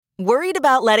Worried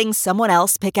about letting someone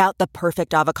else pick out the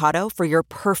perfect avocado for your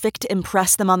perfect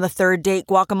impress them on the third date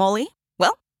guacamole?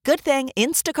 Well, good thing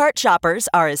Instacart shoppers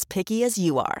are as picky as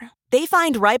you are. They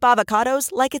find ripe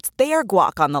avocados like it's their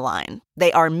guac on the line.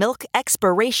 They are milk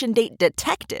expiration date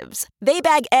detectives. They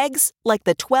bag eggs like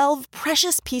the 12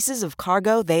 precious pieces of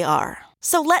cargo they are.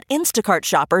 So let Instacart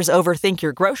shoppers overthink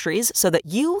your groceries so that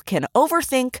you can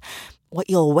overthink what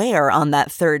you'll wear on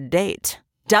that third date.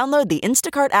 Download the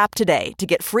Instacart app today to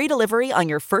get free delivery on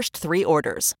your first 3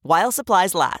 orders, while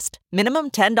supplies last.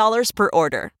 Minimum $10 per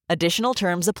order. Additional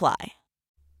terms apply.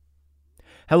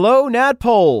 Hello,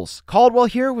 NADPOLs! Caldwell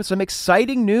here with some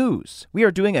exciting news. We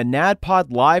are doing a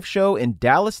NADPOD live show in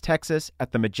Dallas, Texas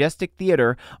at the Majestic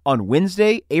Theater on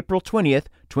Wednesday, April 20th,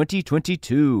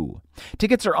 2022.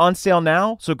 Tickets are on sale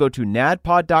now, so go to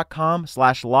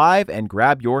nadpod.com/live and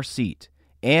grab your seat.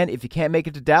 And if you can't make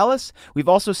it to Dallas, we've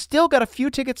also still got a few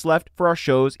tickets left for our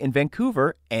shows in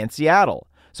Vancouver and Seattle.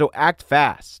 So act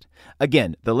fast.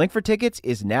 Again, the link for tickets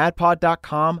is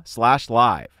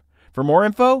nadpod.com/live. For more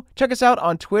info, check us out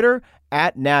on Twitter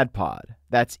at NADPOD.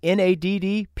 That's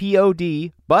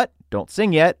NADDPOD, but don't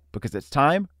sing yet because it's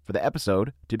time for the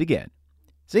episode to begin.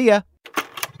 See ya.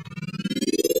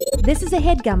 This is a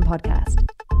HeadGum podcast.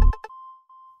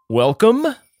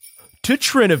 Welcome to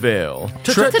Trinyvale.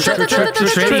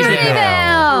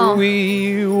 Trinyvale.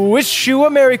 We wish you a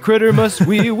Merry Crittermas.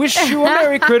 We wish you a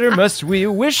Merry Crittermas. We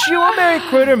wish you a Merry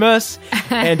Crittermas.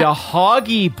 And a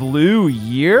hoggy blue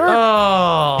year.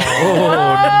 Oh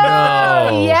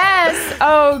no. Yes.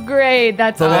 Oh, great.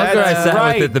 That's The longer I sat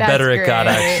right. with it, the That's better it got,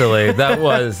 great. actually.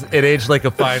 It aged like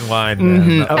a fine wine,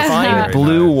 man. A fine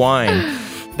blue wine.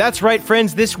 That's right,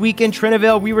 friends. This week in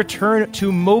Trinyvale, we return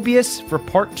to Mobius for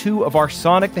part 2 of our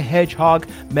Sonic the Hedgehog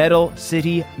Metal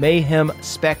City Mayhem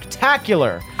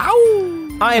Spectacular.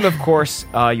 Ow! I am, of course,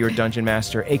 your Dungeon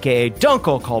Master, a.k.a.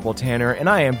 Dunkle Caldwell Tanner, and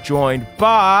I am joined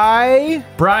by...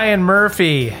 Brian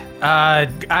Murphy.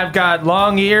 I've got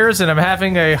long ears, and I'm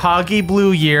having a hoggy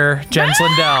blue year. Jens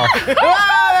Lindell.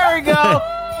 there we go!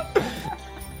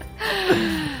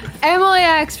 Emily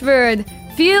Axford,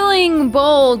 feeling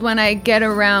bold when I get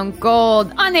around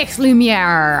gold. Onyx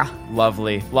Lumiere.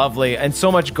 Lovely, lovely. And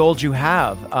so much gold you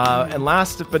have. And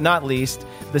last but not least,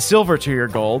 the silver to your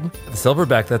gold. The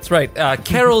silverback, that's right.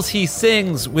 Carols he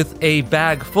sings with a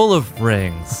bag full of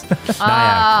rings.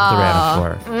 Nyack of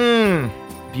the Ranator.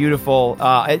 Beautiful.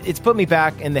 It's put me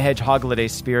back in the Hedgehogliday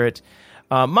spirit.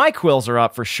 My quills are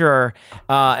up for sure,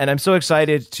 and I'm so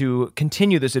excited to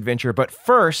continue this adventure. But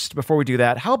first, before we do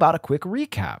that, how about a quick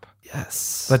recap?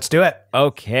 Yes. Let's do it.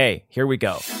 Okay, here we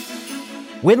go.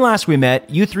 When last we met,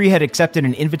 you three had accepted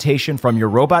an invitation from your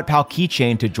robot pal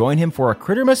Keychain to join him for a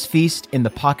Crittermas feast in the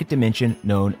pocket dimension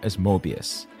known as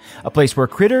Mobius, a place where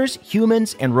critters,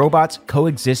 humans, and robots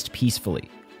coexist peacefully.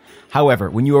 However,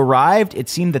 when you arrived, it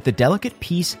seemed that the delicate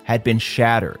peace had been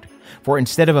shattered. For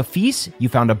instead of a feast, you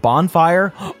found a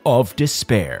bonfire of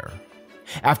despair.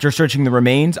 After searching the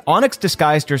remains, Onyx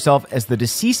disguised herself as the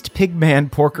deceased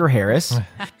pigman Porker Harris.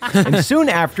 And soon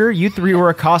after, you three were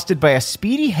accosted by a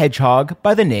speedy hedgehog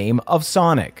by the name of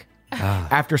Sonic.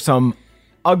 After some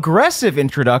aggressive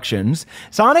introductions,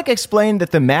 Sonic explained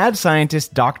that the mad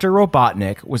scientist Dr.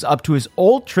 Robotnik was up to his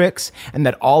old tricks and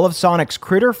that all of Sonic's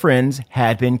critter friends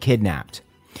had been kidnapped.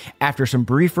 After some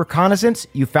brief reconnaissance,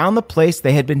 you found the place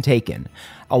they had been taken,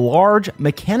 a large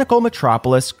mechanical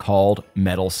metropolis called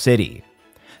Metal City.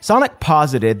 Sonic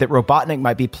posited that Robotnik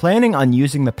might be planning on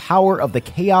using the power of the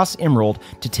Chaos Emerald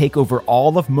to take over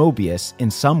all of Mobius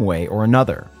in some way or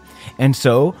another. And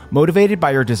so, motivated by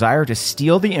your desire to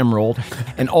steal the Emerald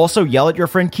and also yell at your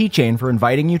friend Keychain for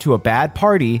inviting you to a bad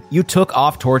party, you took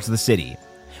off towards the city.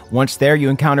 Once there, you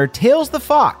encountered Tails the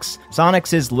Fox,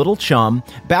 Sonic's little chum,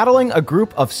 battling a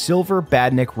group of silver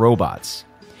badnik robots.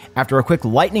 After a quick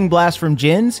lightning blast from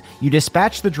Jins, you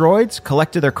dispatched the droids,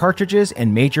 collected their cartridges,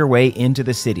 and made your way into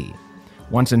the city.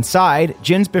 Once inside,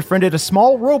 Jins befriended a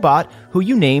small robot who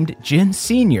you named Jin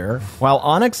Sr., while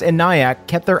Onyx and Nyack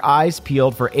kept their eyes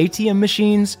peeled for ATM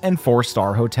machines and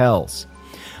 4-star hotels.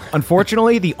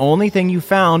 Unfortunately, the only thing you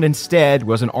found instead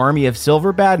was an army of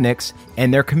silver badniks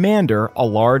and their commander, a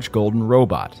large golden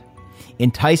robot.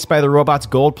 Enticed by the robot's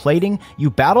gold plating, you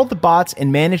battled the bots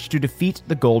and managed to defeat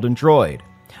the golden droid.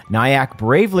 Nyack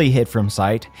bravely hid from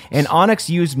sight, and Onyx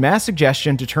used mass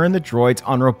suggestion to turn the droids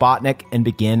on Robotnik and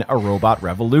begin a robot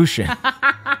revolution.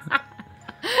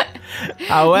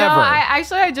 However,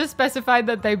 I just specified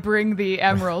that they bring the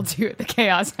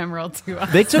Chaos Emerald to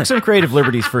us. they took some creative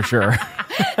liberties for sure.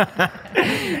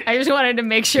 I just wanted to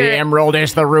make sure The Emerald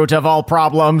is the root of all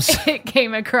problems. it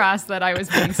came across that I was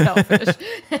being selfish.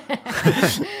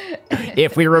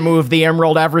 If we remove the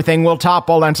emerald, everything will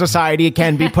topple and society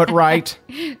can be put right.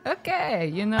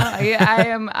 Okay,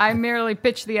 I merely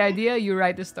pitch the idea, you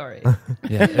write the story.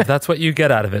 Yeah, if that's what you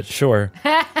get out of it, sure.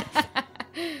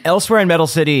 Elsewhere in Metal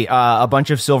City, a bunch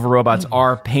of silver robots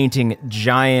are painting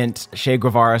giant Che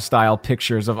Guevara-style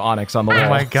pictures of Onyx on the wall. Oh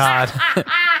my god.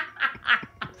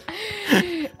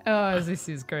 Oh, this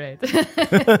is great.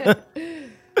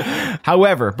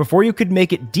 However, before you could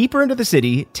make it deeper into the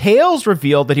city, Tails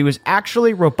revealed that he was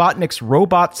actually Robotnik's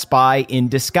robot spy in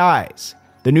disguise.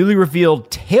 The newly revealed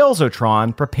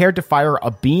Tailsotron prepared to fire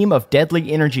a beam of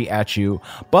deadly energy at you,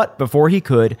 but before he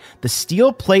could, the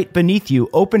steel plate beneath you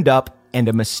opened up and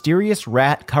a mysterious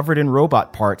rat covered in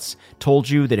robot parts told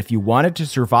you that if you wanted to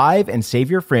survive and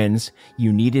save your friends,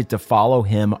 you needed to follow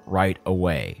him right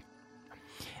away.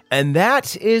 And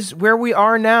that is where we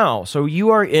are now. So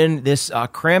you are in this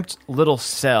cramped little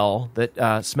cell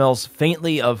that smells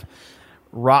faintly of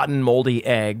rotten, moldy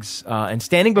eggs. And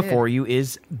standing before you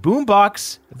is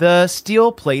Boombox, the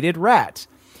steel-plated rat.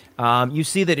 You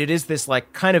see that it is this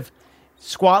like kind of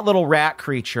squat little rat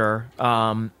creature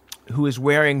who is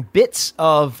wearing bits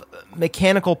of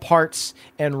mechanical parts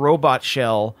and robot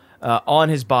shell on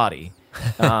his body.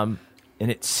 And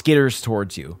it skitters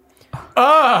towards you.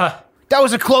 That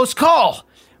was a close call.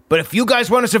 But if you guys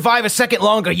want to survive a second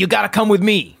longer, you got to come with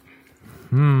me.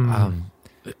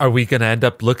 Are we going to end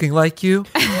up looking like you?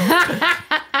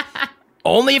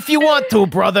 Only if you want to,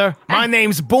 brother. My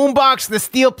name's Boombox, the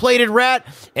steel-plated rat,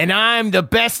 and I'm the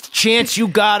best chance you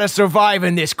got to survive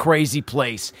in this crazy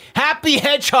place. Happy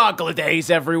Hedgehog days,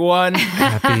 everyone.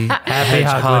 Happy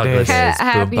Hedgehog days.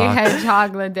 Happy Boombox.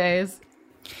 Hedgehog days.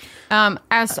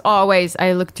 As always,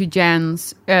 I look to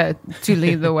Jens to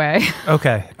lead the way.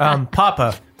 Okay.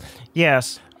 Papa,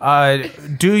 Yes.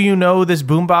 do you know this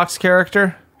Boombox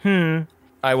character?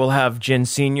 I will have Jin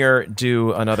Sr.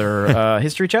 do another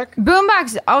history check.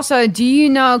 Boombox, also, do you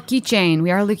know Keychain?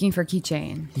 We are looking for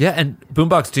Keychain. Yeah, and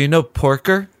Boombox, do you know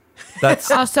Porker?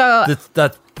 That's Also,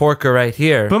 that's Porker right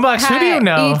here. Boombox, who do you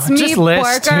know? It's me, Just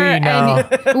list Porker, who you know.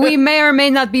 and we may or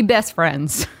may not be best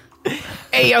friends.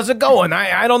 Hey, how's it going?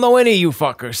 I don't know any of you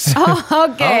fuckers.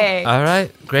 Okay. All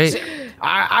right, great.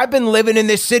 I've been living in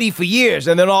this city for years,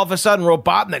 and then all of a sudden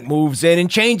Robotnik moves in and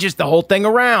changes the whole thing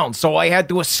around, so I had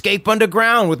to escape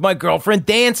underground with my girlfriend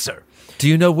Dancer. Do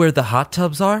you know where the hot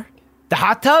tubs are? The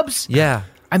hot tubs? Yeah.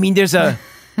 I mean, there's a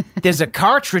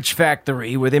cartridge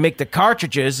factory where they make the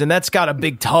cartridges, and that's got a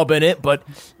big tub in it, but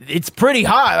it's pretty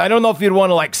hot. I don't know if you'd want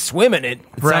to, like, swim in it.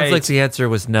 It sounds like the answer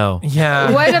was no.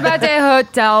 Yeah. What about a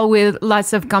hotel with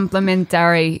lots of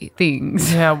complimentary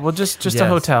things? Yeah, well, just a Yes.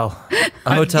 hotel.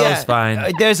 A hotel is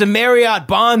fine. There's a Marriott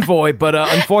Bonvoy, but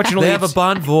unfortunately... They have a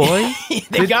Bonvoy?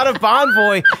 They got a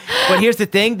Bonvoy. But here's the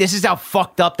thing. This is how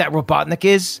fucked up that Robotnik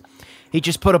is. He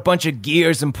just put a bunch of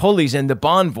gears and pulleys in the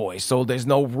Bonvoy, so there's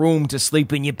no room to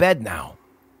sleep in your bed now.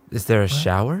 Is there a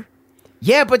shower?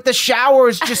 Yeah, but the shower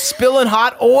is just spilling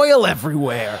hot oil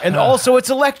everywhere. And also it's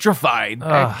electrified.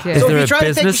 Okay. Is So if there you a try to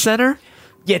take business a sh- center?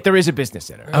 Yeah, there is a business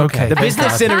center. Okay. The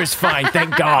business center is fine,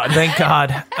 thank God. Thank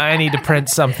God. I need to print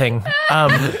something.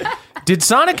 Did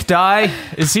Sonic die?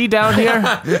 Is he down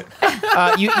here?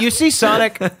 You see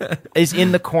Sonic is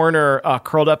in the corner,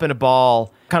 curled up in a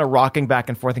ball, kind of rocking back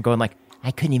and forth and going like, I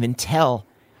couldn't even tell.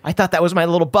 I thought that was my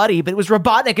little buddy, but it was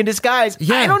Robotnik in disguise.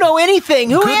 Yeah. I don't know anything.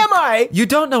 Who am I? You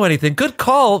don't know anything. Good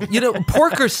call. You know,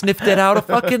 Porker sniffed it out a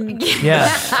fucking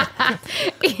Yeah.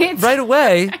 right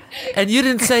away, and you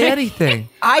didn't say anything.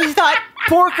 I thought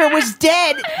Porker was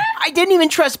dead. I didn't even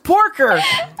trust Porker.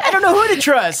 I don't know who to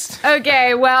trust.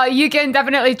 Okay, well, you can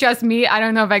definitely trust me. I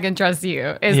don't know if I can trust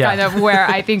you. Is Yeah. kind of where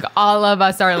I think all of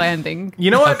us are landing. You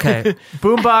know what? Okay.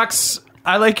 Boombox,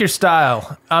 I like your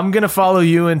style. I'm going to follow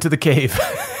you into the cave.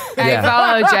 I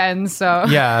follow Jen, so.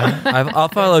 Yeah. I'll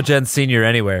follow Jen Sr.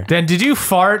 anywhere. Dan, did you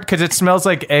fart? Because it smells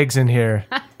like eggs in here.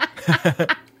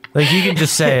 Like, you can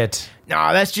just say it.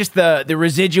 No, that's just the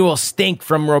residual stink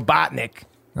from Robotnik.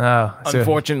 Oh, so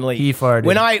Unfortunately, he farted.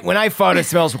 When I fart, it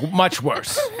smells much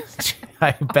worse.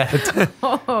 I bet.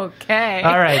 Okay.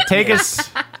 All right, take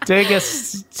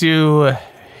us to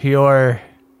your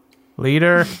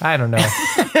leader. I don't know.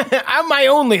 I'm my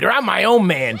own leader. I'm my own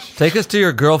man. Take us to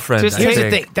your girlfriend. Just I Here's the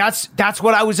think. thing. That's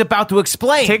what I was about to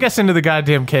explain. Take us into the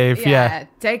goddamn cave. Yeah.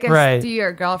 Take us Right. to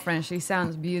your girlfriend. She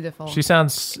sounds beautiful. She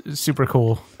sounds super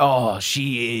cool. Oh,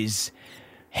 she is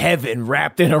heaven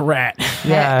wrapped in a rat.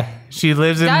 Yeah. She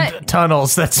lives in That-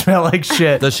 tunnels that smell like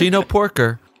shit. Does she know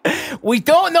Porker? We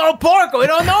don't know Porker. We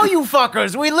don't know you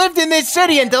fuckers. We lived in this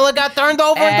city until it got turned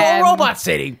over into a robot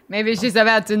city. Maybe she's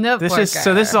about to know This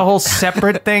Porker. is a whole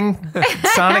separate thing.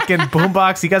 Sonic and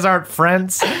Boombox, you guys aren't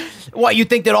friends. What, you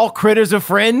think that all critters are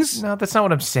friends? No, that's not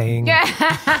what I'm saying.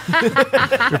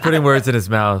 You're putting words in his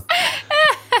mouth.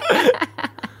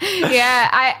 Yeah,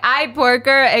 I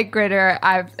Porker, a critter.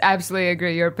 I absolutely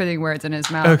agree. You're putting words in his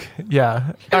mouth. Okay.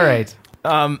 Yeah. All right.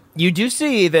 You do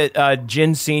see that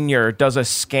Jin Sr. does a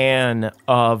scan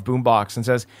of Boombox and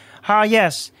says,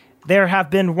 yes, there have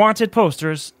been wanted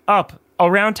posters up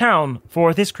around town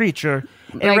for this creature,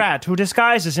 a rat who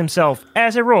disguises himself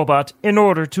as a robot in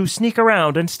order to sneak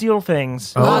around and steal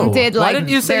things. Wanted, Why didn't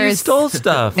you say you there's stole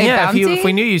stuff? a Yeah, bounty? if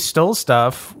we knew you stole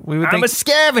stuff, we would I'm think... a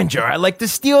scavenger. I like to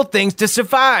steal things to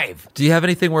survive. Do you have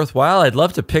anything worthwhile? I'd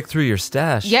love to pick through your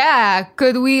stash. Yeah,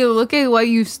 could we look at what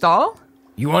you stole?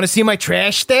 You want to see my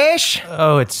trash stash?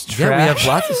 Oh, it's trash. Yeah, we have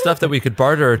lots of stuff that we could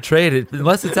barter or trade,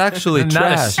 unless it's actually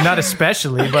trash. Not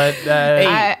especially, but...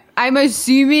 I'm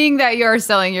assuming that you're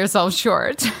selling yourself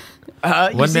short.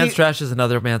 One man's trash is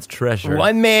another man's treasure.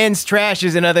 One man's trash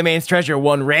is another man's treasure.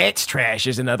 One rat's trash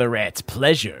is another rat's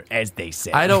pleasure, as they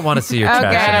say. I don't want to see your Okay,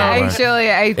 trash anymore.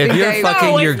 actually, I think If you're I...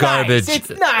 fucking your it's garbage, Nice.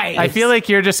 It's nice. I feel like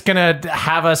you're just gonna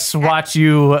have us watch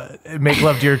you make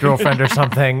love to your girlfriend or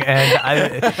something,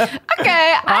 and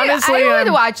Okay, Honestly, I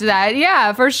would watch that.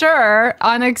 Yeah, for sure.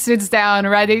 Onyx sits down,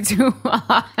 ready to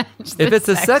watch. if it's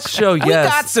a sex show, We got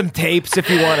yes. some tapes if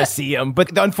you want to see them,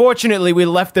 but unfortunately we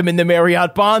left them in the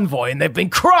Marriott Bonvoy and they've been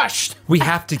crushed. We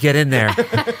have to get in there.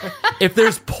 If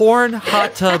there's porn,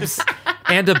 hot tubs,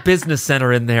 and a business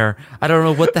center in there, I don't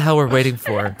know what the hell we're waiting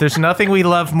for. there's nothing we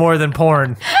love more than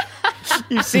porn.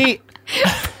 You see,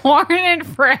 Porn and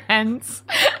friends.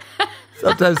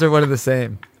 Sometimes they're one and the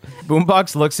same.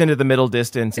 Boombox looks into the middle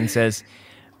distance and says,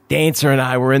 Dancer and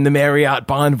I were in the Marriott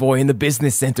Bonvoy in the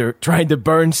business center trying to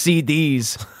burn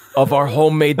CDs of our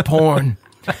homemade porn.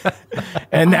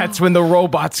 And that's when the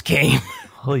robots came.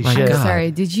 Holy My shit! God. Sorry,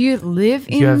 did you live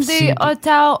you in have the CD?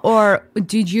 hotel or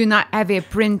did you not have a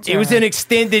printer? It was an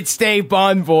extended stay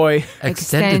Bonvoy.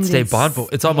 Extended stay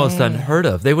Bonvoy. It's almost stay. unheard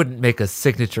of. They wouldn't make a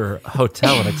signature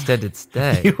hotel an extended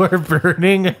stay. You were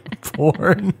burning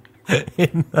porn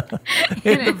in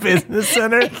the business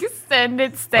center.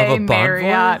 Extended stay Of a Bonvoy?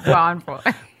 Marriott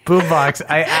Bonvoy. Boombox,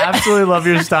 I absolutely love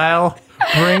your style.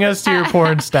 Bring us to your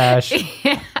porn stash.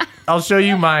 I'll show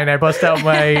you mine. I bust out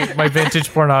my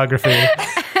vintage pornography.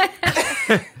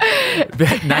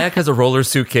 Nyack has a roller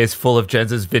suitcase full of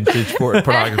Jens's vintage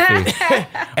pornography.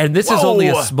 And this is only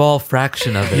a Whoa. small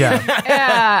fraction of it. Yeah.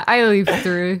 Yeah, I leave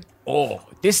through. Oh,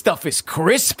 this stuff is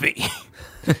crispy.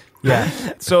 Yeah.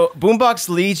 So Boombox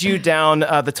leads you down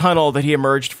the tunnel that he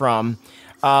emerged from.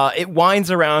 It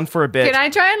winds around for a bit. Can I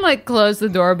try and like close the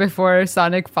door before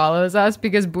Sonic follows us?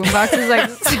 Because Boombox is like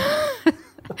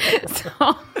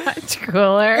so much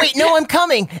cooler. Wait, no, I'm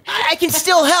coming. I can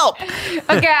still help.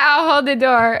 Okay, I'll hold the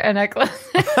door and I close.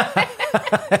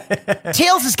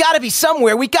 Tails has got to be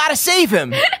somewhere. We got to save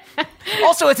him.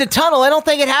 Also, it's a tunnel. I don't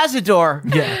think it has a door.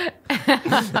 Yeah.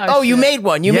 Oh, you made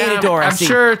one. You made a door. I I'm see.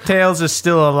 sure Tails is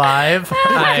still alive.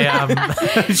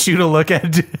 I shoot a look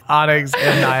at Onyx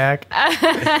and Nyack.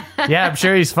 Yeah, I'm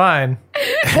sure he's fine.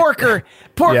 Porker,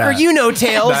 Yeah. you know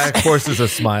Tails. Nyack forces a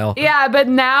smile. Yeah, but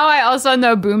now I also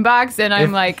know Boombox, and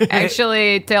I'm like,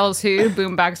 actually, Tails who?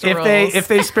 Boombox rules. If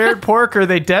they spared Porker,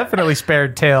 they definitely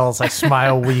spared Tails. I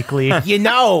smile weakly. You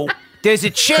know, there's a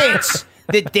chance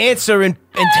that Dancer and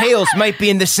Tails might be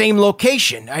in the same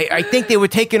location. I think they were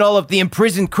taking all of the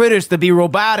imprisoned critters to be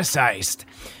roboticized.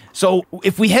 So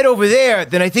if we head over there,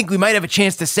 then I think we might have a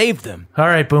chance to save them. All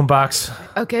right, Boombox.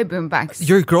 Okay, Boombox.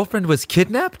 Your girlfriend was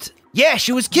kidnapped? Yeah,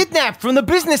 she was kidnapped from the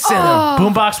business center.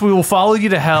 Boombox, we will follow you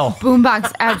to hell.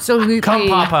 Boombox, absolutely. Come,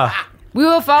 Papa. We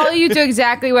will follow you to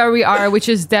exactly where we are, which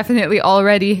is definitely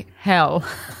already hell.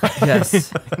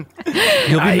 Yes.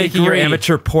 You'll be I making your agree.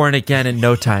 amateur porn again in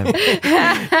no time.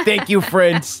 Thank you,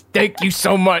 friends. Thank you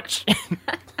so much.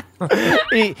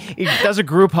 he does a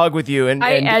group hug with you, and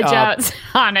I edge out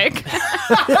Sonic.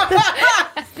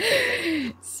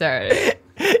 Sorry.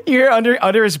 You're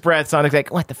under his breath. Sonic's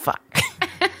like, "What the fuck?"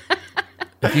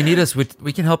 If you need us,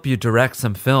 we can help you direct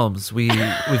some films. We've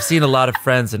seen a lot of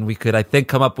Friends, and we could, I think,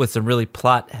 come up with some really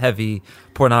plot-heavy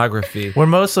pornography. We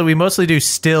mostly do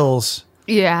stills,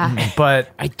 Yeah. but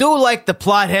I do like the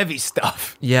plot-heavy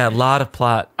stuff. Yeah, a lot of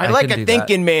plot. I like can a do that.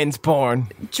 thinking man's porn.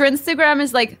 Trinstagram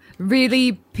is like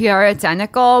really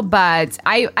puritanical, but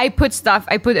I put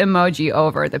emoji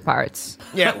over the parts.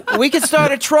 Yeah, we could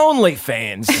start a Tronely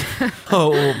fans.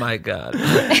 Oh my god.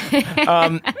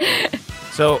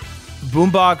 So,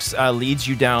 Boombox leads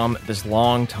you down this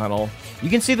long tunnel. You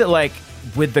can see that, like,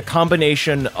 with the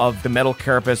combination of the metal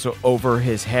carapace over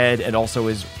his head and also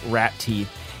his rat teeth,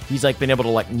 he's, like, been able to,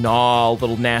 like, gnaw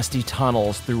little nasty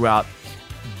tunnels throughout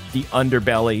the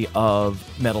underbelly of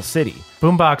Metal City.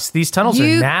 Boombox, these tunnels are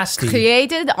nasty. You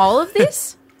created all of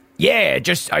this? Yeah, I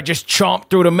just chomped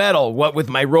through the metal, what with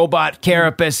my robot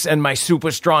carapace and my super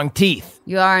strong teeth.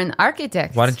 You are an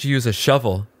architect. Why don't you use a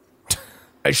shovel?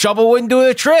 A shovel wouldn't do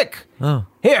the trick. Oh.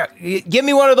 Here, give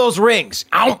me one of those rings.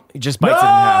 Ow! He just bites it in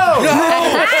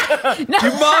half. You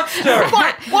monster!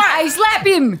 What? I slap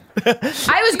him.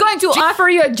 I was going to offer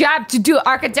you a job to do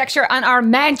architecture on our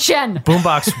mansion.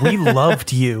 Boombox, we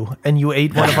loved you, and you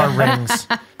ate one of our rings.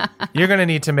 You're going to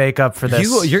need to make up for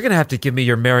this. You're going to have to give me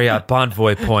your Marriott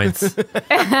Bonvoy points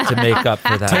to make up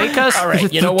for that. Take us, All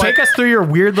right, you know what? Take us through your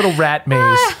weird little rat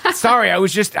maze. Sorry, I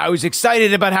was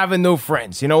excited about having no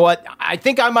friends. You know what? I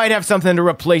think I might have something to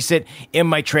replace it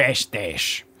in my trash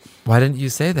stash. Why didn't you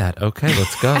say that? Okay,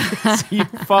 let's go. So you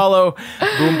follow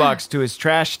Boombox to his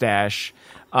trash stash,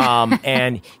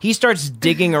 and he starts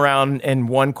digging around in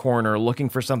one corner looking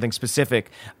for something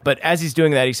specific. But as he's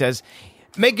doing that, he says,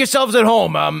 "Make yourselves at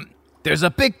home. There's a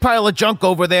big pile of junk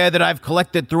over there that I've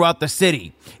collected throughout the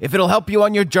city. If it'll help you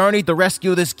on your journey to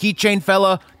rescue this keychain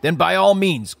fella, then by all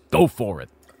means, go for it."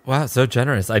 Wow, so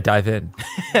generous. I dive in.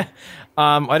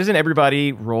 Why doesn't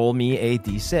everybody roll me a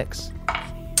d6?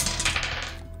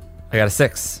 I got a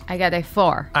 6. I got a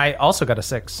 4. I also got a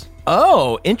 6.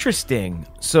 Oh, interesting.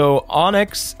 So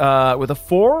Onyx, with a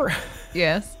 4,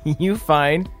 Yes. you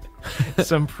find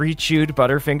some pre-chewed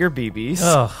Butterfinger BBs.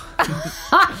 Ugh.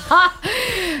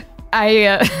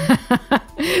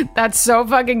 That's so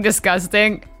fucking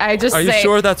disgusting. I just Are you say,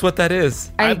 sure that's what that is?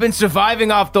 I've been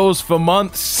surviving off those for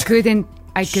months.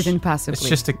 I couldn't possibly It's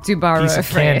just a to borrow piece a of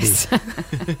candy. phrase.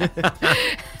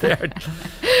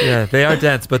 Yeah, they are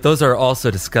dense, but those are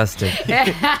also disgusting.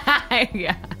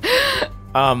 Yeah.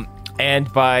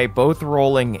 And by both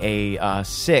rolling a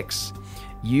 6,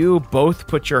 you both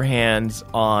put your hands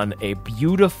on a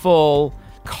beautiful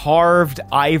carved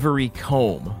ivory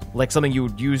comb, like something you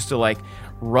would use to like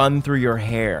run through your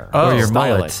hair, Or your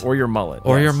style mullet. it. Or your mullet,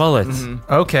 Or yes. your mullet.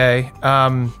 Okay.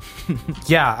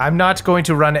 Yeah, I'm not going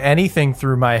to run anything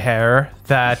through my hair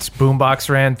that Boombox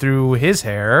ran through his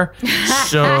hair.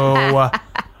 So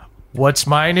what's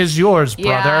mine is yours, brother.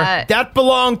 Yeah. That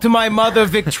belonged to my mother,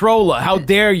 Victrola. How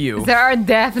dare you? There are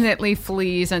definitely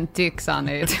fleas and ticks on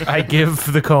it. I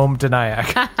give the comb to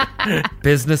Nyack.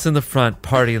 Business in the front,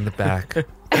 party in the back.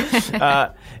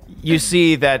 You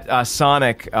see that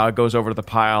Sonic goes over to the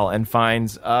pile and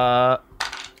finds 5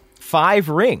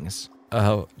 rings.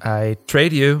 Oh, I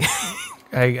trade you.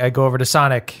 go over to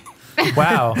Sonic.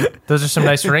 Wow, those are some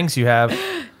nice rings you have.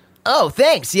 Oh,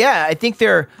 thanks. Yeah, I think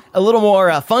they're a little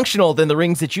more functional than the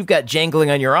rings that you've got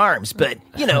jangling on your arms. But,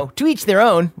 you know, to each their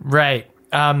own. Right.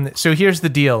 So here's the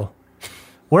deal.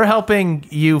 We're helping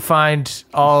you find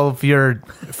all of your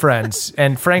friends,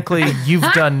 and frankly, you've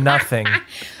done nothing.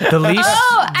 The least.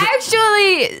 Oh,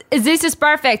 actually, this is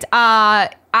perfect.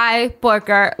 I,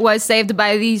 Porker, was saved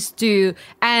by these two,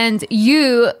 and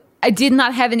you did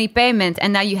not have any payment,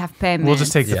 and now you have payment. We'll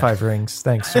just take the 5 rings.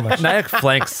 Thanks so much. Nyack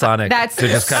flanks Sonic. That's to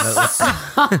just kind of.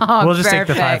 We'll just take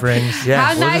the 5 perfect. rings. Yeah,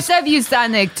 How we'll nice just- of you,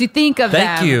 Sonic, to think of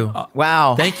Thank them. you.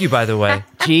 Wow. Thank you, by the way.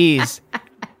 Jeez.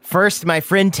 First, my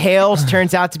friend Tails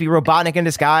turns out to be Robotnik in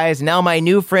disguise. Now my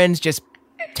new friends just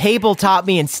tabletop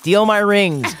me and steal my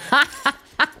rings.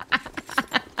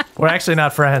 We're actually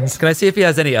not friends. Can I see if he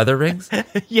has any other rings?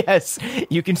 Yes,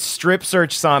 you can strip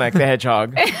search Sonic the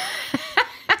Hedgehog.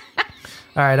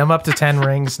 All right, I'm up to 10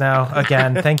 rings now.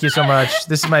 Again, thank you so much.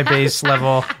 This is my base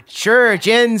level. Sure,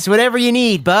 Jens, whatever you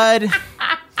need, bud.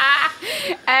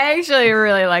 I actually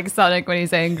really like Sonic when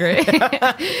he's angry.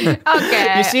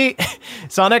 Okay. You see,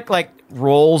 Sonic like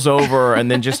rolls over and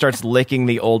then just starts licking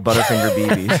the old Butterfinger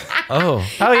BBs. Oh.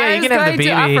 Oh, yeah, I you was can have going the to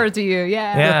BB. offer to you,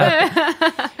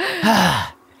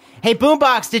 yeah. Hey,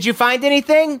 Boombox, did you find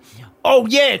anything? Oh,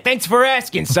 yeah, thanks for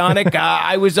asking, Sonic.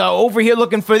 I was over here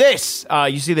looking for this.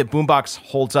 You see that Boombox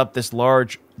holds up this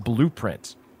large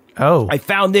blueprint. Oh, I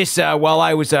found this while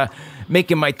I was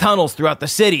making my tunnels throughout the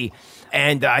city,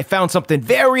 and I found something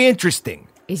very interesting.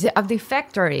 Is it of the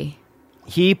factory?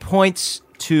 He points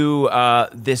to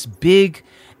this big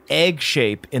egg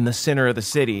shape in the center of the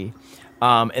city,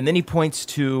 and then he points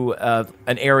to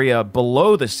an area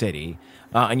below the city,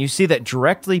 and you see that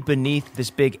directly beneath this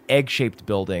big egg-shaped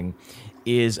building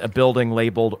is a building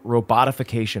labeled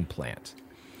Robotification Plant.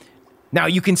 Now,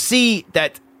 you can see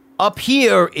that up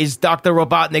here is Dr.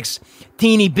 Robotnik's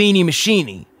teeny beeny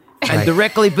machine. And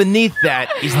directly beneath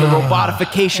that is the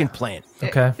robotification plant.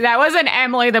 Okay. That wasn't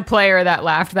Emily, the player, that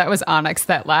laughed. That was Onyx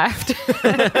that laughed.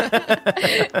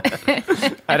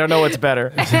 I don't know what's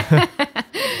better.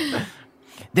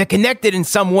 They're connected in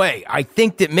some way. I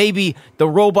think that maybe the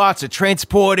robots are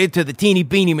transported to the teeny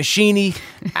beanie machine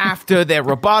after they're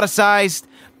roboticized.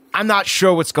 I'm not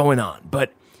sure what's going on,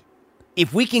 but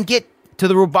if we can get to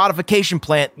the robotification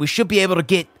plant, we should be able to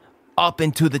get up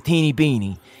into the teeny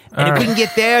beanie. And if we can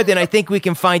get there, then I think we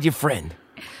can find your friend.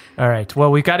 All right.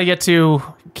 Well, we got to get to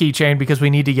Keychain because we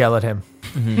need to yell at him.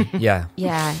 Mm-hmm. Yeah.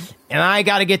 Yeah. And I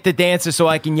got to get the dancer so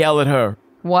I can yell at her.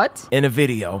 What? In a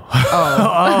video.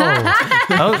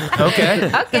 Oh, okay.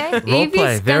 Okay. Role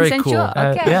play. Very cool.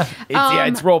 Okay. Yeah.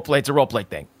 It's role play. It's a role play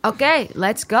thing. Okay,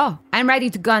 let's go. I'm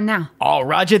ready to go now. Oh,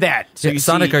 roger that. So Yeah,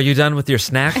 Sonic, are you done with your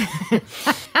snack?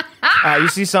 you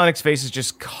see Sonic's face is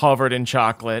just covered in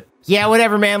chocolate. Yeah,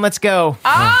 whatever, man. Let's go.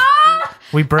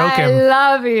 We broke I him.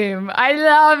 love him. I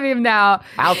love him now.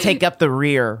 I'll take up the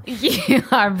rear. You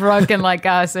are broken like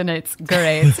us, and it's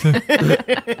great.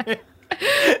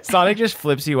 Sonic just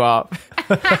flips you off.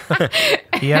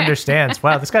 He understands.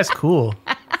 Wow, this guy's cool.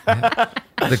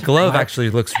 The glove actually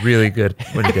looks really good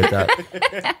when you did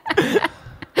that.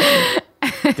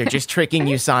 They're just tricking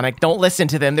you, Sonic. Don't listen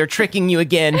to them. They're tricking you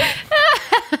again.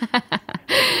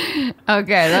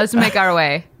 Okay, let's make our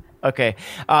way. Okay.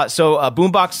 So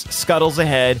Boombox scuttles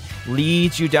ahead,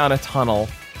 leads you down a tunnel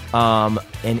and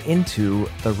into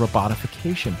the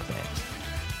robotification plant.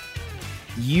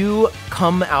 You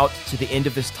come out to the end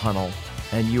of this tunnel,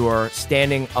 and you are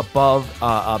standing above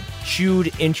a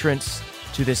chewed entrance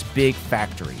to this big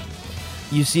factory.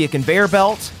 You see a conveyor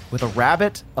belt with a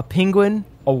rabbit, a penguin,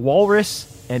 a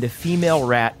walrus, and a female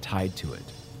rat tied to it.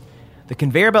 The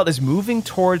conveyor belt is moving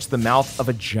towards the mouth of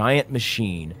a giant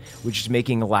machine, which is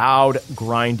making loud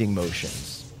grinding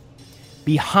motions.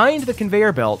 Behind the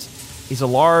conveyor belt is a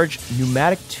large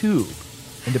pneumatic tube,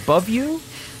 and above you,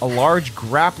 a large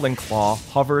grappling claw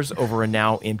hovers over a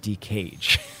now empty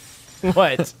cage.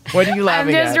 What? What are you I'm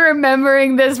laughing just at?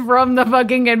 remembering this from the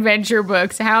fucking adventure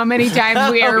books. How many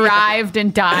times we arrived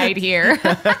and died here.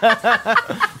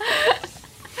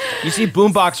 You see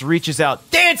Boombox reaches out.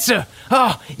 Dancer!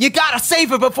 Oh, you gotta save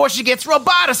her before she gets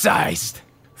roboticized!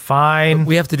 Fine.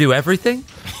 We have to do everything?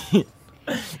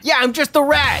 Yeah, I'm just a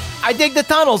rat. I dig the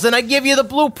tunnels and I give you the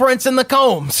blueprints and the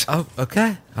combs. Oh,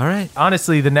 okay. All right.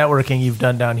 Honestly, the networking you've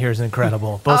done down here is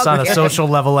incredible, both on a social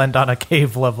level and on a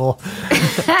cave level.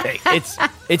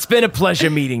 It's been a pleasure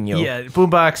meeting you. Yeah,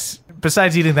 Boombox,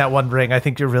 besides eating that one ring, I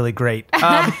think you're really great.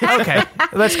 Okay,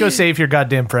 let's go save your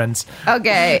goddamn friends.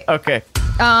 Okay. Okay.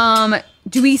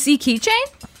 Do we see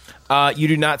Keychain? You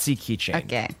do not see Keychain.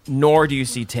 Okay. Nor do you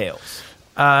see Tails.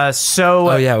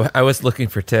 Oh yeah, I was looking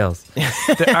for Tails.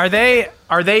 Are they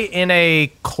in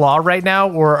a claw right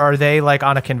now, or are they like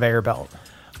on a conveyor belt?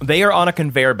 They are on a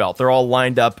conveyor belt. They're all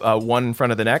lined up one in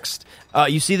front of the next.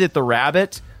 You see that the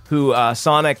rabbit, who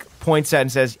Sonic points at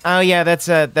and says, "Oh yeah,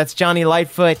 that's Johnny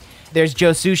Lightfoot. There's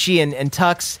Joe Sushi and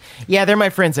Tux. Yeah, they're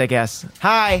my friends, I guess.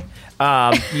 Hi."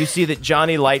 You see that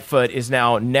Johnny Lightfoot is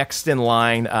now next in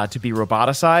line to be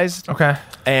roboticized. Okay.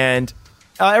 And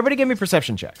everybody give me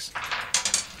perception checks.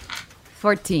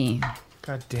 14.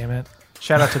 God damn it.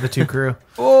 Shout out to the two crew.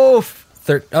 Oof.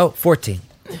 14.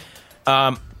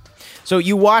 So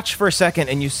you watch for a second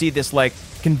and you see this like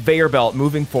conveyor belt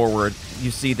moving forward.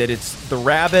 You see that it's the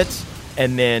rabbit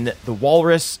and then the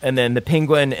walrus and then the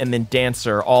penguin and then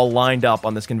Dancer all lined up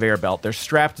on this conveyor belt. They're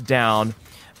strapped down.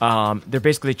 They're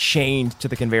basically chained to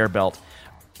the conveyor belt.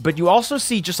 But you also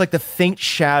see just like the faint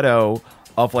shadow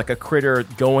of like a critter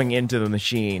going into the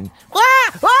machine.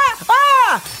 Ah! Ah!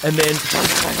 Ah! And then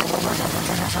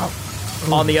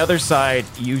on the other side,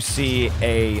 you see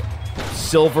a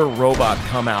silver robot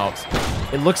come out.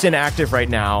 It looks inactive right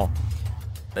now.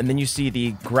 And then you see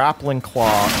the grappling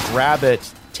claw grab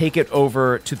it, take it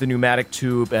over to the pneumatic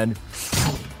tube, and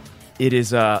it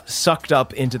is sucked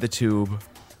up into the tube,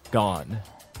 gone.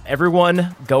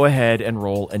 Everyone, go ahead and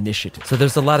roll initiative. So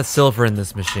there's a lot of silver in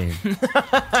this machine.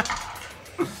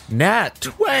 Nat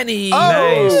 20.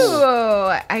 Nice.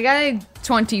 Oh, I got a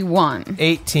 21.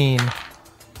 18.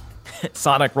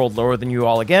 Sonic rolled lower than you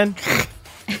all again.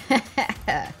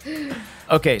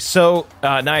 Okay, so,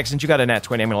 Nyack, since you got a nat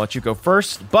 20, I'm going to let you go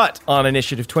first. But on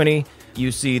initiative 20,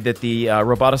 you see that the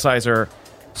roboticizer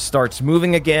starts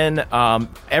moving again.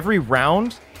 Every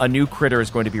round, a new critter is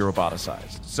going to be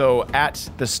roboticized. So at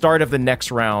the start of the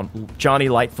next round, Johnny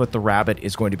Lightfoot the rabbit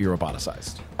is going to be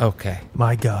roboticized. Okay.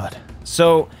 My God.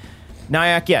 So,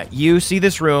 Nyack, yeah, you see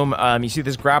this room. You see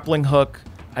this grappling hook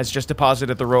has just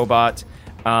deposited the robot.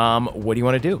 What do you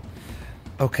want to do?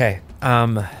 Okay.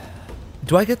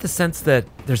 Do I get the sense that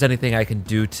there's anything I can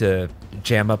do to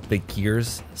jam up the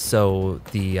gears so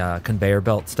the conveyor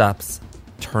belt stops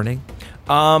turning?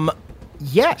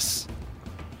 Yes.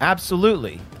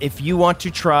 Absolutely. If you want to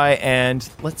try and,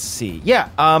 let's see. Yeah,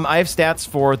 I have stats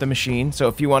for the machine, so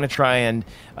if you want to try and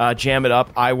jam it up,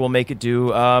 I will make it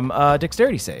do a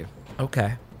dexterity save.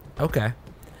 Okay.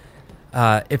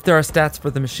 If there are stats for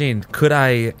the machine, could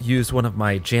I use one of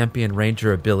my Champion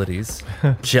Ranger abilities,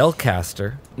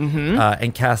 Gelcaster,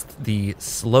 and cast the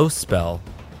slow spell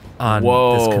on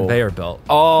this conveyor belt?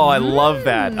 Oh, I love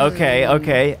that. Okay.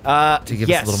 To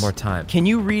give us a little more time. Can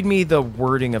you read me the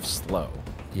wording of slow?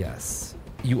 Yes.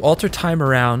 You alter time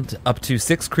around up to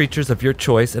 6 creatures of your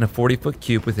choice in a 40-foot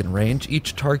cube within range.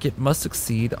 Each target must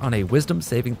succeed on a wisdom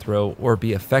saving throw or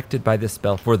be affected by this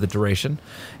spell for the duration.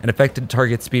 An affected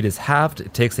target speed is halved.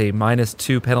 It takes a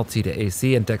 -2 penalty to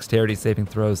AC and dexterity saving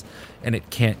throws, and it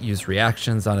can't use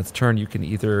reactions. On its turn, you can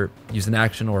either use an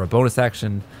action or a bonus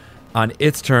action. On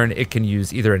its turn, it can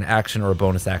use either an action or a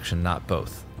bonus action, not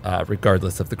both,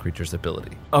 regardless of the creature's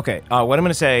ability. Okay, what I'm going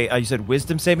to say, you said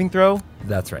wisdom saving throw?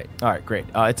 That's right. All right, great.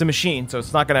 It's a machine, so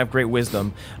it's not going to have great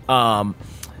wisdom.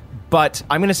 But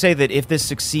I'm going to say that if this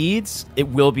succeeds, it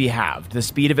will be halved. The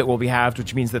speed of it will be halved,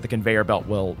 which means that the conveyor belt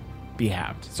will be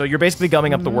halved. So you're basically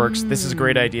gumming up the works. This is a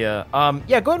great idea.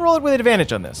 Yeah, go ahead and roll it with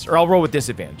advantage on this, or I'll roll with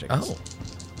disadvantage, I guess. Oh,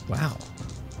 wow.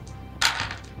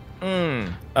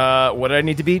 What did I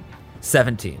need to beat?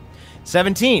 17.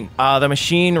 17. The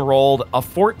machine rolled a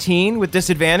 14 with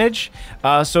disadvantage.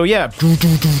 So yeah,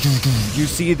 you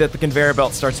see that the conveyor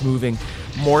belt starts moving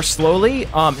more slowly.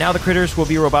 Now the critters will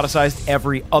be roboticized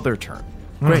every other turn.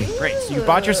 Great. So you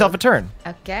bought yourself a turn.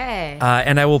 Okay.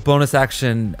 And I will bonus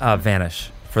action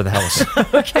vanish for the hell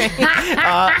of it. Okay.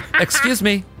 Excuse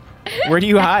me. Where do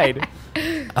you hide?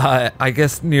 I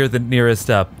guess near the nearest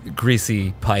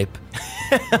greasy pipe.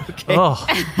 Okay. Oh,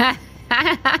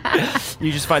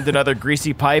 You just find another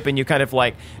greasy pipe and you kind of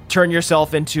like turn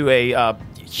yourself into a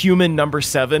human number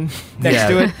 7 next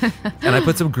to it. And I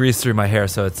put some grease through my hair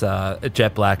so it's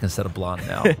jet black instead of blonde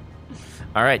now.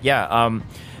 All right, yeah.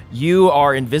 You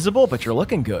are invisible, but you're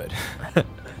looking good.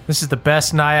 this is the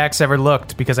best Nyax ever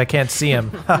looked because I can't see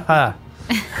him. Haha.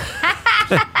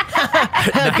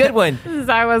 A good one.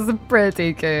 That was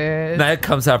pretty good. Nyack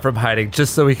comes out from hiding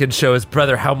just so he can show his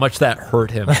brother how much that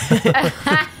hurt him.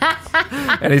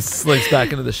 And he slinks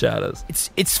back into the shadows.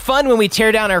 It's fun when we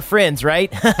tear down our friends, right?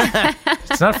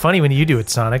 It's not funny when you do it,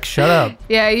 Sonic. Shut up.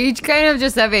 Yeah, you kind of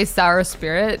just have a sour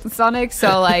spirit, Sonic,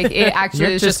 so like it actually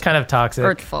You're is just kind of toxic.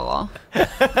 hurtful.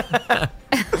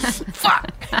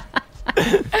 Fuck.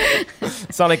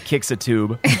 Sonic kicks a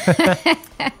tube.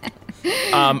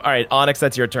 All right, Onyx,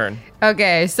 that's your turn.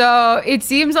 Okay, so it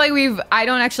seems like I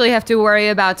don't actually have to worry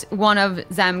about one of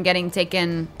them getting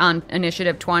taken on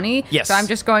initiative 20. Yes. So I'm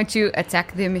just going to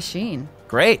attack the machine.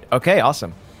 Great. Okay,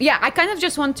 awesome. Yeah, I kind of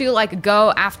just want to like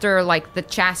go after like the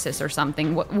chassis or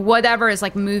something, whatever is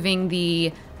like moving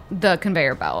the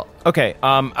conveyor belt. Okay,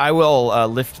 I will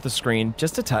lift the screen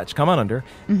just a touch. Come on under.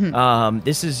 Mm-hmm.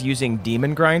 This is using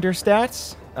Demon Grinder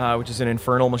stats, which is an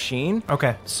infernal machine.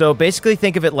 Okay. So basically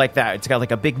think of it like that. It's got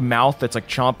like a big mouth that's like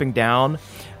chomping down,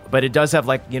 but it does have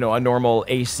like, a normal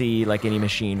AC like any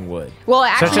machine would. Well, it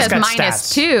So it's actually just has got -2.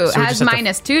 stats. So we It has just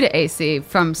have to- -2 to AC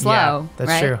from slow. Yeah, that's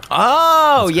right? true.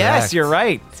 Oh, That's yes, correct. you're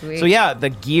right. Sweet. So yeah, the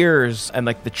gears and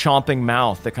like the chomping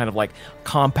mouth that kind of like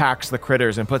compacts the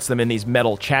critters and puts them in these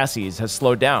metal chassis has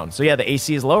slowed down. So yeah, the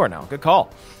AC is lower now. Good call.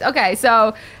 Okay,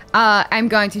 so I'm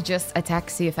going to just attack,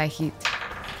 see if I hit.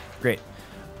 Great.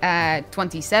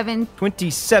 27.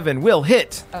 27 will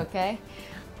hit. Okay.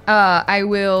 I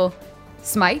will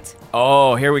smite.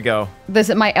 Oh, here we go. This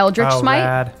is my Eldritch Oh, Smite.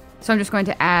 rad. So I'm just going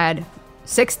to add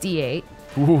 68.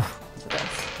 Ooh.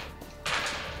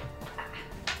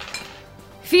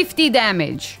 50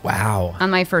 damage Wow. on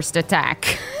my first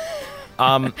attack.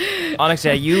 Onyx,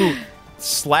 yeah, you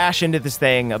slash into this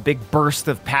thing. A big burst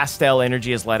of pastel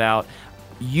energy is let out.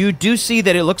 You do see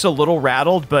that it looks a little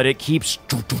rattled, but it keeps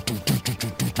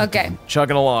Okay.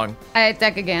 chugging along. I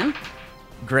attack again.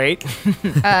 Great.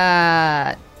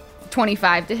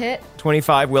 25 to hit.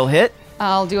 25 will hit.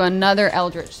 I'll do another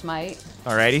Eldritch Smite.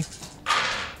 Alrighty.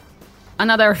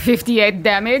 Another 58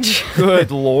 damage. Good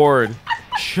lord.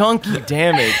 Chunky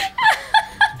damage.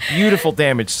 Beautiful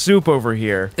damage. Soup over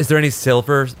here. Is there any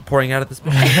silver pouring out at this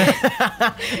point?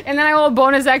 And then I will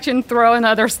bonus action throw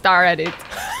another star at it.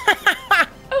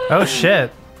 Oh,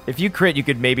 shit. If you crit, you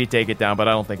could maybe take it down, but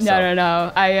I don't think so.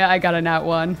 No. I got a nat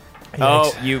 1.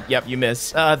 Oh, Yikes. you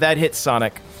miss. That hits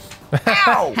Sonic.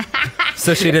 Ow!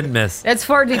 So she didn't miss. That's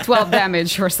 4d12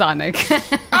 damage for Sonic.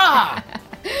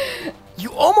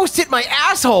 You almost hit my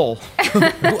asshole.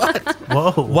 What?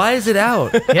 Whoa. Why is it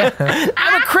out? Yeah.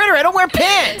 I'm a critter. I don't wear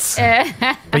pants.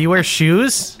 But you wear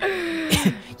shoes?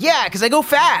 Yeah, because I go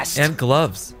fast. And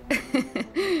gloves.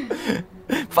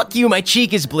 Fuck you, my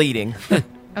cheek is bleeding.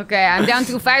 Okay, I'm down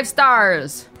to 5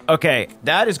 stars. Okay,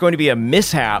 that is going to be a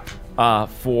mishap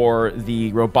for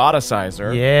the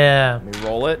roboticizer. Yeah. Let me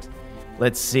roll it.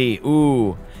 Let's see.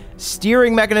 Ooh.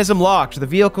 Steering mechanism locked. The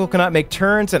vehicle cannot make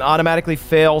turns and automatically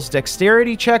fails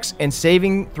dexterity checks and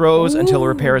saving throws until a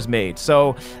repair is made.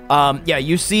 So, yeah,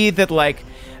 you see that, like,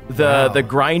 the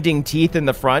grinding teeth in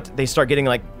the front, they start getting,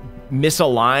 like,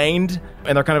 misaligned,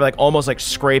 and they're kind of, like, almost, like,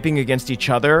 scraping against each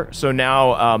other. So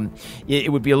now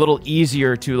it would be a little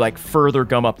easier to, like, further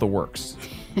gum up the works.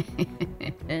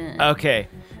 Okay.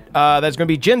 That's going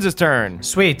to be Jin's turn.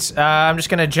 Sweet. I'm just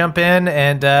going to jump in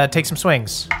and take some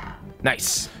swings.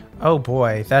 Nice. Oh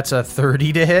boy, that's a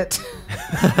 30 to hit.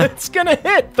 It's going to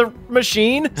hit the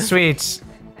machine. Sweet.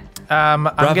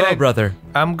 Bravo, brother.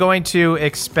 I'm going to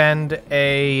expend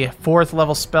a 4th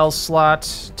level spell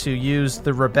slot to use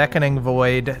the Rebecconing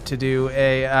Void to do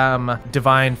a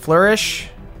Divine Flourish.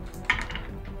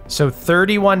 So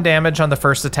 31 damage on the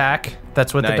first attack.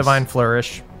 That's with the Nice. Divine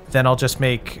Flourish. Then I'll just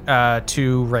make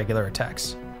 2 regular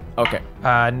attacks. Okay.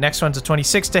 Next one's a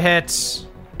 26 to hit.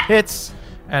 Hits.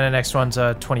 And the next one's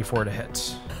a 24 to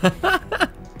hit.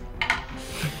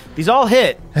 These all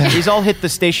hit. These all hit the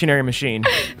stationary machine.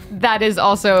 That is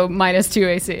also minus 2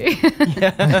 AC.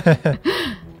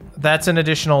 That's an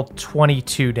additional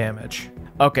 22 damage.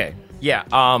 Okay. Yeah.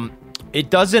 It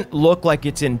doesn't look like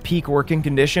it's in peak working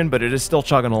condition, but it is still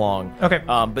chugging along. Okay.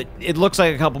 But it looks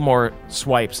like a couple more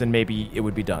swipes and maybe it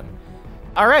would be done.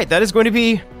 All right. That is going to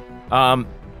be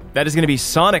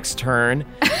Sonic's turn.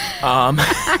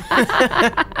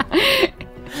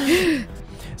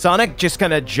 Sonic just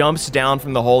kind of jumps down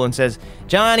from the hole and says,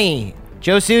 Johnny,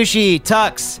 Joe Sushi,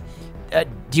 Tux,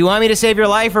 do you want me to save your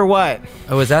life or what?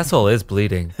 Oh, his asshole is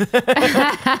bleeding.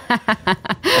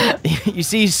 You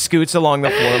see he scoots along the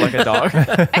floor like a dog.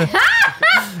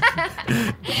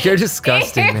 You're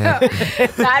disgusting, man.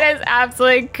 That is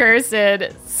absolutely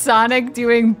cursed. Sonic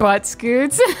doing butt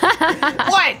scoots.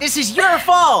 What? This is your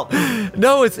fault.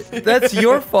 No, that's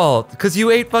your fault. Because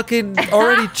you ate fucking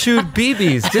already chewed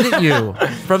BBs, didn't you?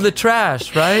 From the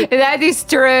trash, right? That is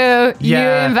true. Yeah.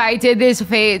 You invited this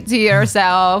fate to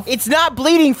yourself. It's not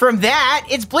bleeding from that.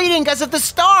 It's bleeding because of the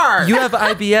star. You have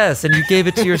IBS and you gave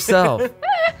it to yourself.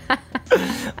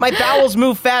 My bowels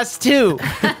move fast too.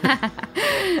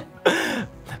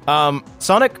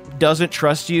 Sonic doesn't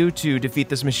trust you to defeat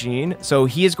this machine, so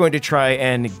he is going to try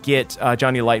and get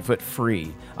Johnny Lightfoot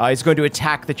free. He's going to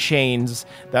attack the chains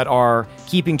that are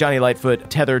keeping Johnny Lightfoot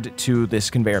tethered to this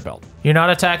conveyor belt. You're not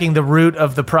attacking the root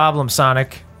of the problem,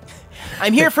 Sonic.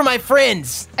 I'm here for my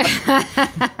friends. Do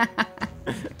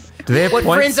they have What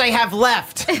points? friends I have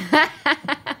left.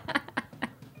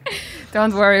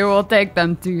 Don't worry, we'll take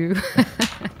them too.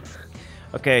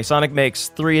 Okay, Sonic makes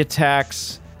 3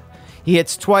 attacks. He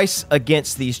hits twice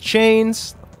against these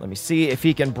chains. Let me see if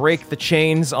he can break the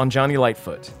chains on Johnny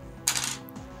Lightfoot.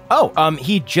 Oh,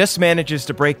 he just manages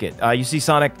to break it. You see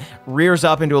Sonic rears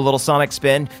up into a little Sonic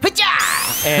spin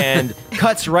and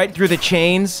cuts right through the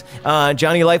chains.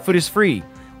 Johnny Lightfoot is free.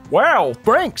 Wow,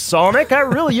 thanks, Sonic. I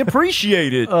really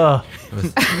appreciate it. Are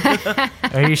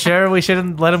you sure we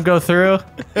shouldn't let him go through?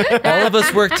 All of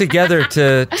us work together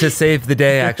to save the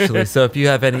day, actually. So if you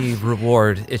have any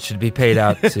reward, it should be paid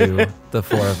out to the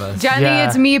 4 of us. Johnny, Yeah.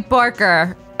 it's me,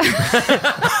 Porker.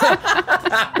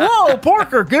 Whoa,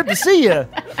 Porker, good to see you.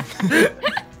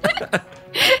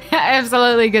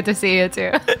 Absolutely good to see you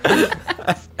too.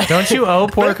 Don't you owe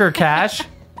Porker cash?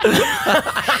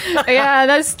 Yeah,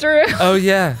 that's true. Oh,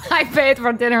 yeah. I paid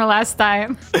for dinner last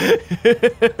time.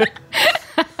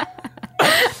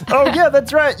 Oh yeah,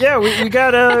 that's right. Yeah,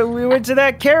 we went to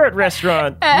that carrot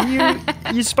restaurant.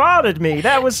 You spotted me.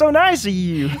 That was so nice of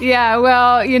you. Yeah,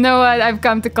 well, you know what? I've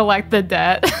come to collect the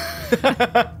debt.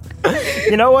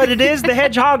 You know what it is? The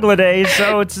hedgehog holidays,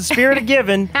 so it's the spirit of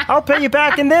giving. I'll pay you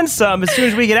back and then some as soon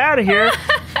as we get out of here.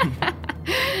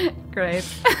 Great.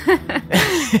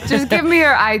 Just give me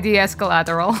your ID as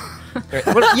collateral.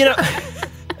 Well, you know,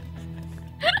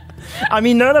 I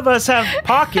mean, none of us have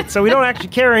pockets, so we don't actually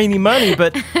carry any money,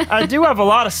 but I do have a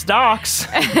lot of stocks.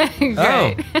 Great.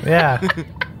 Oh, Yeah.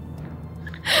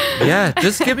 yeah.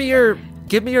 Just give me your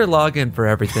give me your login for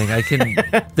everything. I can.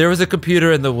 There was a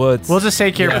computer in the woods. We'll just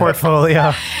take your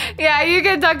portfolio. Yeah, you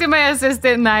can talk to my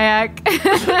assistant, Nyack.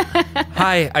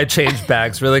 Hi, I changed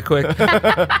bags really quick.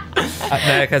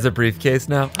 Nyack has a briefcase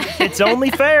now. It's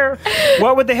only fair.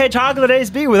 What would the Hedgehog holidays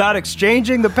be without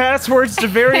exchanging the passwords to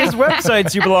various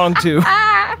websites you belong to?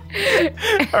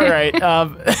 All right.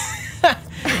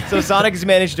 So Sonic has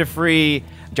managed to free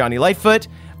Johnny Lightfoot.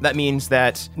 That means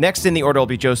that next in the order will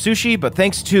be Joe Sushi, but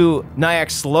thanks to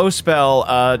Nyack's slow spell,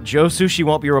 Joe Sushi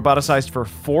won't be roboticized for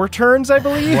 4 turns, I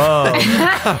believe. Whoa.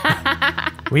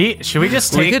 Should we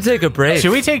just take... We can take a break. Should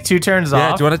we take 2 turns off?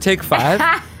 Yeah, do you want to take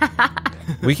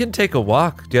 5? We can take a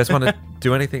walk. Do you guys want to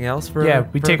do anything else for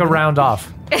we take a round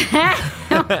off.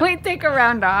 We take a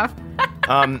round off.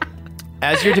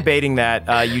 As you're debating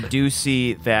that, you do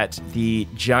see that the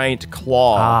giant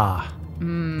claw,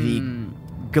 the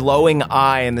glowing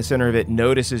eye in the center of it,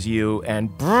 notices you and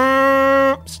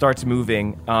starts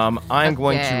moving. I'm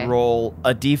going to roll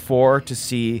a d4 to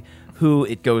see who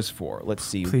it goes for. Let's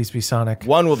see. Please be Sonic.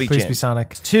 1 will be Please Jin. be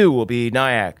Sonic. 2 will be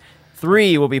Nyack.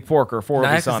 3 will be Porker. 4 will be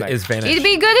Nyack Sonic. is vanished. It'd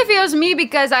be good if it was me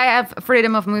because I have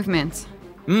freedom of movement.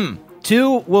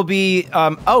 2 will be...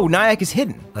 Nyack is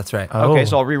hidden. That's right. Oh. Okay,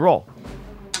 so I'll re-roll.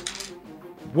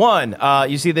 1.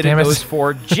 You see that Damn it it. goes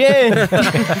for Jin.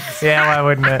 Yeah, why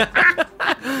wouldn't it?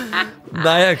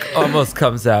 Nyack almost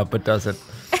comes out, but doesn't.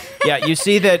 Yeah, you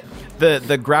see that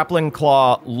the grappling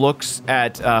claw looks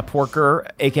at Porker,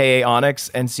 a.k.a. Onyx,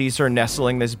 and sees her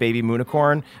nestling this baby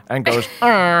moonicorn and goes,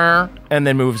 and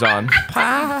then moves on.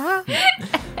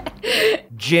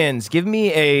 Jins, give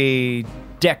me a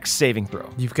dex saving throw.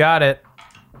 You've got it.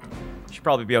 Should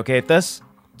probably be okay at this.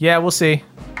 Yeah, we'll see.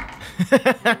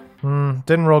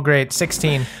 Didn't roll great.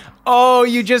 16. Oh,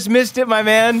 you just missed it, my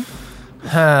man. You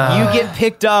get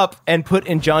picked up and put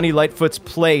in Johnny Lightfoot's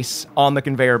place on the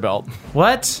conveyor belt.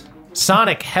 What?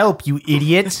 Sonic, help, you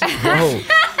idiot. Whoa.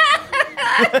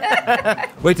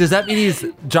 Wait, does that mean he's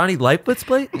Johnny Lightfoot's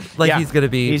plate? Like Yeah. he's going to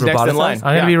be He's next in line. roboticized?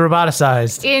 I'm going to be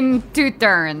roboticized. In 2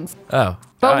 turns. Oh,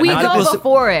 But we not go supposed to-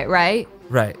 before it, right?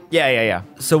 right. Yeah.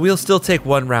 So we'll still take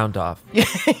 1 round off.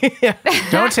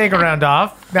 Don't take a round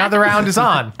off. Now the round is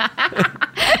on.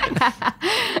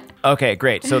 Okay,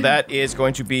 great. So that is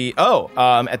going to be...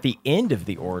 at the end of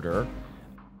the order,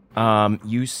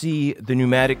 you see the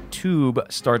pneumatic tube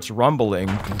starts rumbling.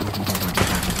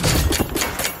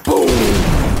 Boom!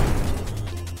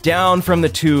 Down from the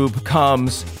tube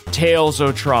comes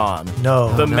Tailsotron.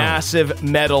 No. The massive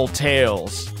metal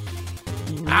tails.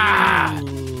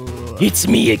 It's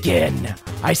me again.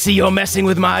 I see you're messing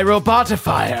with my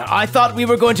robotifier. I thought we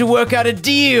were going to work out a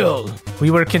deal.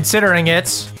 We were considering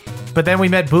it, but then we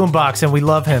met Boombox and we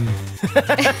love him.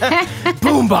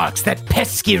 Boombox, that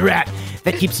pesky rat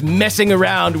that keeps messing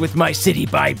around with my city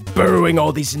by burrowing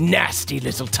all these nasty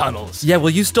little tunnels. Yeah,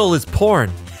 well, you stole his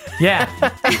porn. Yeah.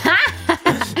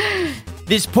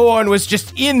 This porn was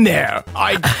just in there.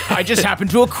 I just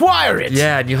happened to acquire it.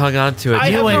 Yeah, and you hung on to it. I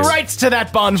have the rights to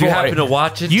that Bonvoy. Did you happen to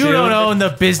watch it You too? don't own the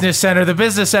business center. The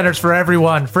business center's for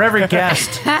everyone, for every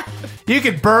guest. You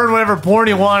can burn whatever porn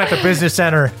you want at the business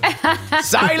center.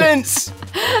 Silence!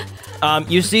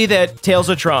 You see that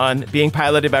Tailsotron, being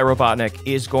piloted by Robotnik,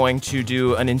 is going to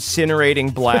do an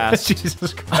incinerating blast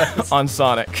Jesus Christ. on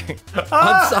Sonic.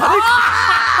 On Sonic?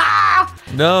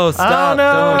 No, stop. Oh,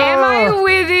 no. Don't. Am I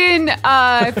within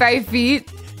 5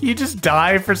 feet? You just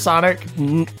die for Sonic?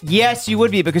 Yes, you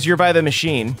would be because you're by the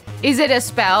machine. Is it a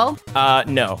spell?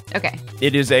 No. Okay.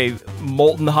 It is a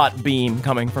molten hot beam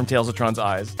coming from Tailsotron's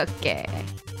eyes. Okay.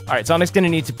 All right, Sonic's going to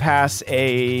need to pass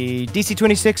a DC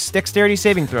 26 dexterity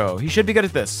saving throw. He should be good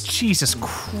at this. Jesus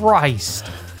Christ.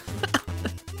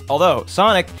 Although,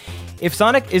 if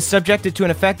Sonic is subjected to an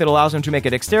effect that allows him to make a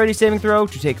dexterity saving throw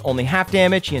to take only half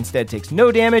damage, he instead takes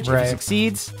no damage if Right. he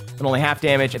succeeds, and only half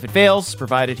damage if it fails,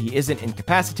 provided he isn't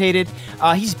incapacitated.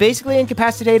 He's basically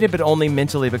incapacitated, but only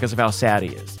mentally because of how sad he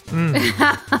is.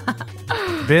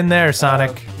 Been there,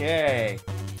 Sonic. Okay.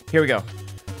 Here we go.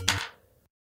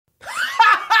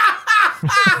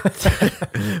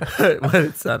 What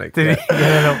did Sonic? Did he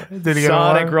get a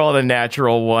Sonic one? rolled a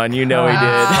natural one. You know he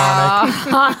did.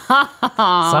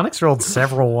 Sonic's rolled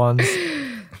several ones.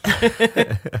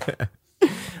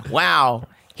 Wow.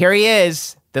 Here he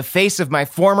is, the face of my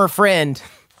former friend.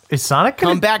 Is Sonic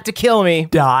gonna Come back to kill me.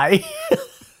 die?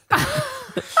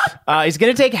 He's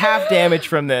going to take half damage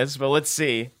from this, but let's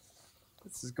see.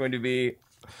 This is going to be,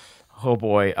 oh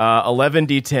boy,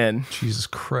 11d10. Jesus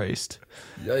Christ.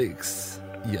 Yikes.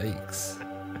 Yikes.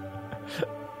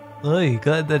 Oy,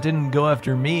 glad that didn't go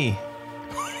after me.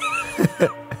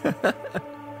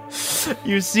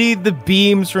 You see the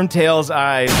beams from Tails'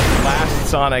 eyes blast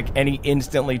Sonic, and he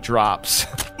instantly drops.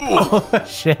 Oh,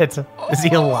 shit. Is he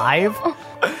alive?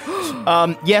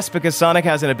 Yes, because Sonic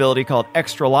has an ability called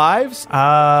Extra Lives. If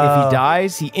he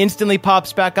dies, he instantly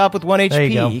pops back up with 1 There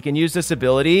you go. HP. He can use this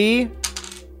ability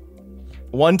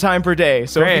 1 time per day.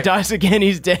 So if he Great. dies again,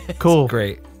 he's dead. Cool.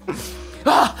 Great.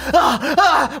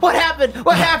 What happened?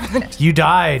 What happened? You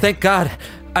died. Thank God.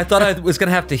 I thought I was going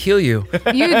to have to heal you.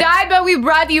 You died, but we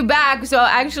brought you back. So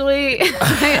actually,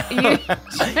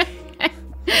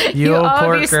 you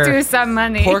owe these Porker. two some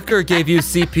money. Porker gave you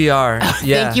CPR.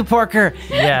 Yeah. Thank you, Porker.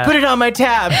 Yeah. Put it on my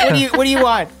tab. What do you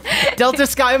want? Delta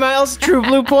Sky Miles, True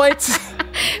Blue points,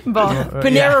 Both.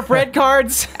 Panera bread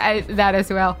cards. That as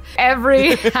well.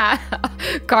 Every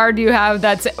card you have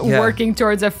that's working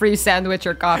towards a free sandwich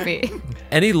or coffee.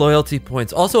 Any loyalty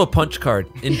points. Also a punch card.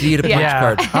 Indeed, a punch Yeah.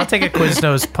 card. I'll take a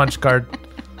Quiznos punch card.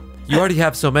 You already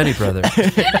have so many, brother.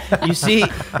 You see,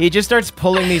 he just starts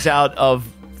pulling these out of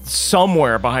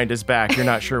somewhere behind his back. You're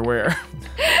not sure where.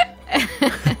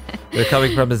 They're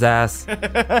coming from his ass.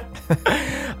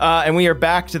 And we are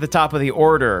back to the top of the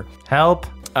order. Help.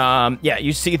 Yeah,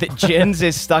 you see that Jins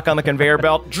is stuck on the conveyor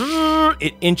belt.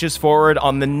 It inches forward.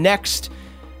 On the next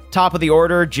top of the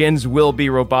order, Jins will be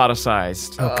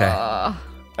roboticized.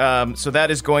 Okay. So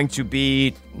that is going to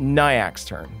be Nyak's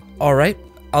turn. All right.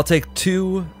 I'll take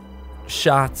 2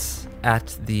 shots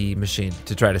at the machine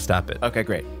to try to stop it. Okay,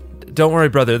 great. Don't worry,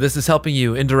 brother. This is helping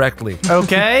you indirectly.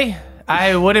 Okay.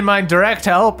 I wouldn't mind direct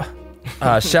help.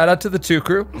 Shout out to the 2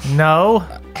 crew. No.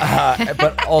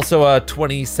 But also a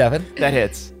 27. That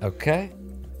hits. Okay.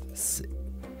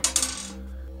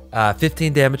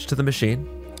 15 damage to the machine.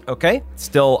 Okay,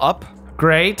 still up.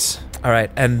 Great. All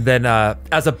right, and then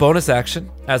as a bonus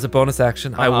action, I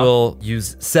will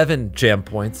use 7 jam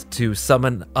points to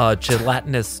summon a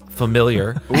gelatinous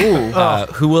familiar,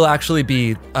 who will actually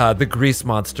be the grease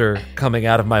monster coming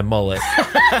out of my mullet.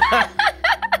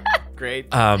 Great.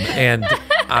 And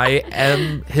I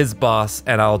am his boss,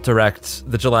 and I'll direct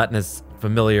the gelatinous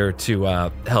familiar to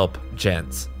help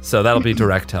Jens. So that'll be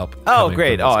direct help. Oh, coming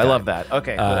great. from Oh, this I guy. love that.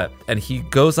 Okay, cool. And he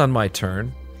goes on my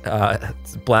turn.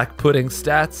 It's black pudding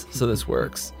stats, so this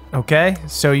works. Okay.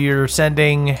 So you're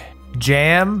sending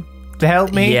Jam to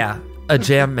help me? Yeah, a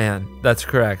jam man. That's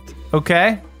correct.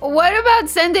 Okay. What about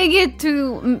sending it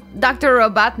to Dr.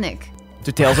 Robotnik?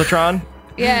 To Tailsatron?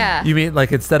 Yeah. You mean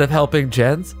like instead of helping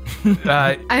Jens?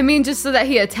 I mean, just so that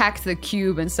he attacked the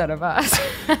cube instead of us.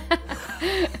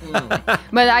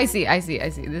 But I see.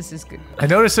 This is good. I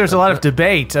noticed there's a lot of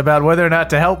debate about whether or not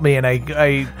to help me, and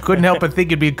I couldn't help but think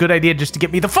it'd be a good idea just to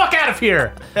get me the fuck out of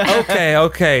here.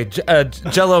 Okay.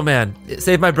 Jello man,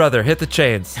 save my brother. Hit the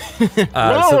chains.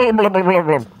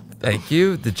 Thank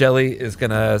you. The jelly is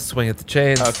gonna swing at the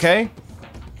chains. Okay,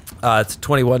 It's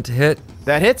 21 to hit.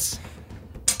 that hits.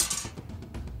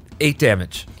 8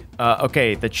 damage.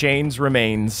 Okay, the chains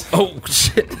remains. Oh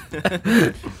shit!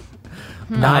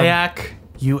 Nyack,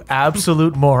 you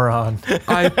absolute moron.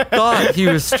 I thought he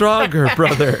was stronger,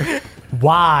 brother.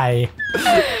 Why?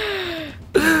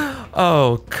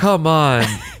 Oh come on,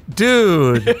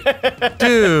 dude.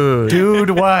 Dude,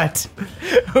 what?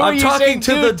 I'm talking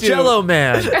to the Jello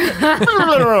man. Is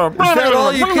that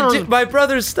all you can do? My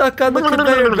brother's stuck on the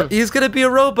conveyor. He's gonna be a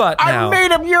robot now.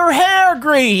 of your hair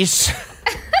grease.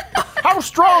 How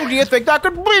strong do you think that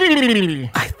could be?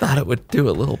 I thought it would do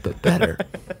a little bit better.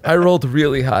 I rolled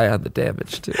really high on the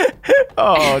damage too.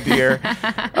 Oh, dear.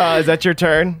 Is that your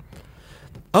turn?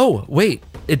 Oh wait,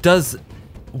 it does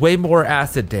way more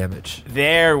acid damage.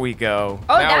 There we go.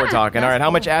 Oh, now we're talking. that's All right, how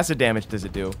cool. much acid damage does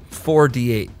it do?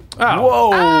 4d8. Oh.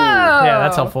 Whoa. Yeah,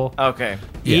 that's helpful. Okay.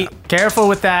 Yeah. Careful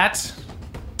with that.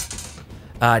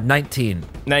 19.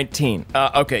 19.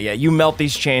 Okay, yeah, you melt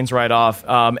these chains right off,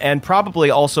 and probably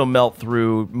also melt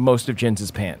through most of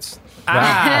Jens's pants.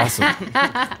 Awesome.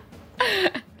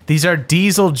 These are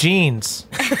diesel jeans.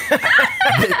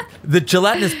 The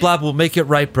gelatinous blob will make it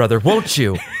right, brother, won't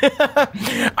you?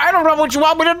 I don't know what you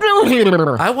want me to do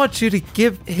here. I want you to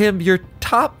give him your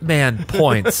top man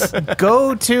points.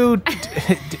 Go to...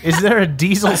 Is there a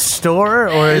diesel store,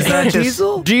 or is that just...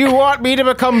 Diesel? Do you want me to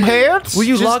become pants? Will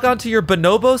you log on to your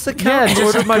Bonobos account and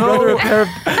just order my go- brother a pair of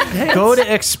pants? Go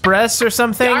to Express or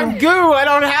something? I'm goo. I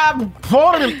don't have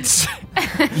points.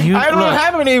 You, I don't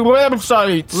have any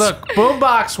websites. Look,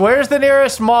 Boombox, where's the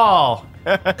nearest mall?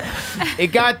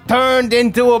 It got turned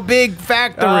into a big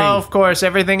factory. Oh, of course,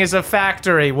 everything is a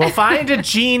factory. We'll find a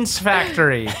jeans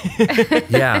factory.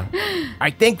 Yeah.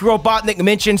 I think Robotnik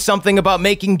mentioned something about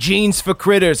making jeans for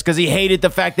critters because he hated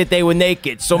the fact that they were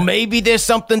naked. So maybe there's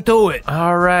something to it.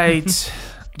 All right.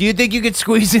 Do you think you could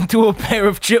squeeze into a pair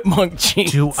of chipmunk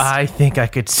jeans? Do I think I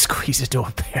could squeeze into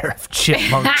a pair of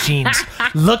chipmunk jeans?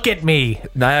 Look at me.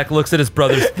 Nyack looks at his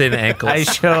brother's thin ankles. I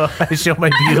show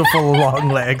my beautiful long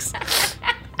legs.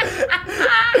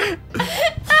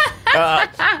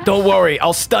 Don't worry,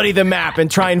 I'll study the map and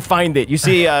try and find it. You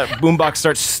see, Boombox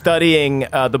starts studying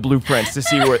the blueprints to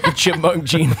see where the chipmunk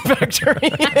gene factory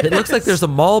is. It looks like there's a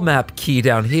mall map key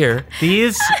down here.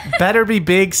 These better be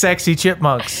big, sexy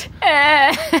chipmunks.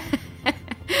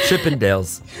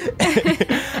 Chippendales.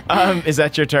 Is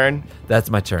that your turn? That's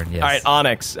my turn, yes. All right,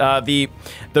 Onyx. The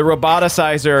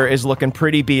roboticizer is looking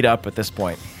pretty beat up at this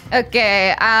point.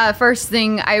 Okay, first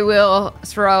thing I will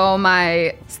throw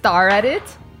my star at it.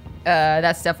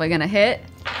 That's definitely gonna hit.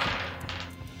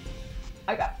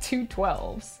 I got 2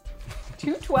 12s.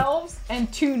 2 12s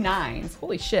and 2 9s.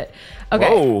 Holy shit. Okay.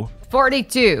 Whoa.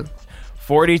 42.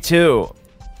 42.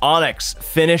 Onyx,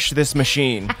 finish this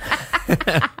machine.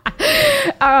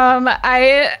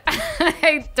 I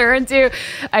turn to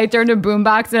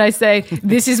Boombox and I say,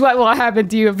 "This is what will happen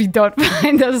to you if you don't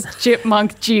find those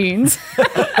chipmunk jeans."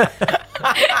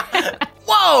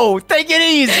 Whoa, take it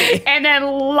easy. And then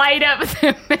light up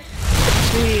the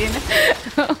machine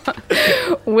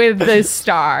with the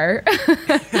star.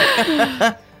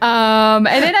 And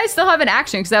then I still have an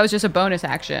action because that was just a bonus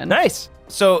action. Nice.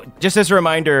 So, just as a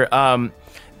reminder,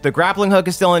 the grappling hook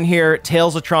is still in here.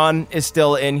 Tailsatron is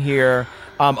still in here.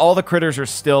 All the critters are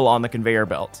still on the conveyor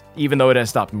belt, even though it has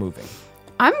stopped moving.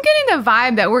 I'm getting the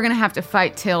vibe that we're going to have to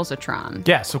fight Tailsatron.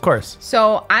 Yes, of course.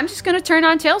 So I'm just going to turn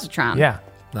on Tailsatron. Yeah.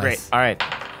 Nice. Great. All right.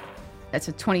 That's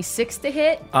a 26 to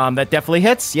hit. That definitely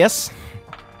hits. Yes.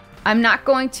 I'm not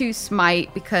going to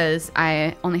smite because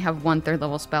I only have 1/3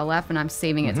 level spell left and I'm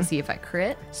saving it to see if I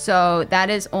crit. So that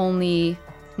is only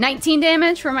 19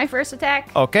 damage for my first attack.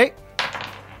 Okay.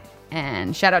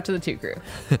 And shout out to the 2 crew.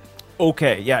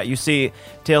 Okay, yeah, you see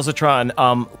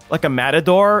Tailsatron, like a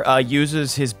matador,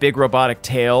 uses his big robotic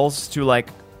tails to, like,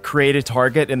 create a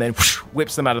target and then whoosh,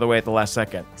 whips them out of the way at the last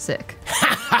second. Sick.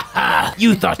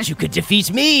 You thought you could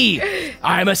defeat me!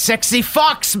 I'm a sexy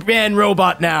fox man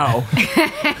robot now!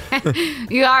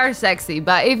 You are sexy,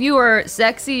 but if you were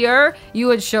sexier, you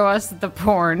would show us the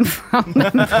porn from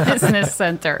the business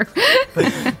center.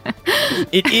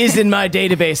 It is in my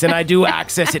database, and I do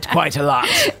access it quite a lot.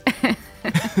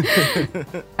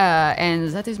 And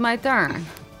that is my turn.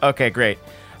 Okay, great.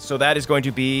 So that is going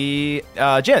to be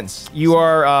Jens. You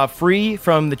are free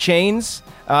from the chains.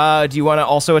 Do you want to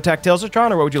also attack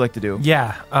Tailsatron, or what would you like to do?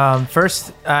 Yeah.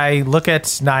 First, I look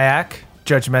at Nyack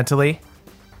judgmentally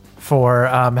for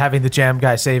having the jam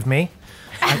guy save me.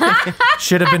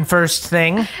 Should have been first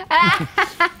thing.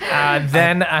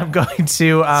 Then I'm going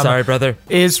to... Sorry, brother.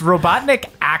 Is Robotnik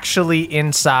actually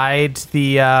inside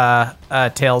the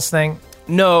Tails thing?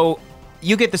 No,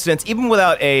 you get the sense, even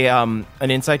without an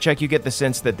insight check, you get the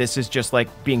sense that this is just like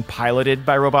being piloted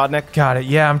by Robotnik. Got it.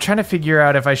 Yeah, I'm trying to figure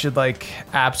out if I should like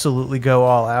absolutely go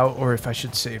all out or if I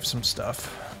should save some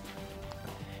stuff.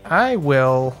 I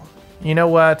will... You know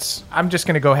what? I'm just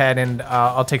going to go ahead and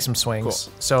I'll take some swings.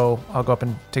 Cool. So I'll go up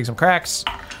and take some cracks.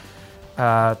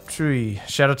 Shout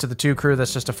out to the 2 crew.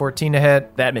 That's just a 14 to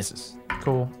hit. That misses.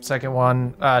 Cool. Second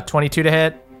one, 22 to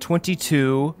hit.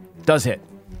 22 does hit.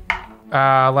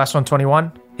 Last one,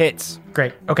 21. Hits.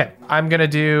 Great. Okay. I'm going to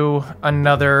do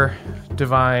another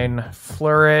Divine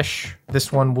Flourish.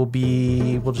 This one will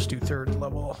be, we'll just do 3rd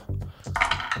level.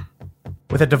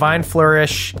 With a Divine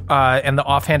Flourish and the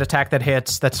offhand attack that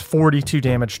hits, that's 42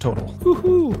 damage total.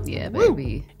 Woohoo! Yeah,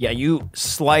 baby. Yeah, you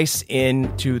slice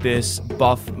into this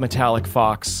buff metallic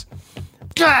fox.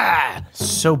 Gah!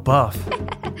 So buff.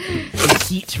 The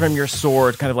heat from your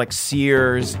sword kind of like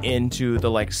sears into the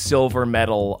like silver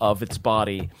metal of its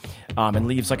body and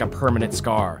leaves like a permanent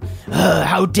scar.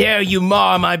 How dare you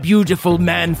mar my beautiful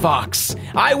man fox?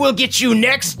 I will get you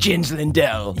next, Jens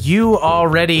Lindell. You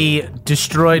already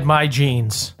destroyed my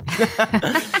genes.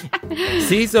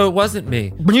 See, so it wasn't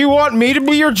me. You want me to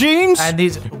be your jeans? And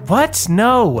these... What?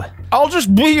 No. I'll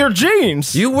just be your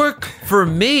jeans. You work for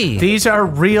me. These are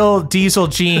real diesel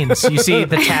jeans. You see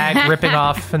the tag ripping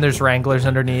off and there's Wranglers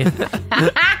underneath.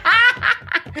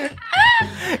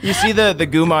 You see the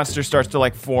goo monster starts to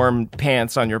like form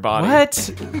pants on your body.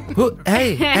 What?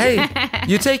 Hey,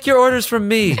 you take your orders from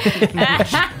me.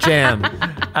 Jam.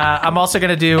 I'm also going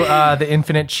to do the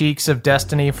Infinite Cheeks of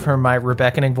Destiny for my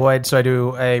Rebecconing Void. So I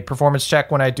do a performance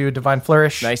check when I do Divine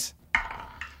Flourish. Nice.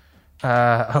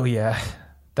 Oh, yeah.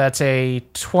 That's a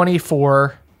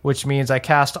 24, which means I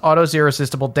cast Auto's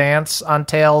Irresistible Dance on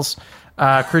Tails.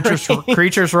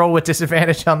 Creatures roll with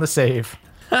disadvantage on the save.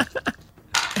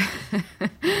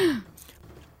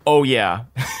 Oh, yeah.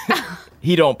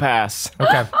 He don't pass.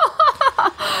 Okay.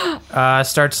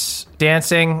 Starts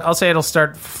dancing. I'll say it'll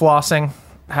start flossing.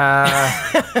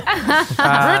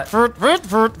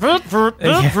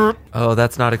 Oh,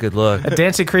 that's not a good look. A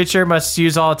dancing creature must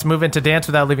use all its movement to dance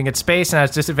without leaving its space and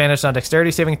has disadvantage on dexterity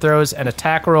saving throws and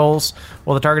attack rolls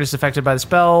while the target is affected by the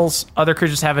spells. Other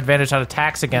creatures have advantage on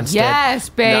attacks against it. Yes,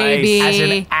 baby. As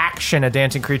an action, a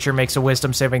dancing creature makes a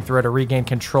wisdom saving throw to regain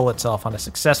control itself. On a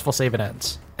successful save, it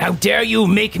ends. How dare you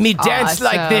make me dance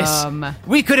like this? Awesome.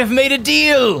 We could have made a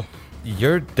deal.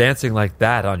 You're dancing like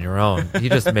that on your own. He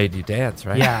just made you dance,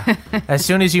 right? Yeah. As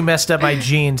soon as you messed up my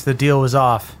jeans, the deal was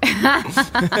off.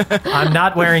 I'm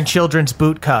not wearing children's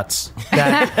boot cuts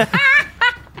that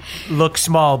look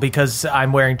small because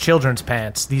I'm wearing children's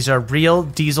pants. These are real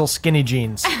diesel skinny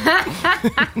jeans.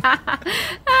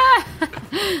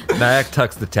 Nyack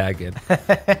tucks the tag in.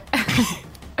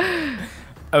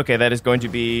 Okay, that is going to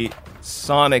be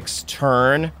Sonic's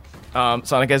turn.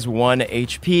 Sonic has 1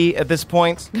 HP at this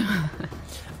point.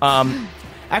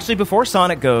 Actually, before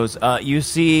Sonic goes, you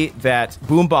see that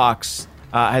Boombox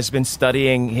has been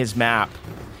studying his map.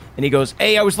 And he goes,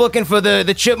 hey, I was looking for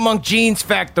the Chipmunk Jeans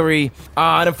Factory,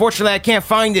 and unfortunately I can't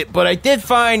find it, but I did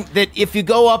find that if you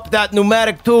go up that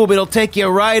pneumatic tube, it'll take you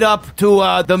right up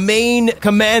to the main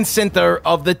command center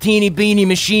of the Teeny Beanie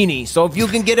Machine. So if you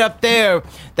can get up there,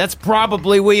 that's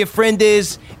probably where your friend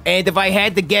is, and if I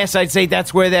had to guess, I'd say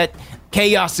that's where that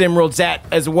Chaos Emerald's at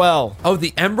as well. Oh,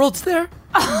 the emerald's there?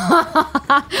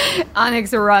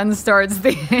 Onyx runs towards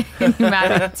the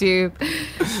pneumatic tube.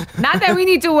 Not that we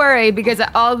need to worry because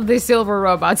all the silver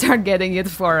robots are getting it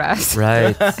for us.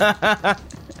 Right. All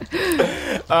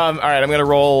right, I'm going to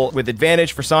roll with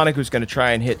advantage for Sonic, who's going to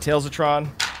try and hit Tailsatron.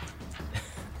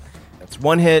 That's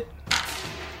 1 hit,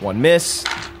 1 miss,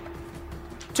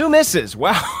 2 misses.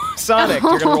 Wow, Sonic,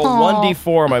 you're going to roll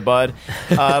 1d4, my bud.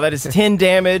 That is 10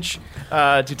 damage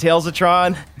to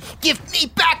Tailsatron. Give me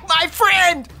back my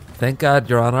friend! Thank God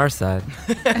you're on our side.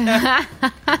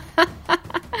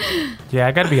 Yeah,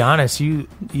 I gotta be honest. I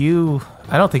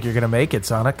don't think you're gonna make it,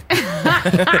 Sonic.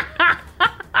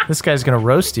 This guy's gonna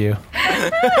roast you.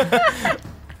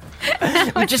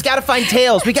 We just gotta find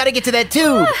Tails. We gotta get to that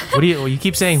tube. What do you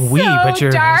keep saying we, So but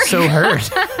you're dark. so hurt.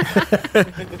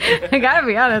 I gotta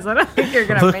be honest, I don't think you're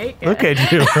gonna make it. Look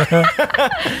at you.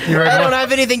 I don't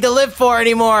have anything to live for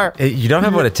anymore. You don't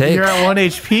have what it takes. You're at 1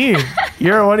 HP.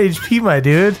 You're at 1 HP, my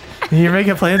dude. And you're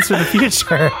making plans for the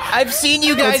future. I've seen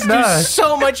you guys It's do not.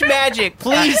 so much magic.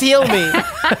 Please heal me.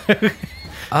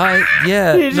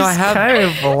 Yeah. It's No, I just have. kind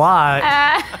of a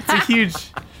lot. It's a huge...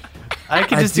 I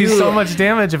can just do so much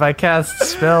damage if I cast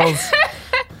spells.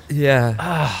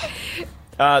 Yeah.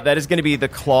 That is going to be the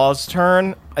Claw's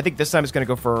turn. I think this time it's going to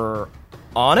go for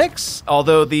Onyx,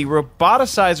 although the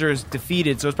Roboticizer is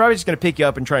defeated, so it's probably just going to pick you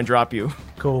up and try and drop you.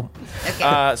 Cool.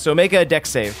 So make a dex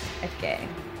save. Okay.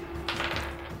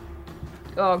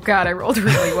 Oh god, I rolled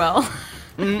really well.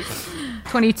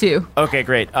 22. Okay,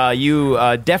 great. You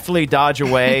definitely dodge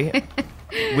away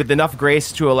with enough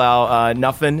grace to allow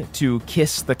Nuffin to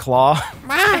kiss the claw.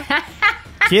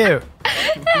 Cute.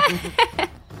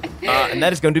 And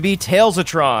that is going to be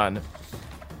Tailsatron.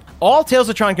 All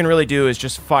Tailsatron can really do is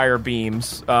just fire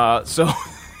beams.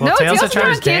 No,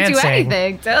 Tailsatron is Tailsatron can't do dancing.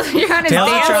 anything. Tailsatron is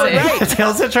dancing.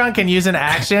 Tailsatron can use an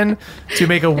action to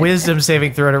make a wisdom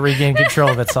saving throw to regain control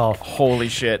of itself. Holy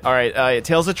shit. All right,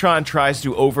 Tailsatron tries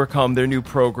to overcome their new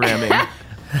programming.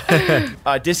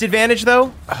 Disadvantage,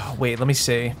 though? Oh, wait, let me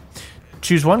see.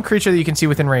 Choose one creature that you can see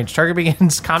within range. Target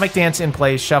begins comic dance in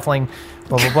place, shuffling,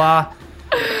 blah, blah, blah.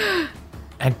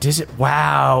 And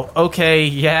wow. Okay,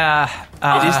 yeah.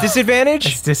 It is disadvantage?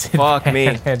 It's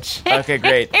disadvantage. Fuck me. Okay,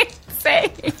 great.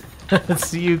 Insane.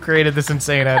 So you created this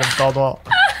insane item called Wall.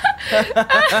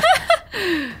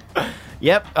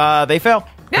 Yep, they fail.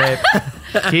 Great.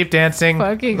 Keep dancing.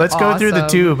 Fucking Let's go through the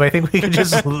awesome. tube. I think we can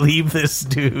just leave this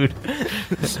dude.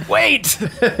 Wait!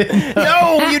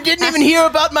 No, you didn't even hear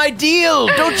about my deal!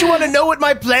 Don't you want to know what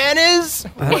my plan is?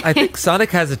 I think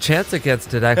Sonic has a chance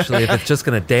against it, actually, if it's just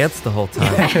going to dance the whole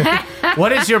time.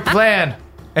 What is your plan?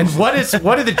 And what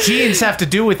do the jeans have to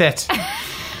do with it?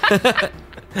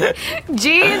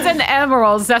 Jeans and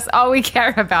emeralds, that's all we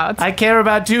care about. I care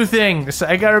about two things.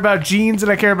 I care about jeans and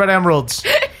I care about emeralds.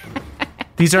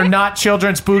 These are not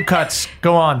children's boot cuts.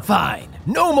 Go on. Fine,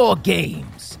 no more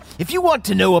games. If you want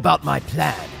to know about my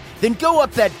plan, then go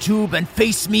up that tube and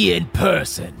face me in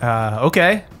person.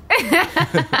 Okay.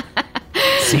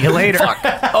 See you later.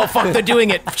 Oh, fuck, they're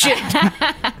doing it. Shit.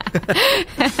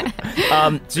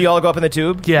 So you all go up in the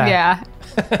tube? Yeah. Yeah.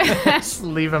 Just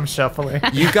leave him shuffling.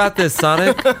 You got this,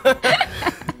 Sonic.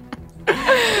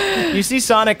 You see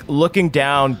Sonic looking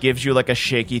down, gives you like a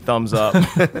shaky thumbs up.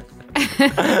 And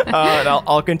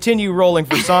I'll continue rolling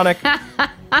for Sonic.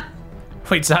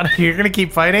 Wait, Sonic, you're gonna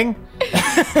keep fighting?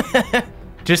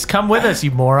 Just come with us,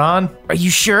 you moron. Are you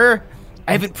sure?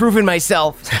 I haven't proven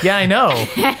myself. Yeah, I know.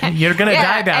 You're gonna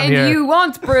die down and here. you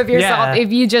won't prove yourself Yeah.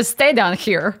 if you just stay down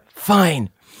here. Fine.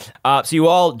 So you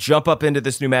all jump up into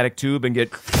this pneumatic tube and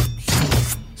get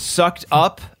sucked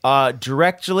up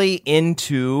directly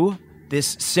into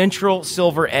this central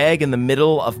silver egg in the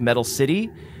middle of Metal City,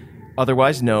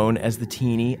 otherwise known as the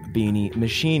Teeny Beanie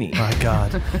Machine. My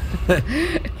God.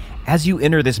 As you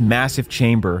enter this massive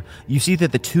chamber, you see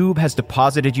that the tube has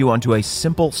deposited you onto a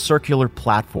simple circular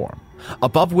platform,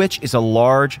 above which is a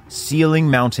large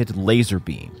ceiling-mounted laser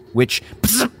beam, which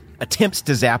attempts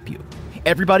to zap you.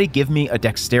 Everybody give me a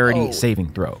dexterity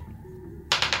saving throw.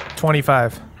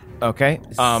 25. Okay.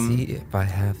 See if I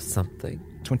have something.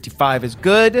 25 is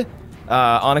good.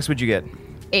 Onyx, what'd you get?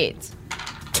 8.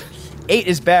 8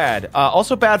 is bad.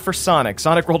 Also bad for Sonic.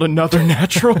 Sonic rolled another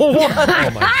natural one. Oh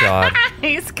my god.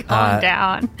 Please calm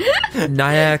down.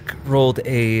 Nyack rolled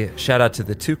a shout out to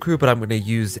the 2 crew, but I'm going to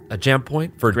use a jam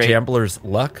point for Great. Jambler's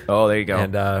luck. Oh, there you go.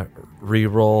 And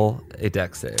re-roll a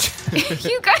dex save.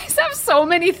 You guys have so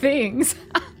many things.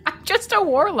 I'm just a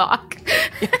warlock.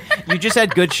 You just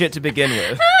had good shit to begin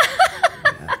with.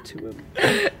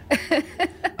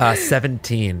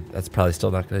 17. That's probably still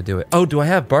not going to do it. Oh, do I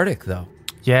have Bardic though?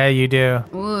 Yeah, you do.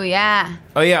 Ooh, yeah.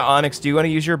 Oh yeah, Onyx, do you want to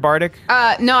use your Bardic?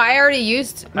 No, I already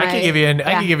used my... I can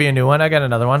give you a new one. I got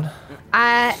another one.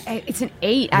 It's an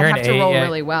 8. You're I'd an have to 8, roll yeah.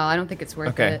 really well. I don't think it's worth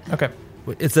Okay. it. Okay.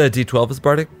 Wait, it's a D12 is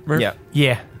Bardic, Murph? Yeah.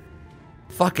 Yeah.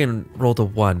 Fucking rolled a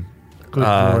 1. Good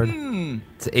lord.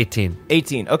 It's 18.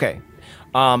 18. Okay.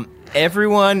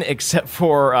 Everyone except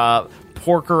for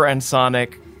Porker and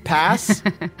Sonic pass.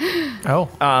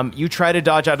 Oh. You try to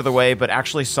dodge out of the way, but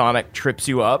actually Sonic trips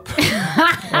you up.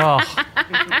 Oh.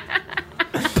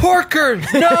 Porker!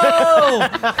 No!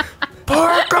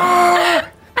 Parker!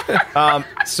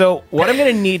 So what I'm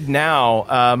going to need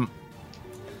now,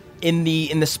 in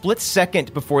the split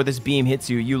second before this beam hits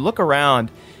you, you look around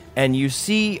and you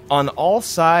see on all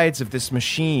sides of this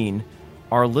machine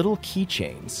are little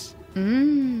keychains.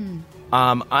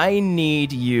 I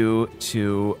need you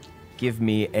to give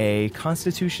me a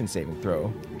Constitution saving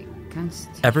throw.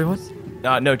 Everyone?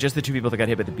 No, just the 2 people that got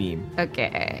hit by the beam.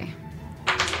 Okay.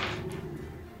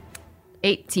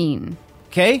 18.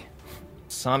 Okay.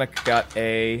 Sonic got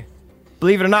a...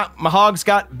 Believe it or not, Mahog's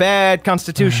got bad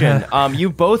Constitution. You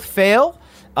both fail.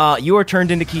 You are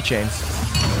turned into keychains.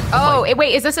 Oh,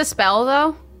 wait, is this a spell,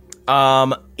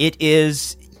 though? It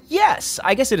is... Yes,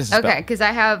 I guess it is a spell. Okay, because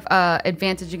I have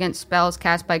advantage against spells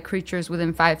cast by creatures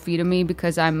within 5 feet of me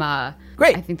because I'm...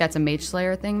 Great. I think that's a Mage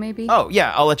Slayer thing, maybe? Oh,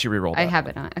 yeah, I'll let you reroll that. I have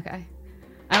it on. Okay.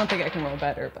 I don't think I can roll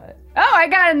better, but... Oh, I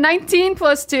got a 19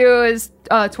 plus 2 is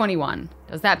 21.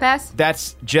 Does that pass?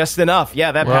 That's just enough.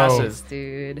 Yeah, that Whoa. passes.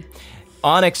 Dude.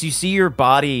 Onyx, you see your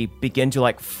body begin to,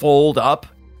 like, fold up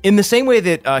in the same way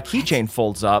that Keychain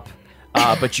folds up,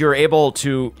 but you're able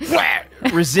to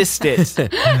resist it.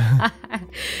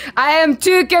 I am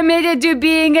too committed to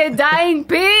being a dying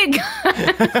pig.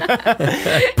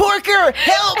 Porker,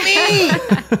 help me!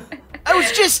 I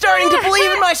was just starting to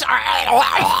believe in myself.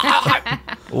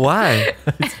 Why?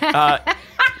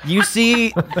 You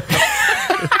see...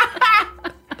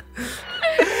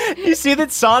 You see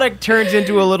that Sonic turns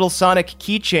into a little Sonic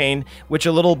keychain, which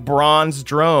a little bronze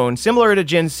drone, similar to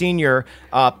Jen Sr.,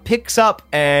 picks up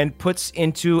and puts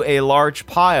into a large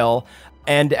pile.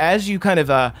 And as you kind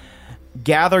of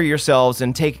gather yourselves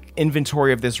and take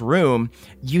inventory of this room,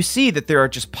 you see that there are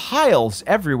just piles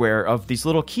everywhere of these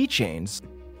little keychains.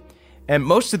 And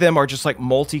most of them are just like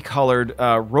multicolored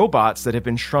robots that have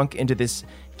been shrunk into this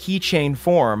keychain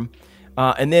form.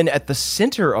 And then at the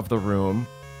center of the room,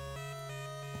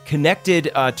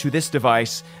 connected to this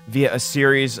device via a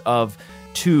series of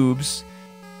tubes,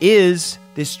 is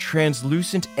this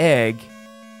translucent egg,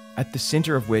 at the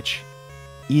center of which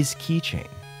is Keychain.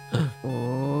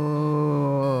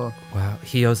 Oh. Wow,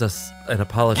 he owes us an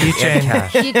apology Keychain. and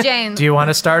cash. Keychain. Do you want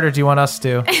to start or do you want us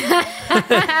to?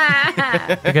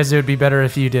 Because it would be better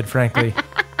if you did, frankly.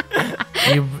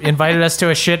 You invited us to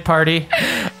a shit party.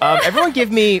 Everyone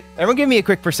give me a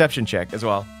quick perception check as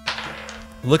well.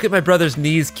 Look at my brother's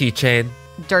knees, keychain.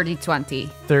 Dirty 20.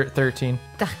 13.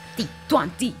 Dirty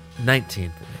 20.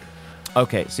 19 for me.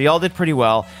 Okay, so y'all did pretty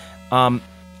well.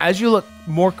 As you look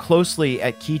more closely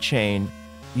at Keychain,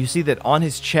 you see that on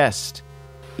his chest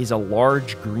is a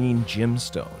large green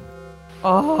gemstone.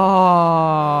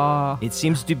 Oh. It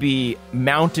seems to be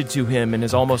mounted to him and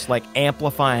is almost like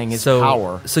amplifying his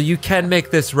power. So you can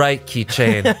make this right,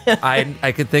 Keychain.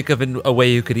 I could think of a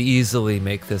way you could easily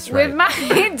make this right. With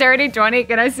my dirty 20,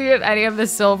 can I see if any of the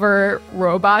silver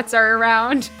robots are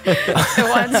around? The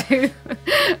ones who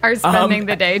are spending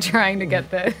the day trying to get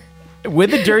the...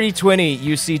 With the dirty 20,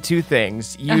 you see two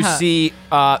things. You see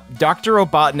Dr.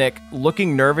 Robotnik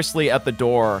looking nervously at the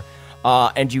door,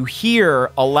 and you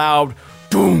hear a loud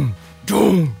doom,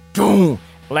 doom, doom.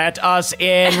 Let us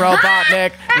in,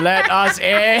 Robotnik. Let us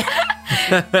in.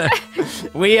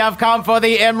 We have come for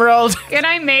the emerald. Can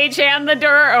I mage hand the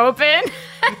door open?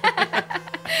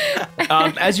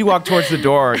 As you walk towards the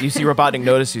door, you see Robotnik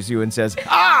notices you and says,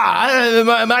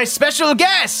 my special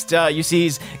guest. You see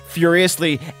he's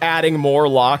furiously adding more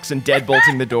locks and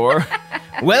deadbolting the door.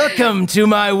 Welcome to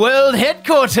my world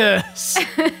headquarters.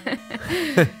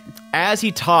 As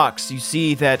he talks, you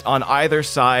see that on either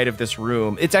side of this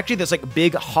room, it's actually this like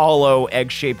big hollow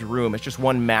egg-shaped room. It's just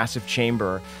one massive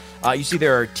chamber. You see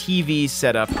there are TVs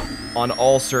set up on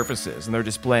all surfaces, and they're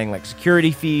displaying like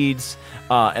security feeds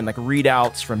and like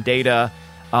readouts from data.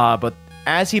 But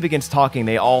as he begins talking,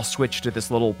 they all switch to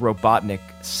this little Robotnik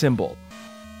symbol.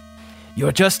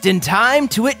 You're just in time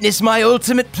to witness my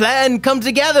ultimate plan come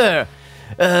together.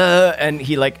 And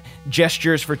he like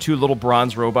gestures for two little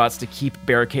bronze robots to keep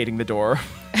barricading the door.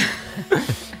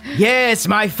 Yes,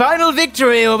 my final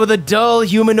victory over the dull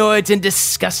humanoids and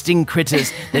disgusting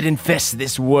critters that infest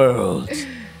this world.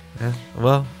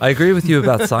 Well, I agree with you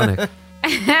about Sonic.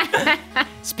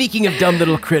 Speaking of dumb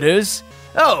little critters,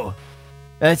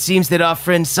 it seems that our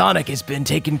friend Sonic has been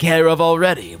taken care of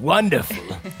already.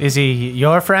 Wonderful. Is he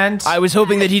your friend? I was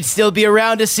hoping that he'd still be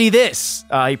around to see this.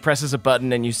 He presses a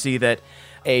button and you see that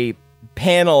a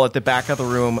panel at the back of the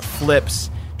room flips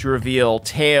to reveal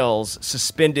Tails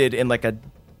suspended in like a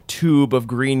tube of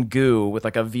green goo with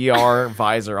like a VR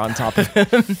visor on top of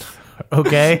him.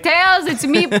 Okay. Tails, it's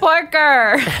me,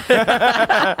 Porker.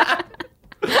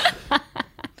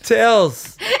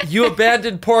 Tails, you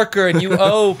abandoned Porker and you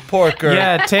owe Porker.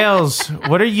 Yeah, Tails,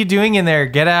 what are you doing in there?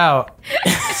 Get out.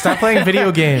 Stop playing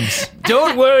video games.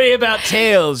 Don't worry about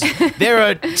Tails. There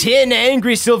are 10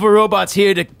 angry silver robots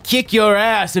here to kick your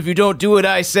ass if you don't do what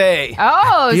I say.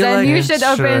 Oh, then like you should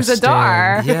open the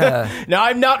door. Yeah. Now,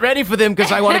 I'm not ready for them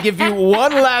because I want to give you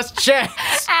one last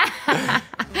chance.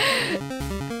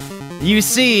 You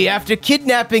see, after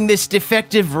kidnapping this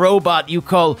defective robot you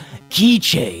call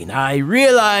Keychain, I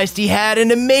realized he had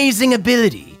an amazing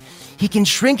ability. He can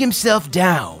shrink himself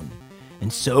down.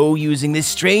 And so, using this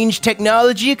strange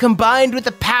technology combined with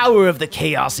the power of the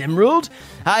Chaos Emerald,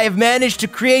 I have managed to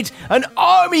create an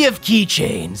army of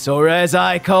keychains, or as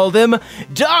I call them,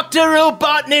 Dr.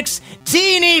 Robotnik's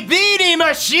Teeny Beeny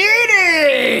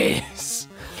Machinies!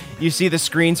 You see the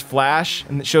screens flash,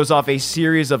 and it shows off a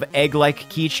series of egg-like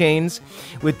keychains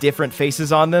with different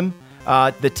faces on them.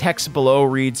 The text below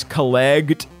reads,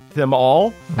 collect them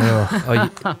all.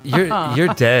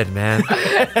 You're dead, man.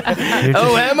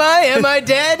 Am I? Am I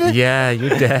dead? Yeah,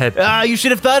 you're dead. You should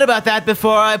have thought about that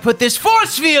before I put this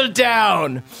force field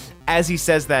down. As he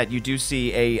says that, you do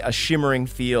see a shimmering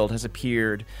field has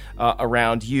appeared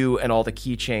around you and all the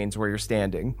keychains where you're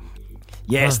standing.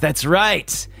 Yes, that's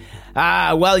right.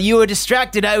 While you were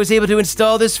distracted, I was able to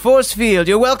install this force field.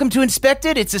 You're welcome to inspect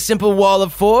it. It's a simple wall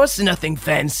of force, nothing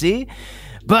fancy.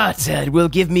 But it will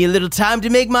give me a little time to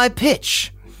make my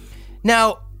pitch.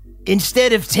 Now,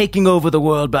 instead of taking over the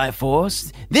world by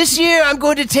force, this year I'm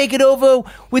going to take it over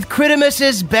with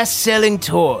Critimus's best-selling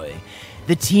toy,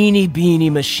 the Teeny Beeny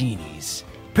Machinies.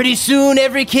 Pretty soon,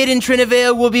 every kid in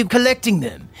Trinyvale will be collecting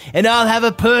them, and I'll have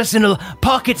a personal,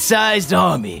 pocket-sized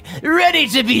army ready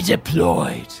to be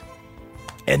deployed.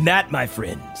 And that, my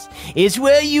friends, is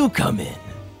where you come in.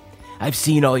 I've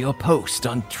seen all your posts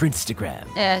on Trinstagram.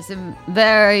 Yes,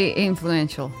 very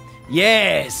influential.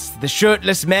 Yes, the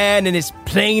shirtless man and his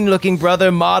plain-looking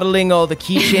brother modeling all the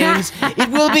keychains. It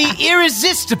will be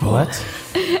irresistible. What?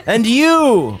 And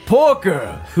you,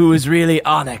 Porker, who is really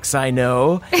Onyx, I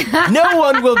know. No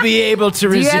one will be able to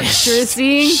Do you have resist. true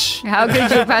seeing? How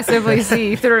could you possibly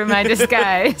see through my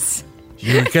disguise?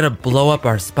 You're gonna blow up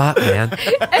our spot, man.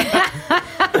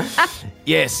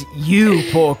 Yes, you,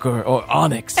 Porker, or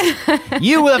Onyx.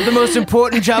 You will have the most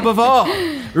important job of all,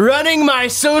 running my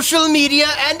social media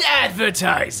and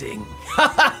advertising.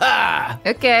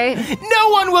 Okay. No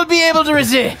one will be able to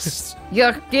resist.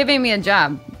 You're giving me a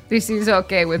job. This is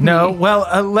okay with No, me.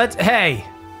 well, hey,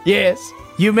 Yes.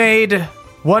 you made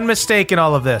one mistake in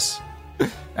all of this.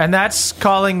 And that's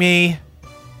calling me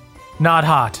not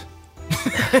hot.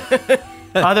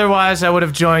 Otherwise, I would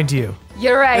have joined you.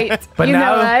 You're right. But you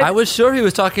now- know what? I was sure he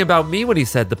was talking about me when he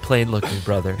said the plain-looking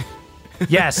brother.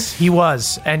 Yes, he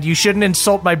was. And you shouldn't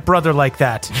insult my brother like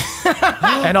that.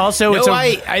 And also, No,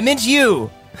 I meant you.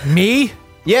 Me?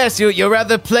 Yes, you're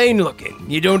rather plain looking.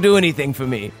 You don't do anything for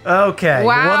me. Okay.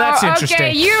 Wow. Well, that's interesting.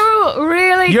 Okay, you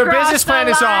really Your crossed business plan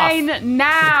the is off. line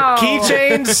now.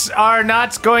 Keychains are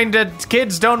not going to...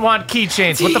 Kids don't want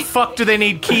keychains. What the fuck do they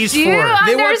need keys Do for? you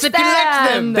They want to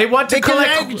collect them. They want to They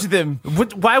collect them.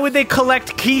 Why would they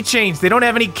collect keychains? They don't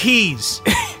have any keys.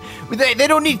 They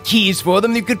don't need keys for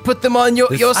them. You could put them on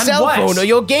your On cell what? phone or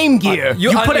your Game Gear. You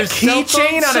on put a your cell phone,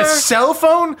 keychain on a sir? cell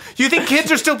phone? You think kids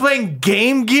are still playing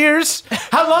Game Gears?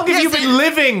 How long have you been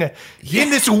living in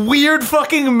this weird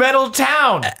fucking metal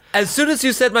town? As soon as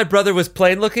you said my brother was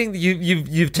plain-looking,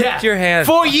 you've tipped your hand.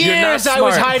 For You're not years, I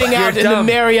was smart. hiding out You're in the dumb.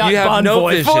 Marriott You have no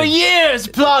Bonvoy. vision. For years,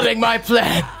 plotting my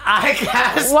plan. I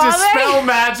cast Well, Dispel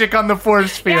Magic on the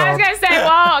force field. Yeah, I was gonna say,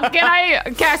 well, can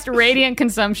I cast radiant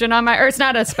consumption on my? Or it's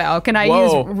not a spell. Can I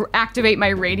activate my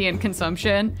radiant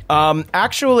consumption?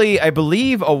 Actually, I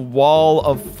believe a wall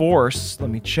of force. Let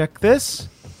me check this.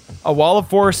 A wall of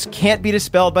force can't be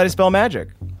dispelled by dispel magic.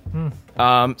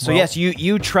 Yes,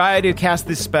 you try to cast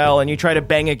this spell and you try to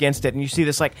bang against it, and you see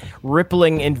this like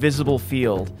rippling invisible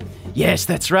field. Yes,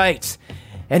 that's right.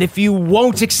 And if you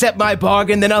won't accept my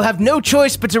bargain, then I'll have no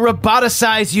choice but to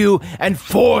roboticize you and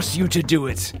force you to do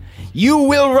it. You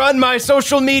will run my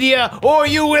social media or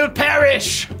you will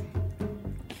perish.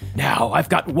 Now, I've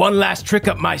got one last trick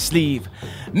up my sleeve.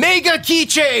 Mega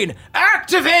Keychain,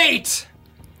 activate!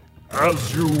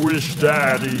 As you wish,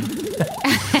 Daddy.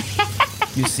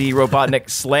 You see Robotnik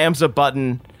slams a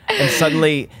button, and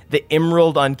suddenly the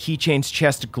emerald on Keychain's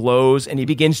chest glows, and he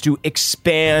begins to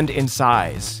expand in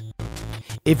size.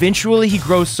 Eventually, he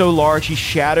grows so large he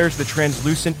shatters the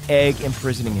translucent egg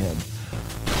imprisoning him.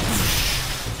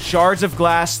 Shards of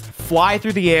glass fly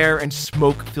through the air, and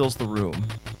smoke fills the room.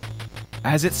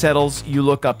 As it settles, you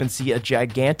look up and see a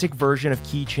gigantic version of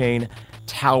Keychain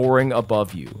towering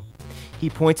above you. He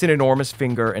points an enormous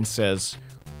finger and says,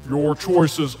 Your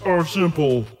choices are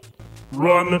simple.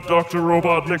 Run Dr.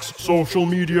 Robotnik's social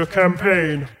media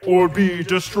campaign or be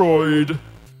destroyed.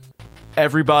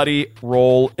 "Everybody,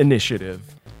 roll initiative."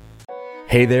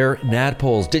 Hey there,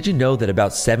 Nadpoles. Did you know that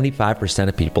about 75%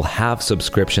 of people have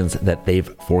subscriptions that they've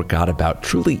forgot about?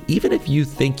 Truly, even if you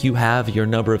think you have your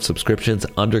number of subscriptions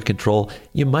under control,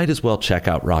 you might as well check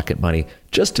out Rocket Money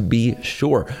just to be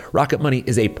sure. Rocket Money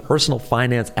is a personal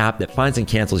finance app that finds and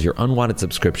cancels your unwanted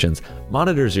subscriptions,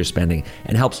 monitors your spending,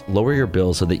 and helps lower your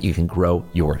bills so that you can grow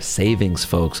your savings,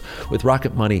 folks. With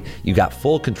Rocket Money, you got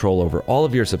full control over all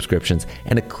of your subscriptions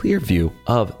and a clear view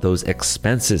of those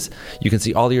expenses. You can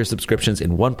see all your subscriptions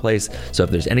in one place, so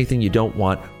if there's anything you don't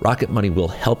want, Rocket Money will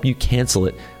help you cancel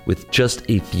it with just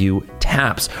a few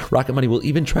taps. Rocket Money will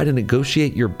even try to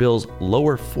negotiate your bills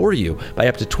lower for you by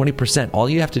up to 20%. All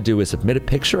you have to do is submit a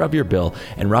picture of your bill,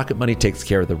 and Rocket Money takes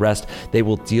care of the rest. They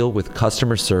will deal with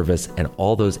customer service and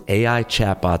all those AI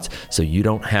chatbots, so you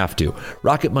don't have to.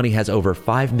 Rocket Money has over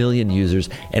 5 million users,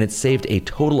 and it's saved a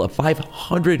total of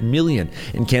 500 million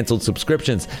in canceled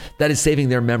subscriptions. That is saving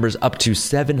their members up to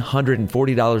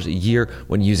 $740 a year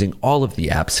when using all of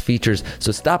the app's features.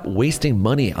 So stop wasting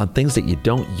money on things that you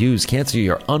don't use. Cancel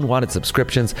your unwanted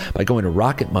subscriptions by going to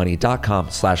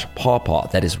rocketmoney.com/pawpaw.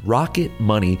 That is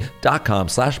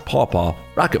rocketmoney.com/pawpaw.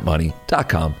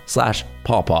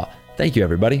 rocketmoney.com/pawpaw. Thank you,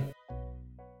 everybody.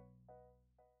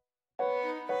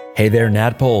 Hey there,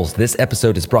 Nadpoles. This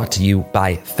episode is brought to you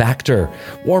by Factor.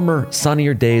 Warmer,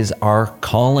 sunnier days are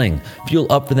calling. Fuel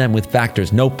up for them with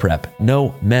Factor's no prep,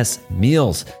 no mess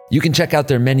meals. You can check out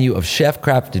their menu of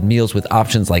chef-crafted meals with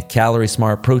options like Calorie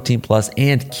Smart, Protein Plus,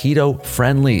 and Keto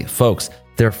Friendly. Folks,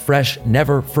 their fresh,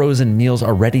 never frozen meals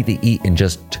are ready to eat in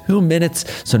just 2 minutes.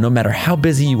 So no matter how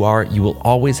busy you are, you will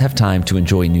always have time to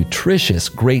enjoy nutritious,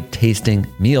 great tasting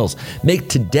meals. Make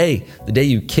today the day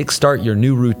you kickstart your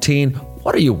new routine.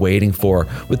 What are you waiting for?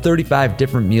 With 35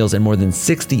 different meals and more than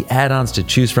 60 add-ons to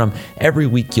choose from, every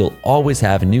week you'll always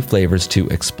have new flavors to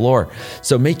explore.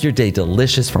 So make your day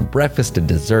delicious from breakfast to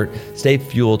dessert. Stay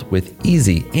fueled with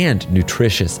easy and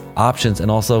nutritious options, and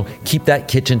also keep that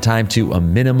kitchen time to a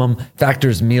minimum.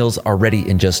 Factor's meals are ready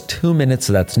in just 2 minutes,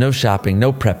 so that's no shopping,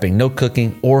 no prepping, no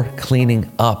cooking, or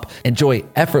cleaning up. Enjoy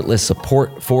effortless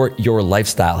support for your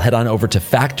lifestyle. Head on over to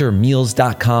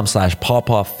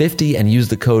factormeals.com/pawpaw50 and use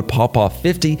the code pawpaw50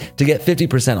 to get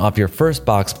 50% off your first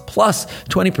box plus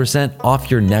 20% off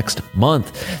your next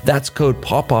month. That's code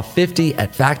pawpaw50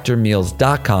 at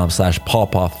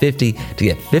factormeals.com/pawpaw50 to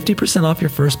get 50% off your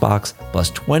first box plus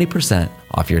 20%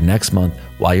 off your next month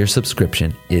while your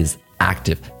subscription is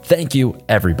active. Thank you,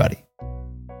 everybody.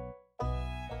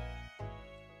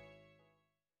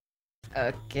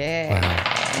 Okay.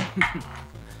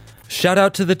 Shout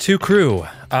out to the 2 crew.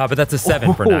 But that's a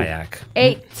 7 for Nyack.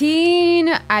 18.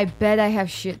 I bet I have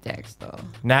shit decks, though.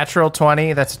 Natural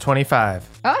 20, that's a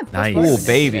 25. Oh, Nice. that's Ooh,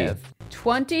 baby.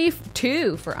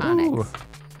 22 for Onyx. Ooh.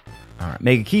 All right,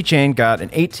 Mega Keychain got an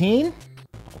 18. I'll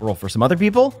roll for some other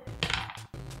people.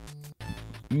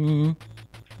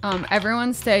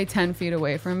 Everyone stay 10 feet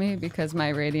away from me because my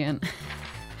radiant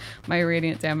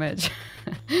damage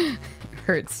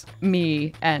hurts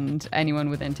me and anyone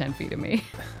within 10 feet of me.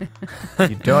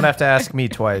 You don't have to ask me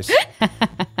twice.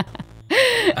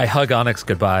 I hug Onyx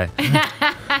goodbye.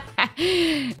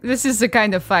 This is the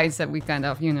kind of fights that we kind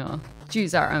of,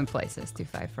 choose our own places to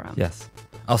fight from. Yes.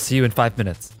 I'll see you in 5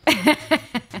 minutes.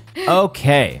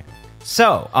 Okay,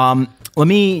 so let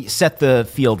me set the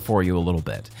field for you a little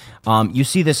bit. You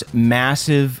see this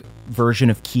massive version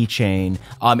of Keychain.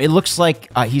 It looks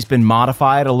like he's been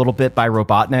modified a little bit by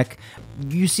Robotnik.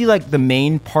 You see, like, the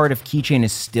main part of Keychain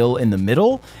is still in the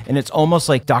middle, and it's almost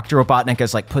like Dr. Robotnik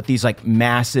has, like, put these, like,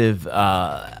 massive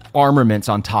armaments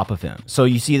on top of him. So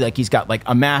you see, like, he's got, like,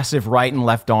 a massive right and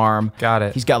left arm. Got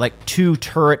it. He's got, like, 2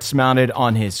 turrets mounted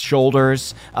on his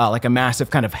shoulders, like a massive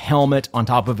kind of helmet on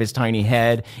top of his tiny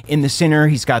head. In the center,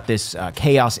 he's got this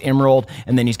Chaos Emerald,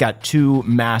 and then he's got 2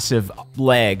 massive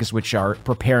legs, which are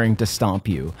preparing to stomp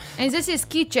you. And this is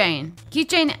Keychain.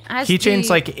 Keychain's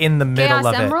like in the middle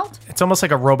Chaos of Emerald? it. It's almost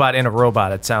like a robot in a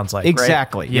robot, it sounds like.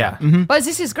 Exactly. Right? Yeah. Mm-hmm. But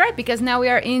this is great because now we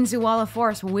are in the Wall of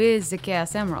Force with the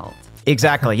Chaos Emerald.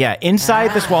 Exactly, yeah.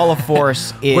 Inside this wall of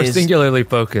force is... We're singularly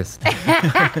focused.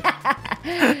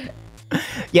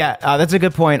 Yeah, that's a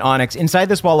good point, Onyx. Inside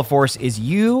this wall of force is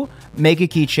you, Mega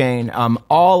Keychain,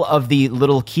 all of the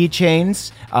little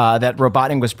keychains that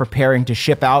Robotnik was preparing to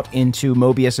ship out into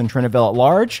Mobius and Trinyvale at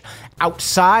large.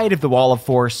 Outside of the wall of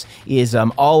force is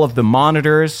all of the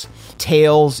monitors,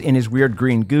 Tails in his weird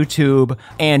green goo tube,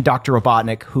 and Dr.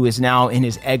 Robotnik, who is now in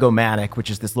his Egomatic, which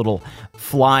is this little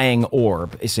flying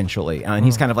orb, essentially. And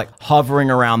he's kind of like hovering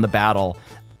around the battle.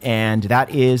 And that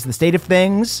is the state of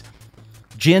things.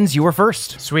 Jins, you were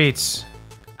first. Sweet.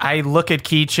 I look at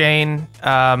Keychain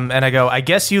and I go, I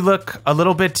guess you look a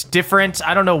little bit different.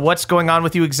 I don't know what's going on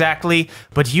with you exactly,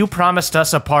 but you promised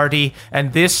us a party,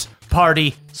 and this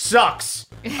party sucks.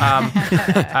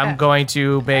 I'm going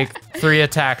to make 3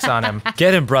 attacks on him.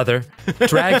 Get him, brother.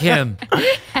 Drag him.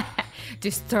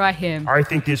 Destroy him. I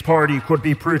think this party could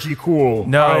be pretty cool.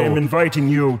 No. I am inviting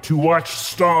you to watch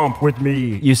Stomp with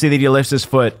me. You see that he lifts his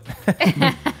foot.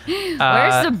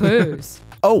 Where's the booze?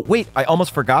 Oh, wait, I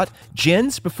almost forgot.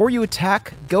 Jins, before you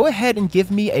attack, go ahead and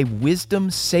give me a wisdom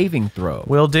saving throw.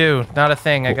 Will do. Not a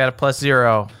thing. I got a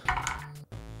 +0.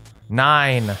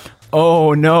 9.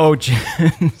 Oh, no,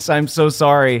 Jins. I'm so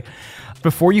sorry.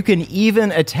 Before you can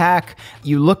even attack,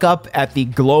 you look up at the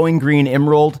glowing green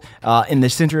emerald in the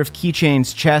center of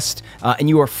Keychain's chest, and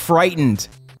you are frightened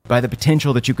by the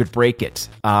potential that you could break it.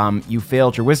 You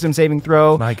failed your wisdom saving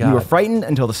throw. My God. You were frightened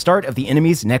until the start of the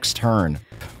enemy's next turn.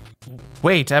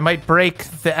 Wait, I might break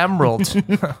the emerald.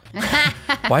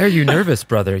 Why are you nervous,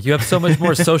 brother? You have so much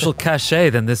more social cachet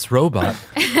than this robot.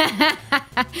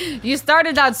 You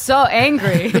started out so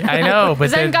angry. I know,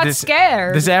 but then got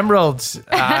scared. This emerald,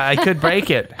 I could break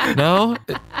it. No?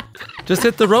 Just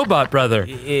hit the robot, brother.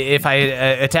 If I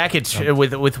attack it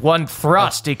with one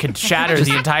thrust, it can shatter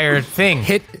the entire thing.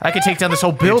 I could take down this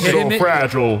whole building. So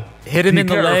fragile. Hit him Be in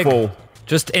the careful. leg.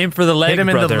 Just aim for the leg, Hit him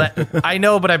brother. in the I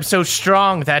know, but I'm so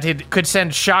strong that it could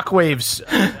send shockwaves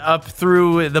up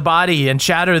through the body and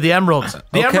shatter the emeralds.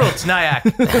 The emeralds, Nyack.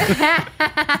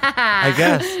 I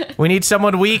guess. We need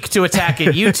someone weak to attack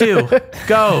it. You too.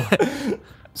 Go.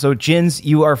 So, Jins,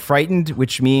 you are frightened,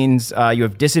 which means you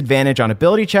have disadvantage on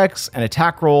ability checks and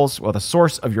attack rolls while the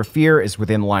source of your fear is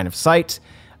within line of sight.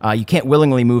 You can't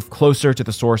willingly move closer to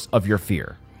the source of your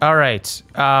fear. All right.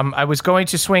 I was going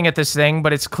to swing at this thing,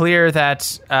 but it's clear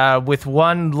that with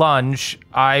one lunge,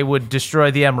 I would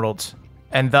destroy the emerald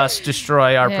and thus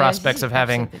destroy our prospects of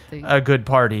having a good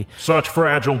party. Such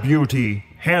fragile beauty.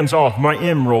 Hands off my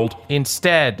emerald.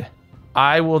 Instead,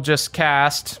 I will just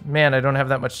cast... Man, I don't have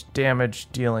that much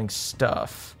damage dealing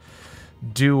stuff.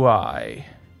 Do I?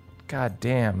 God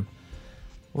damn.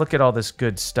 Look at all this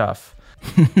good stuff.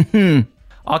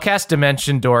 I'll cast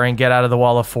Dimension Door and get out of the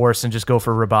Wall of Force and just go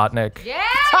for Robotnik. Yeah,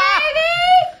 baby!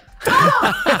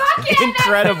 Oh, fuck yeah,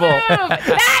 Incredible. That's a move.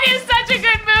 That is such a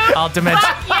good move. I'll Dimension...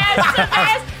 Fuck yes to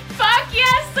this. Fuck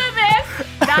yes to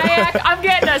this. Nyack, I'm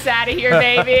getting us out of here,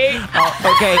 baby.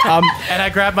 Okay, And I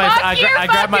grab my Fuck I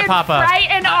grab my papa. Right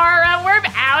and Aura, we're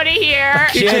out of here.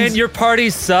 Keychain, your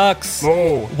party sucks.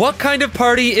 Oh. What kind of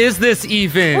party is this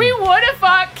even? We would have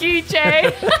fought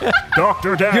Keychain.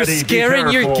 Dr. Daddy, You're scaring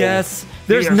be your careful. guests.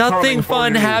 There's He is nothing coming for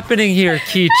fun you. happening here,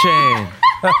 Keychain.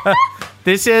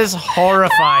 This is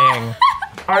horrifying.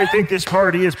 I think this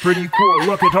party is pretty cool.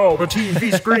 Look at all the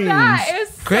TV screens. That is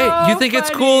Great. so You think it's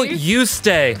cool? funny. You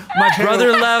stay. My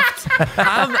brother left.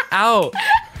 I'm out.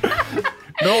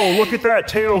 No, look at that.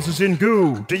 Tails is in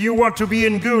goo. Do you want to be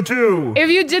in goo too?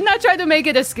 If you did not try to make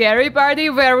it a scary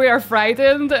party where we are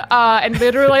frightened and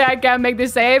literally I can't make the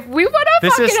save, we would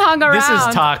have fucking hung around. This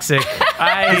is toxic.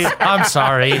 I'm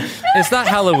sorry. It's not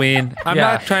Halloween. I'm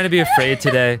Yeah. not trying to be afraid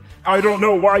today. I don't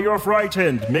know why you're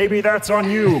frightened. Maybe that's on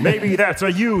you. Maybe that's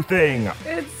a you thing.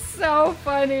 It's so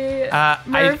funny. I-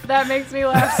 Murph, that makes me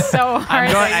laugh so hard.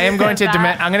 I'm going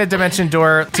to dimension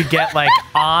door to get like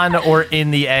on or in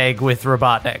the egg with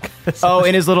Robotnik. Oh,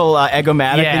 in his little Eggomatic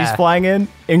that Yeah. he's flying in?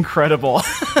 Incredible.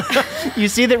 You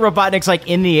see that Robotnik's like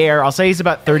in the air. I'll say he's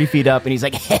about 30 feet up, and he's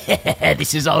like,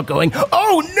 this is all going,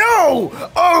 oh no!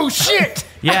 Oh shit!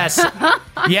 Yes.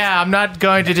 Yeah, I'm not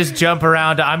going to just jump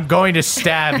around. I'm going to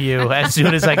stab you as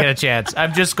soon as I get a chance.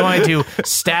 I'm just going to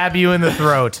stab you in the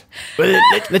throat. Well,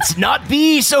 let's not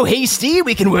be so hasty.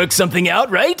 We can work something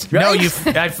out, right? No,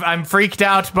 I'm freaked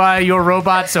out by your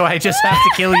robot, so I just have to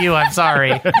kill you. I'm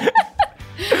sorry.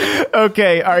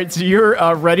 Okay, all right, so you're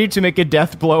ready to make a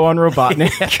death blow on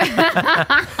Robotnik.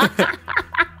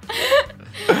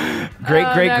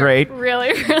 Great.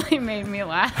 Really, really made me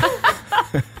laugh.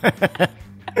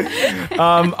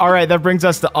 All right, that brings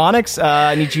us to Onyx.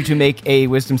 I need you to make a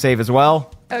wisdom save as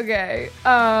well. Okay.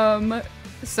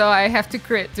 So I have to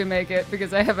crit to make it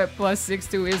because I have a +6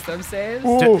 to wisdom saves.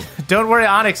 Don't worry,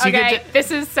 Onyx. You Okay, get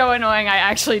this is so annoying. I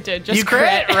actually did just you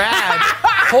crit. Rad.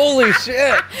 Holy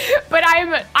shit. But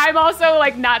I'm also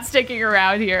like not sticking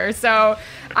around here. So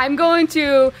I'm going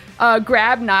to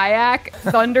grab Nyack,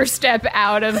 thunderstep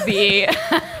out of the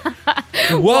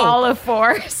wall of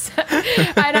force,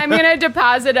 and I'm gonna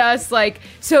deposit us like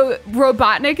so.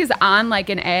 Robotnik is on like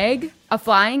an egg, a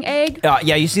flying egg.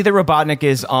 Yeah, you see that Robotnik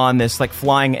is on this like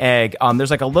flying egg.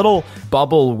 There's like a little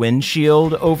bubble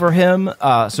windshield over him,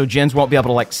 so Jens won't be able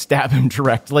to like stab him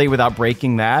directly without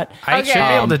breaking that. I should be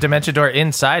able to dimension door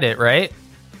inside it, right?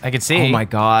 I can see. Oh my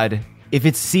god. If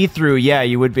it's see-through, yeah,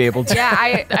 you would be able to. Yeah,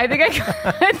 I think I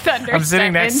could thunderstep I'm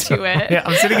sitting next into it. Yeah,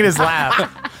 I'm sitting in his lap.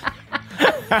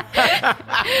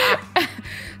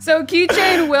 So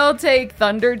Keychain will take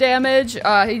thunder damage.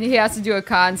 He has to do a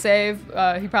con save.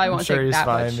 He probably won't Sure, take he's that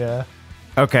fine. much. Yeah.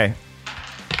 Okay.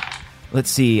 Let's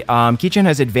see. Keychain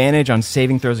has advantage on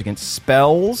saving throws against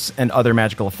spells and other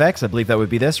magical effects. I believe that would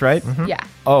be this, right? Yeah,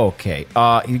 Okay.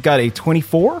 You got a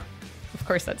 24? of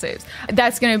course that saves.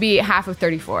 That's going to be half of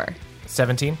 34.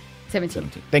 17.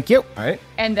 17. Thank you. All right.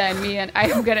 And then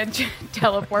I'm going to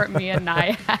teleport me and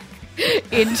Nyack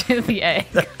into the egg.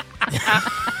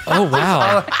 Oh,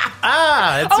 wow.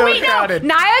 It's so Wait, no. crowded.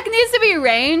 Nyack needs to be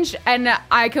ranged, and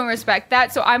I can respect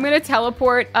that. So I'm going to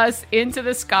teleport us into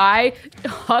the sky,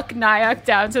 huck Nyack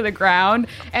down to the ground,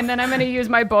 and then I'm going to use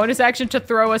my bonus action to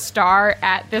throw a star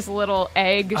at this little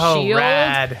egg shield.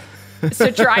 Rad.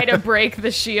 To try to break the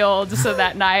shield so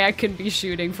that Nyack can be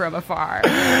shooting from afar.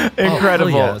 Incredible.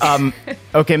 yes.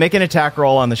 Okay, make an attack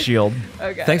roll on the shield.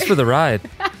 Okay. Thanks for the ride.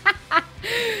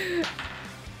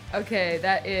 Okay,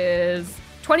 that is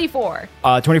 24.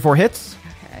 24 hits.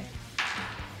 Okay.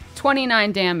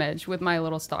 29 damage with my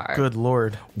little star. Good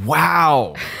lord.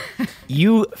 Wow.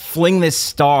 You fling this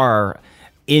star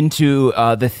into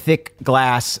the thick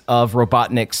glass of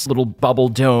Robotnik's little bubble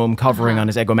dome covering on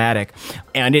his Eggomatic,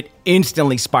 and it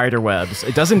instantly spiderwebs.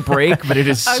 It doesn't break, but it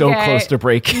is so Okay. close to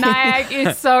breaking. Nyack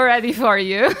is so ready for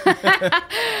you.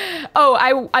 Oh,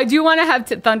 I do want to have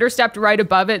thunderstepped right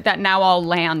above it that now I'll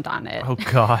land on it. Oh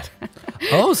god.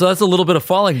 Oh, so that's a little bit of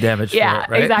falling damage Yeah,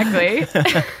 for it, right?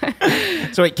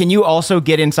 exactly. So wait, can you also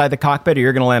get inside the cockpit, or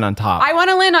you're going to land on top? I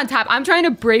want to land on top. I'm trying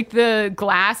to break the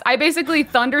glass. I basically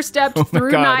thunderstepped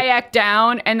through God. Nyack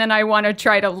down, and then I want to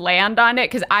try to land on it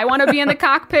because I want to be in the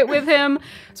cockpit with him.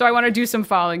 So I want to do some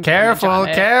falling damage on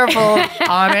it. Careful,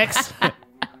 Onyx.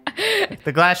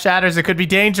 The glass shatters. It could be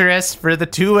dangerous for the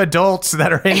two adults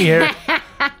that are in here.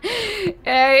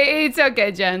 Hey, it's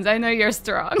okay, Jens. I know you're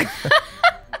strong.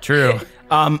 True.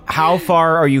 How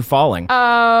far are you falling?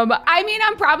 I mean,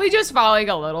 I'm probably just falling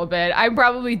a little bit. I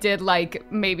probably did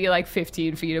maybe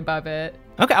 15 feet above it.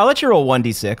 Okay, I'll let you roll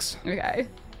 1d6. Okay.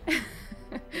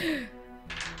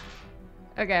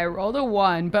 Okay, I rolled a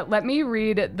 1, but let me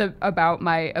read about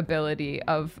my ability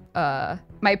of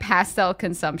my pastel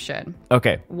consumption.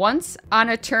 Okay. Once on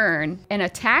a turn, an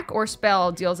attack or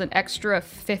spell deals an extra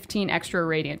 15 extra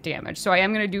radiant damage. So I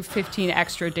am going to do 15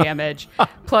 extra damage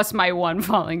plus my 1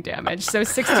 falling damage. So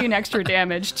 16 extra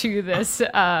damage to this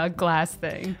glass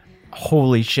thing.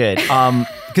 Holy shit. 'Cause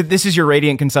this is your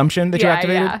radiant consumption that you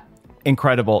activated? Yeah.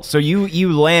 Incredible. So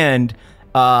you land,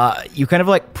 you kind of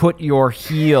like put your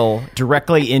heel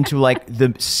directly into like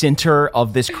the center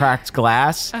of this cracked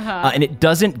glass, and it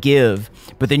doesn't give,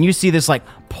 but then you see this like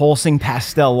pulsing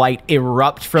pastel light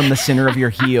erupt from the center of your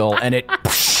heel, and it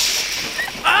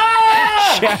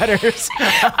shatters.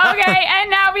 Okay, and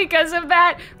now because of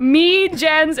that, me,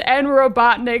 Jens, and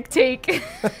Robotnik take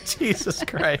Jesus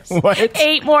Christ. What?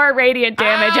 8 more radiant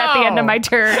damage at the end of my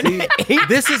turn.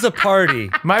 This is a party.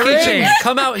 My Keychain, rings.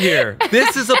 come out here.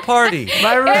 This is a party.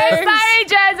 My Sorry,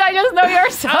 rings. Jens, I just know you're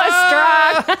so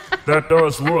strong. That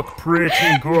does look pretty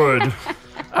good.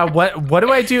 What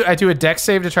do? I do a dex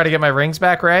save to try to get my rings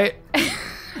back, right?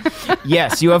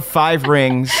 Yes, you have 5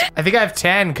 rings. I think I have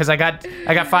 10 because I got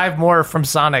 5 more from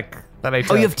Sonic that I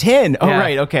took. Oh, you have 10. Oh, Yeah.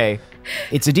 right. Okay.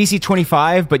 It's a DC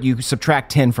 25, but you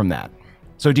subtract 10 from that.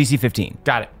 So DC 15.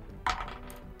 Got it.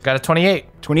 Got a 28.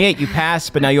 28, you pass,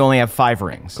 but now you only have 5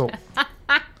 rings. Cool.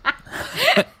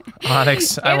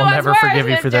 Onyx, I It will was never worth forgive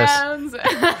you it, for this. Jens.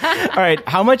 All right.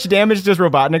 How much damage does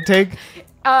Robotnik take?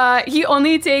 He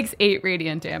only takes 8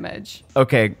 radiant damage.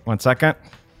 Okay, 1 second.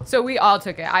 So we all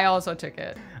took it. I also took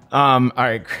it. All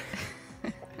right.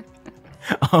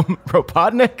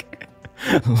 Robotnik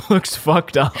looks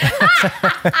fucked up.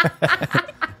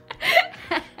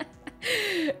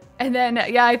 And then,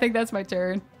 yeah, I think that's my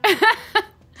turn.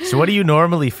 So what do you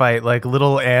normally fight? Like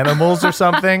little animals or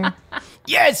something?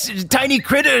 Yes, tiny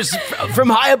critters from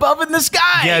high above in the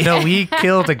sky. Yeah, no, we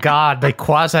killed a god like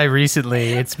quasi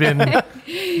recently. It's been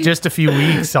just a few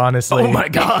weeks, honestly. Oh my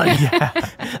God.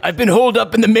 I've been holed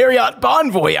up in the Marriott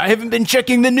Bonvoy. I haven't been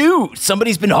checking the news.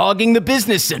 Somebody's been hogging the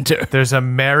business center. There's a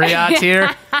Marriott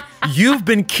here. You've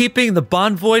been keeping the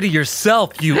Bonvoy to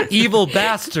yourself, you evil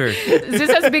bastard. This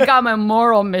has become a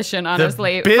moral mission,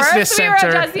 honestly. business First, we were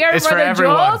center just here is for for the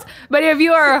everyone. jewels, but if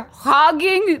you are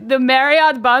hogging the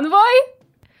Marriott Bonvoy,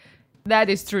 that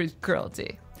is true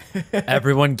cruelty.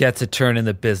 Everyone gets a turn in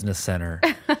the business center.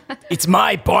 It's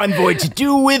my Bonvoy to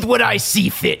do with what I see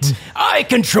fit. I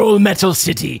control Metal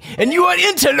City, and you are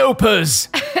interlopers.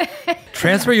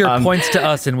 Transfer your points to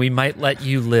us and we might let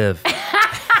you live.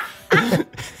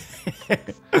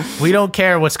 We don't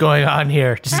care what's going on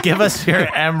here. Just give us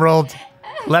your emerald.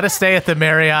 Let us stay at the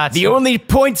Marriott. The only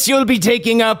points you'll be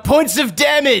taking are points of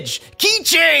damage.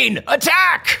 Keychain,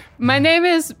 attack! My name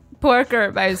is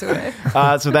Porker, by the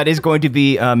way. So that is going to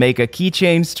be make a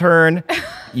Keychain's turn.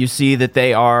 You see that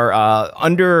they are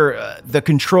under the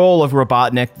control of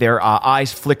Robotnik. Their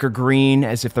eyes flicker green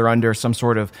as if they're under some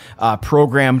sort of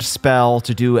programmed spell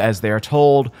to do as they're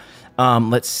told.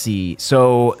 Let's see.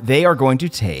 So they are going to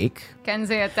take... Can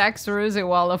they attack through the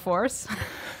wall of force?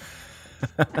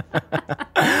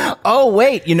 Oh,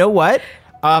 wait. You know what?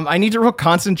 I need to roll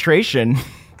concentration.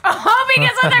 Oh,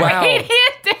 because of the Wow. radiant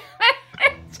damage.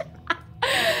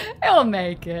 It'll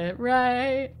make it,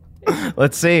 right?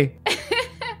 Let's see.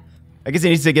 I guess he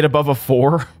needs to get above a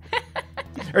 4.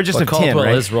 Or just But a 10, Caldwell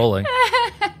right? is rolling.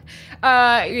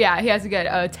 Yeah, he has to get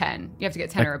a 10. You have to get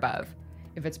 10 or above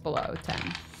if it's below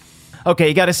 10. Okay,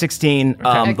 you got a 16. The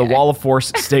Okay. wall of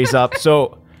force stays up.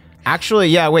 So, actually,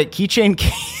 yeah, wait. Keychain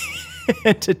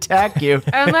can't attack you.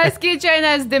 Unless Keychain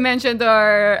has Dimension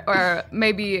Door, or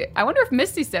maybe, I wonder if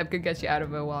Misty Step could get you out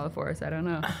of a wall of force. I don't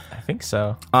know. I think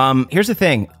so. Here's the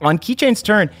thing. On Keychain's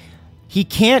turn, he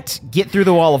can't get through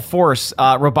the wall of force.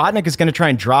 Robotnik is going to try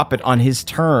and drop it on his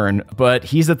turn, but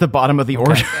he's at the bottom of the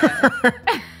order.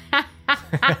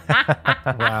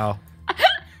 Wow.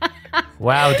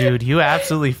 Wow, dude, you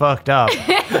absolutely fucked up.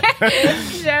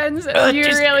 Jens, you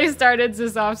really started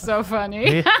this off so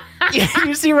funny.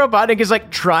 You see Robotnik is like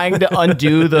trying to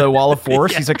undo the wall of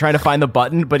force. He's like trying to find the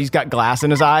button, but he's got glass in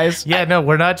his eyes. Yeah, no,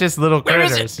 we're not just little Where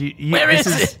is critters. it? Where is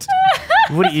it?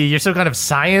 What are you? You're some kind of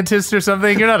scientist or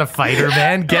something? You're not a fighter,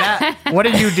 man. Get out. What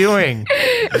are you doing?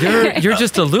 You're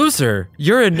just a loser.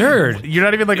 You're a nerd. You're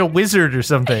not even like a wizard or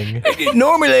something.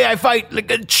 Normally I fight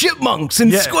like chipmunks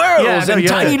and Yeah, squirrels yeah, no, and you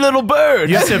have tiny to- little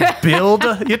birds. You have to build. You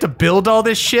have to build all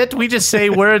this shit. We just say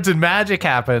words and magic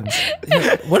happens.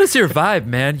 What is your vibe,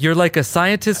 man? You're like a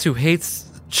scientist who hates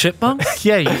chipmunks?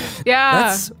 Yeah,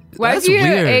 Yeah. Why that's do you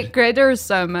weird. hate critters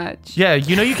so much? yeah.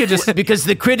 You know, you could just. Because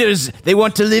the critters, they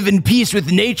want to live in peace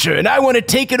with nature, and I want to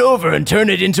take it over and turn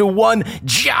it into one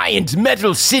giant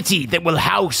metal city that will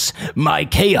house my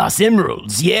Chaos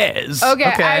Emeralds, yes. Okay,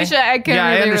 Okay. actually, I can Yeah,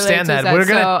 I really understand relate to that. We're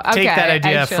gonna so, take okay, that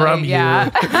idea actually, from you.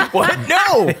 yeah. What?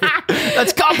 No!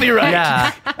 That's copyright.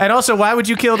 Yeah. And also, why would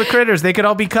you kill the critters? They could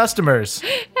all be customers.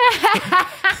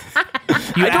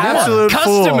 You absolute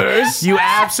fool. customers. You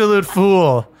absolute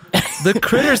fool. The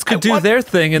critters could do their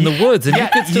thing in the woods, and you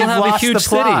could still have a huge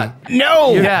city.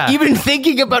 No, Yeah. even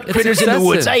thinking about critters in the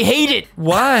woods, I hate it.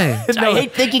 Why? I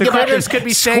hate thinking the about critters them could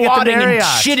be staying at the squatting and Marriott.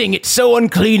 shitting. It's so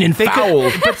unclean and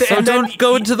foul. So don't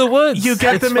go into the woods. You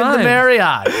get It's them in the fine.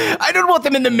 Marriott. I don't want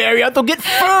them in the Marriott. They'll get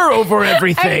fur over I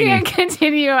everything. can't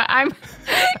continue. I'm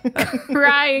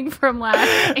crying from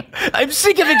laughing. I'm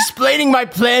sick of explaining my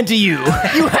plan to you.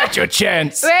 You had your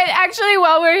chance. Wait, actually,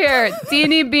 while we're here,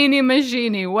 Teeny Beanie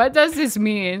Machini, what does this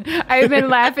mean? I've been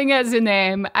laughing at the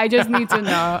name. I just need to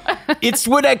know. It's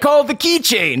what I call the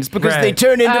keychains because they Right.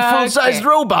 turn into full-sized Okay.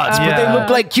 robots, but they look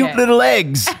like cute Okay. little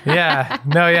eggs.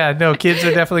 No, kids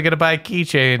are definitely going to buy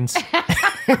keychains.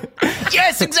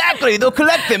 Yes, exactly. They'll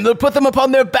collect them. They'll put them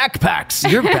upon their backpacks.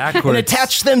 You're And backwards.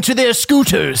 attach them to their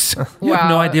scooters. You have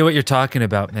no Wow. idea what you're talking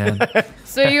about, man.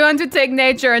 So you want to take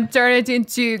nature and turn it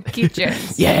into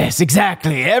keychains? Yes,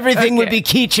 exactly. Everything would Okay.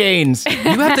 be keychains.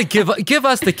 You have to give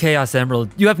us the Chaos Emerald.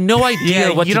 You have no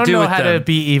idea what you to don't do know with how them. to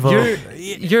be evil.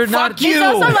 You're not. you. It's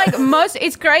also like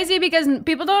it's crazy because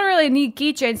people don't really need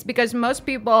keychains because most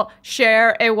people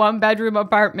share a 1-bedroom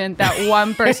apartment that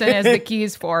one person has the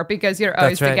keys for because you're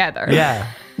always That's right. together. yeah.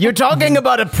 You're talking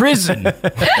about a prison.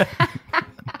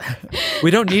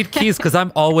 We don't need keys because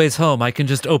I'm always home. I can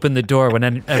just open the door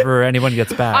whenever anyone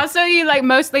gets back. Also, he like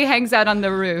mostly hangs out on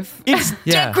the roof. It's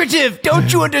Yeah. decorative.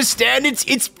 Don't you understand?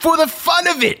 It's for the fun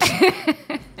of it.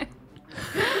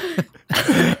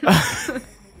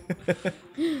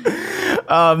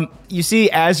 You see,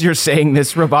 as you're saying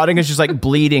this, Robotic is just like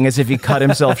bleeding as if he cut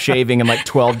himself shaving in like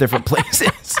 12 different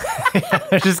places.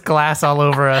 There's just glass all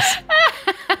over us.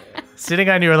 Sitting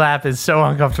on your lap is so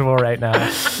uncomfortable right now.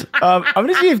 I'm going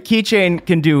to see if Keychain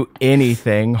can do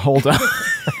anything. Hold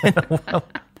on.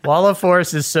 Wall of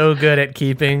Force is so good at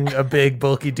keeping a big,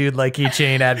 bulky dude like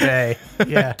Keychain at bay.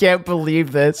 Yeah. Can't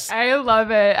believe this. I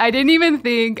love it. I didn't even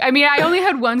think. I mean, I only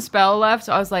had one spell left,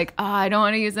 so I was like, I don't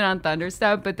want to use it on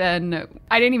Thunderstep. But then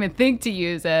I didn't even think to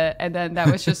use it, and then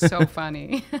that was just so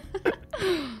funny. I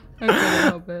couldn't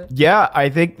help it. Yeah, I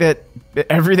think that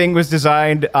everything was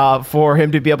designed for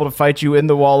him to be able to fight you in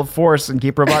the Wall of Force and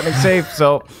keep Robotnik safe.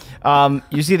 So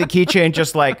you see the Keychain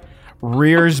just like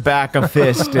rears back a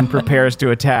fist and prepares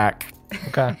to attack.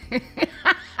 Okay.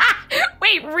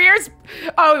 Wait, rears.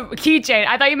 Oh, keychain.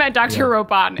 I thought you meant Dr.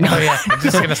 Robotnik. Oh, yeah. It's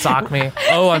just going to sock me.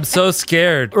 Oh, I'm so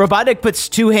scared. Robotnik puts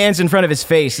two hands in front of his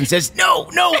face and says, "No,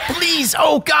 no, please,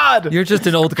 oh God!" You're just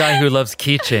an old guy who loves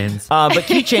keychains. But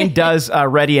Keychain does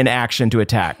ready an action to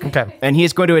attack. Okay. And he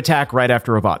is going to attack right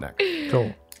after Robotnik.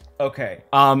 Cool. Okay.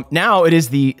 Now it is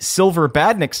the Silver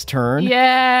Badnik's turn.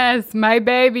 Yes, my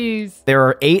babies. There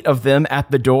are 8 of them at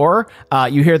the door.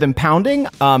 You hear them pounding.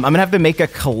 I'm going to have them make a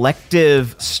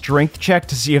collective strength check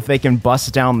to see if they can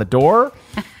bust down the door.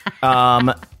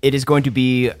 It is going to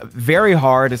be very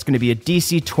hard. It's going to be a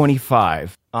DC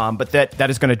 25. But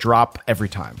that is going to drop every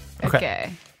time.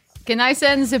 Okay. Can I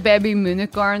send the baby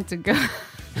unicorn to go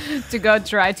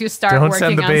try to start Don't working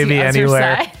send the on baby the other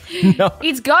anywhere. side? No.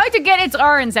 It's going to get its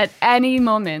horns at any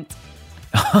moment.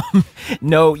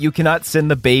 No, you cannot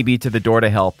send the baby to the door to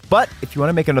help. But if you want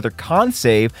to make another con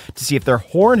save to see if their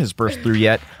horn has burst through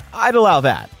yet, I'd allow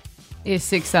that. It's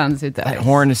 6 on the dice. That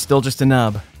horn is still just a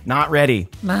nub. Not ready.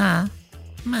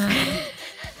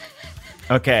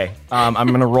 Okay, I'm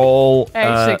going to roll. I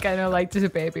actually kind of liked the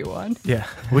baby one. Yeah.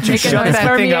 Would you Make a shut noise that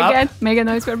for me thing up? again. Make a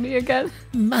noise for me again.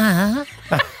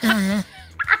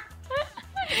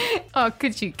 Oh,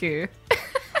 Kuchiku.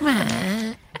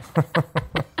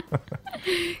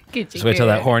 Kuchiku. Just wait till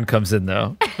that horn comes in,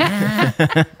 though.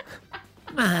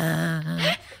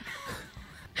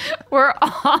 We're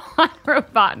all on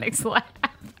Robotnik's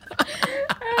lap.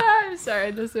 I'm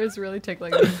sorry, this is really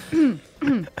tickling me.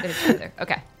 Get it together.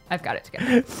 Okay, I've got it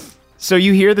together. So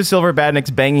you hear the Silver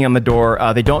Badniks banging on the door.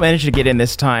 They don't manage to get in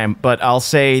this time, but I'll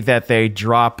say that they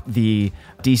drop the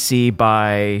DC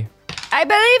by... I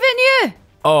believe in you.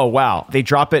 Oh, wow. They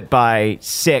drop it by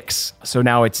 6, so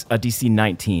now it's a DC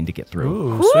 19 to get through.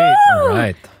 Ooh, sweet. All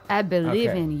right. I believe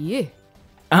in you.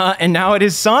 And now it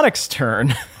is Sonic's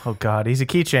turn. Oh, God. He's a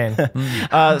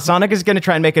keychain. Sonic is going to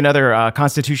try and make another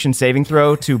Constitution saving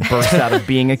throw to burst out of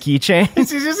being a keychain. Is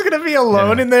he just going to be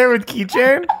alone in there with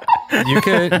keychain? You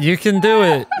can do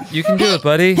it. You can do it,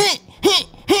 buddy.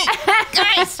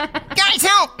 Guys,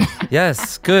 help!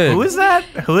 Yes, good. Who is that?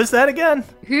 Who is that again?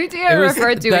 Who do you It was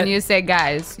refer to that- when you say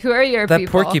guys? Who are your That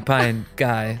people? porcupine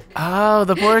guy. Oh,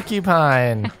 the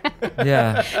porcupine.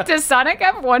 Yeah. Does Sonic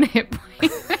have 1 hit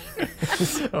point?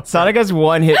 Sonic has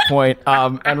 1 hit point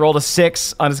and rolled a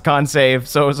 6 on his con save,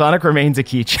 so Sonic remains a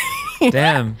keychain.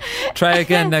 Damn. Try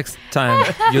again next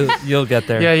time. You'll get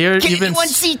there. Yeah, Can you've been. anyone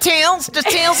see Tails? Does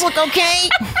Tails look okay?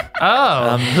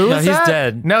 Oh, no, he's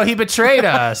dead. No, he betrayed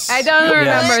us. I don't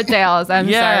remember Tails.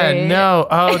 I'm sorry. No.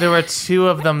 Oh, there were 2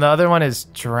 of them. The other one is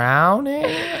drowning.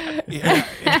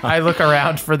 I look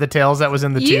around for the Tails that was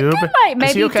in the You tube. could like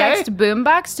Is he maybe okay? text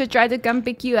Boombox to try to come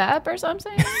pick you up or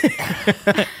something.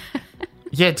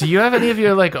 Yeah. Do you have any of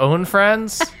your like own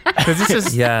friends? Because this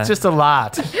is just a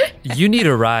lot. You need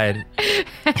a ride.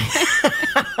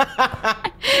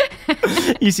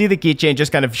 You see the keychain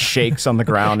just kind of shakes on the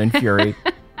ground in fury.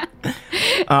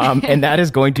 And that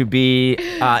is going to be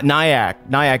Nyack.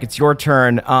 Nyack, it's your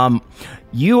turn.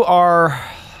 You are...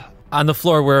 On the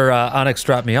floor where Onyx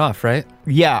dropped me off, right?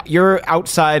 Yeah, you're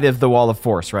outside of the wall of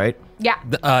force, right?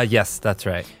 Yeah. Yes, that's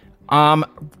right.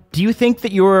 Do you think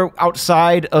that you're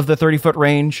outside of the 30-foot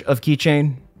range of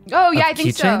keychain? Oh, yeah, I think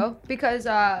keychain? so. Because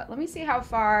let me see how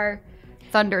far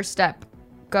Thunderstep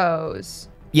goes.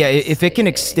 Yeah, if it can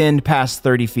extend past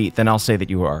 30 feet, then I'll say that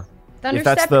you are. If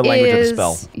that's the language of the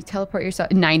spell. You teleport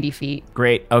yourself 90 feet.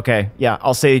 Great. Okay. Yeah,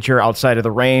 I'll say that you're outside of the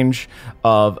range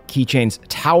of Keychain's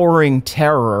towering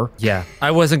terror. Yeah, I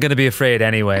wasn't going to be afraid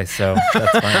anyway, so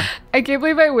that's fine. I can't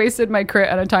believe I wasted my crit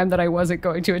at a time that I wasn't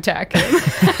going to attack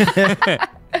him.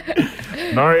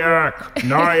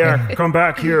 Nyack, come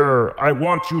back here. I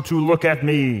want you to look at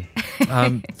me.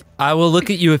 I will look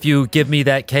at you if you give me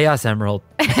that Chaos Emerald.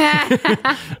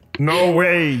 No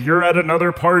way, you're at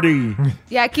another party.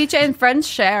 Yeah, Keychain friends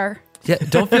share. Yeah,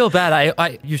 don't feel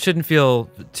bad. You shouldn't feel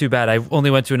too bad. I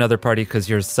only went to another party because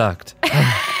yours sucked.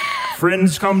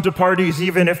 Friends come to parties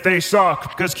even if they suck,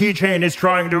 because Keychain is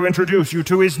trying to introduce you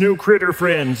to his new critter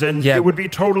friends, and it would be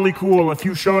totally cool if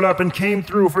you showed up and came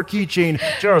through for Keychain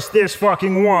just this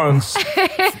fucking once.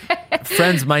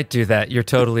 Friends might do that. You're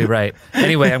totally right.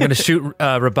 Anyway, I'm going to shoot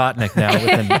Robotnik now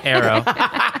with an arrow.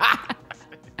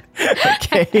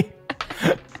 Okay.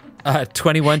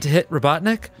 21 to hit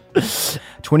Robotnik.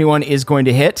 21 is going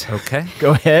to hit. Okay.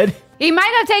 Go ahead. He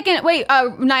might have taken... Wait,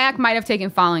 Nyack might have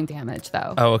taken falling damage,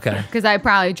 though. Oh, okay. Because I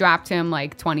probably dropped him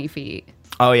like 20 feet.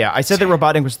 Oh, yeah. I said that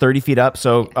Robotnik was 30 feet up,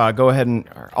 so go ahead and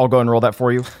I'll go and roll that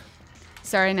for you.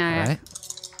 Sorry, Nyack.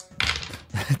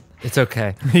 Right. It's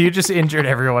okay. You just injured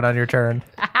everyone on your turn.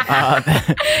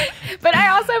 But I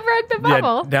also broke the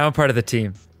bubble. Yeah, now I'm part of the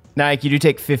team. Nike, you do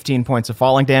take 15 points of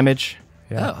falling damage.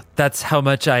 Yeah. Oh, that's how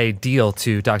much I deal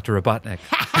to Dr. Robotnik.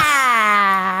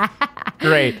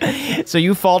 Great. So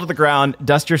you fall to the ground,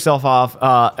 dust yourself off,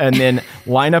 and then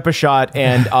line up a shot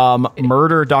and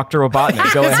murder Dr.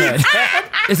 Robotnik. Go ahead.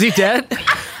 Is he dead?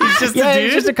 He's just a dude.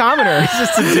 He's just a commoner. He's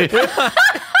just a dude.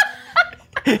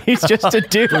 He's just a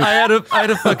dude. I had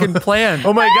a fucking plan.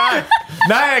 Oh my god.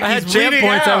 Nyack, I had he's jam bleeding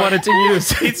points out. I wanted to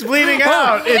use. He's bleeding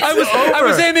out. It's I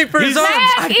was aiming for his arms.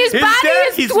 Nyack, his He's body dead.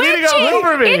 is He's twitching. bleeding all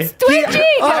over me. It's twitching.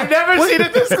 I've never seen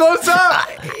it this close up.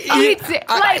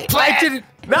 I didn't.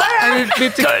 I didn't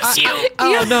mean to.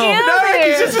 Oh no! Nyack,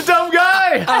 he's just a dumb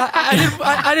guy.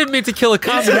 I didn't mean to kill a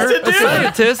commoner, just a a dude.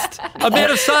 scientist, a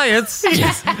man of science.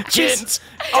 Jins.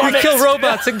 We kill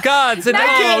robots and gods and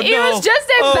Nyack, he was just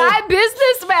a bad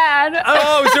businessman.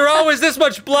 Oh, is there always this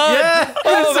much blood? Yeah,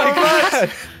 Oh so my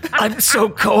god! I'm so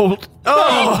cold.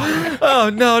 Oh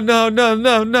no!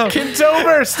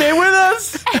 Kintober, stay with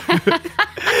us.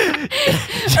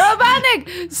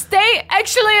 Robotnik, stay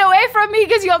actually away from me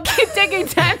because you'll keep taking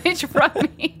damage from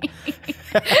me.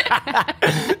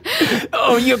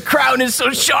 Oh, your crown is so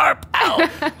sharp. Ow.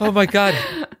 Oh my god!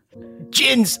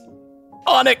 Jins,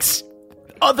 Onyx,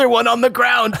 other one on the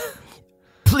ground.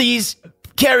 Please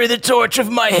carry the torch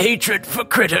of my hatred for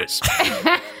critters.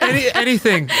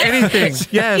 Anything. In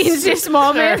Yes. this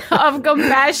moment of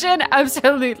compassion,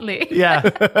 absolutely. Yeah.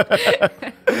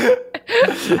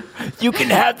 You can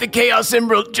have the Chaos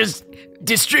Emerald. Just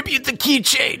distribute the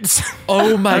keychains.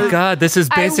 Oh my god! This is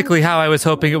basically how I was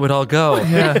hoping it would all go.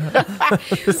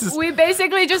 We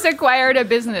basically just acquired a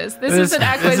business. This is an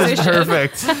acquisition. This is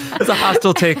perfect. It's a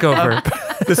hostile takeover.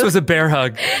 This was a bear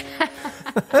hug.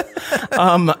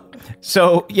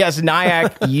 So, yes,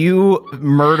 Nyack, you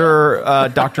murder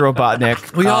Dr.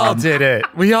 Robotnik. We all did it.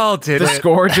 The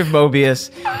Scourge of Mobius.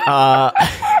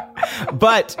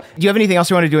 But do you have anything else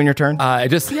you want to do in your turn? I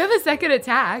You have a second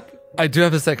attack. do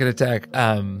have a second attack.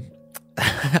 I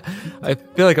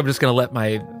feel like I'm just going to let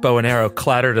my bow and arrow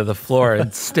clatter to the floor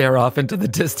and stare off into the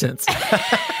distance.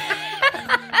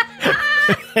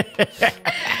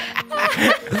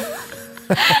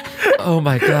 Oh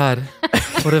my god.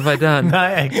 What have I done?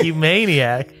 Nyack, you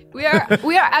maniac. We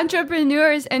are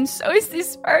entrepreneurs, and so is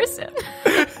this person.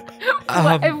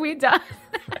 What have we done?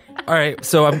 All right,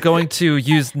 so I'm going to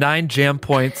use 9 jam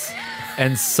points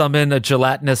and summon a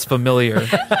gelatinous familiar.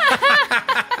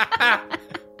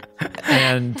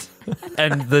 and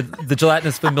the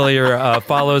gelatinous familiar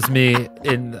follows me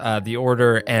in the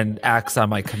order and acts on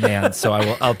my command. So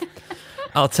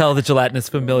I'll tell the gelatinous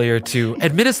familiar to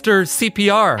administer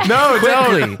CPR. No,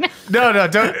 quickly.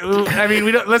 don't. I mean,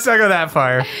 we don't. Let's not go that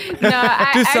far. No,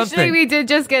 Do something. actually, we did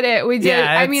just get it. We did.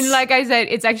 Yeah, I mean, like I said,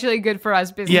 it's actually good for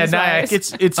us business. Yeah, Nyack,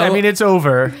 it's. I mean, it's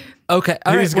over. Okay,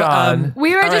 all He's right, well, gone.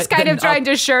 We were all just right, kind then of trying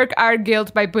to shirk our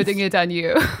guilt by putting it on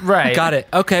you. Right. Got it.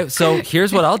 Okay, so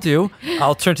here's what I'll do.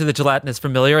 I'll turn to the gelatinous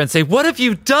familiar and say, "What have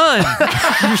you done?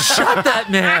 You shot that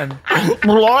man.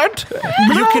 What?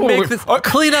 You can make this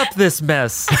clean up this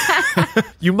mess.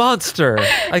 You monster!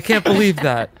 I can't believe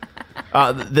that."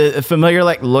 The familiar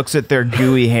looks at their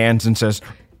gooey hands and says,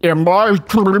 "Am I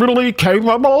truly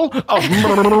capable of?"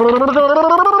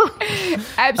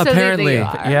 Absolutely, Apparently, you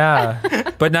are.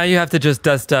 Yeah. But now you have to just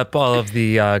dust up all of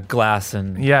the glass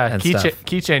and Yeah. and stuff.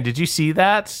 Keychain, did you see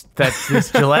that? That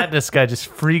this gelatinous guy just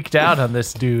freaked out on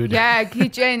this dude. Yeah,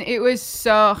 Keychain, it was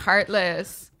so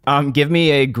heartless. Give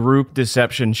me a group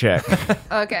deception check.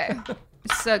 Okay,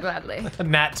 so gladly.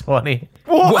 Nat 20.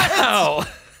 Wow.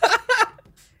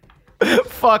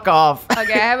 Fuck off.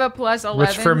 Okay, I have a plus 11.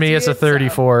 Which for me to is a it, so-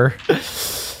 34.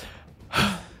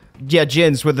 Yeah,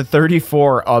 Jins, with the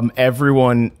 34,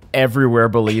 everyone everywhere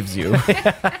believes you.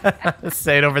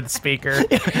 Say it over the speaker.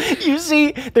 You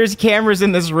see, there's cameras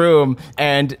in this room,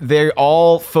 and they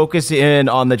all focus in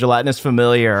on the gelatinous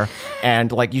familiar,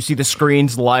 and you see the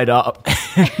screens light up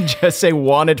and just say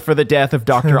 "wanted for the death of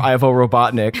Dr. Ivo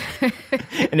Robotnik,"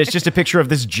 and it's just a picture of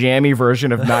this jammy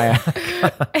version of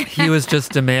Nyack. He was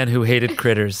just a man who hated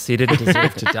critters. He didn't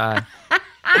deserve to die.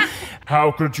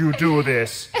 How could you do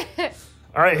this?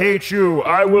 I hate you.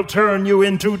 I will turn you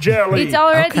into jelly. It's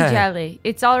already Okay. jelly.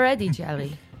 It's already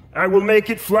jelly. I will make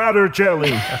it flatter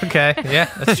jelly. Okay. Yeah,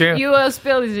 that's true. You will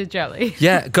spill the jelly.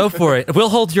 Yeah, go for it. We'll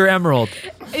hold your emerald.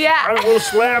 Yeah. I will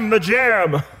slam the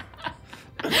jam.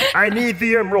 I need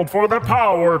the emerald for the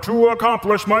power to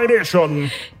accomplish my mission.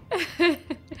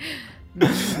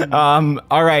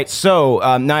 All right, so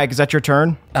Nyack, is that your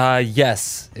turn?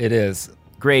 Yes, it is.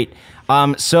 Great.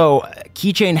 So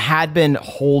Keychain had been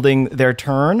holding their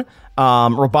turn.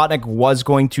 Robotnik was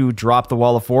going to drop the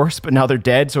Wall of Force, but now they're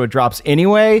dead, so it drops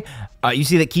anyway. You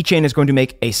see that Keychain is going to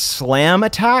make a slam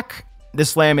attack.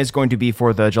 This slam is going to be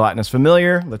for the gelatinous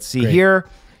familiar. Let's see here.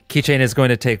 Keychain is going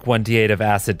to take 1d8 of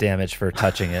acid damage for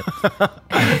touching it.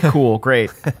 Cool, great.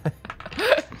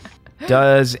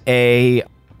 Does a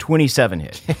 27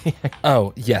 hit?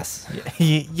 Oh, yes.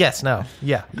 Yes, no.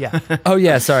 Yeah. Oh,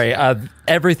 yeah, sorry.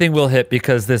 Everything will hit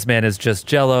because this man is just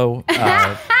jello.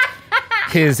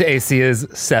 His AC is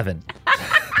 7.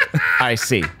 I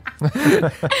see.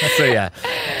 So, yeah.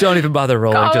 Don't even bother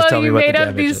rolling. Although Just tell me you what the made up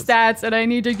damage these is. stats, and I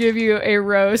need to give you a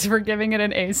rose for giving it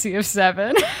an AC of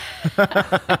 7.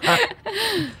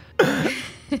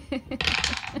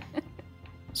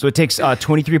 So it takes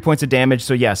 23 points of damage.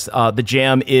 So yes, the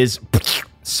jam is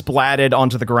splatted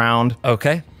onto the ground.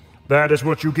 Okay. That is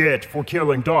what you get for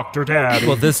killing Dr. Dad.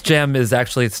 Well, this gem is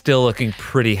actually still looking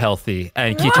pretty healthy,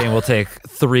 and Keychain will take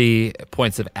 3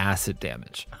 points of acid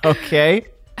damage. Okay.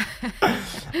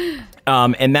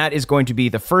 And that is going to be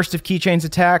the first of Keychain's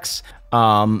attacks.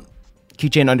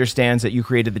 Keychain understands that you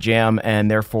created the jam and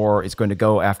therefore is going to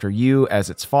go after you as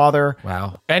its father.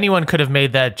 Wow. Anyone could have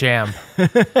made that jam.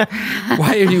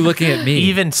 Why are you looking at me?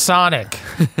 Even Sonic.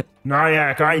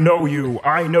 Nyack, I know you.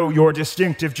 I know your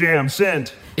distinctive jam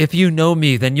scent. If you know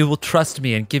me, then you will trust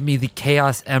me and give me the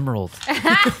Chaos Emerald.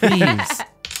 Please.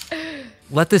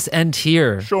 Let this end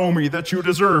here. Show me that you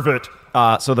deserve it.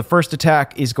 So the first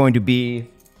attack is going to be,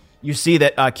 you see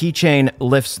that Keychain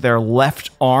lifts their left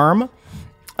arm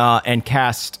and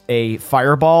casts a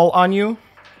fireball on you.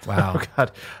 Wow. Oh,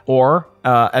 God. Or,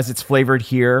 as it's flavored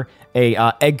here,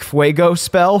 a Egg Fuego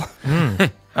spell. I'm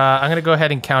going to go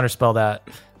ahead and counterspell that.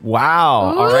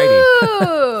 Wow.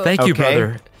 Alrighty. Ooh. Thank you, Okay.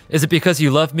 brother. Is it because you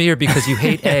love me or because you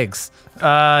hate eggs?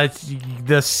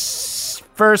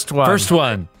 First one. First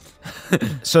one.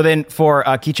 So then for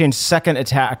Keychain's second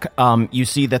attack, you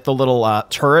see that the little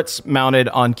turrets mounted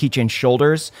on Keychain's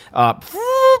shoulders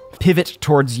pivot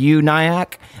towards you,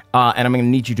 Nyack. And I'm going to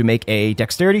need you to make a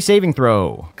dexterity saving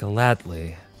throw.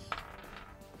 Gladly.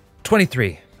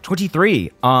 23.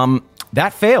 23.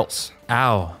 That fails.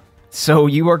 Ow. So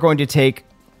you are going to take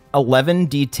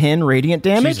 11d10 radiant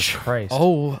damage. Jesus Christ.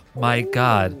 Oh my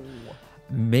god.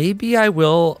 Maybe I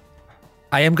will.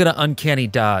 I am going to uncanny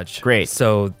dodge. Great.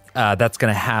 So That's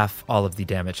going to half all of the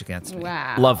damage against me.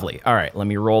 Wow. Lovely. All right, let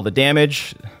me roll the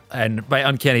damage. And by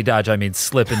uncanny dodge, I mean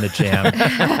slip in the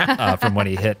jam from when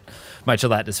he hit my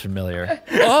gelatinous familiar.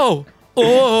 Oh!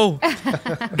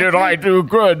 Did I do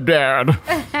good, Dad?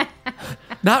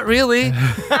 Not really.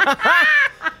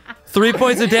 3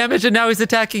 points of damage, and now he's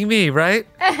attacking me, right?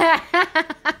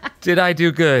 Did I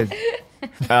do good?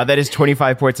 That is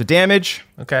 25 points of damage.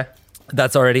 Okay.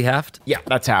 That's already halved? Yeah,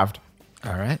 that's halved.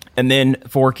 All right. And then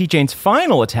for Keychain's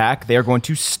final attack, they are going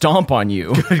to stomp on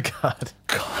you. Good God.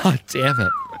 God damn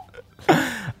it.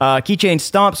 Keychain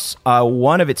stomps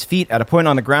one of its feet at a point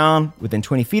on the ground within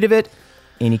 20 feet of it.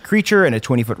 Any creature in a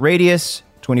 20-foot radius,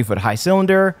 20-foot high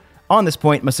cylinder, on this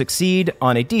point must succeed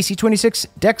on a DC 26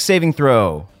 Dex saving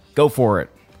throw. Go for it.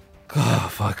 Oh,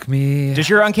 fuck me. Does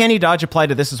your uncanny dodge apply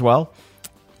to this as well?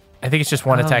 I think it's just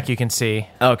one attack you can see.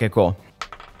 Okay, cool.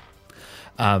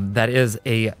 That is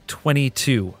a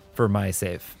 22 for my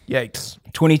save. Yikes.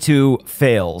 22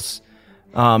 fails.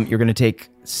 You're going to take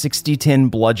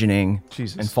 60-10 bludgeoning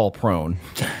and fall prone.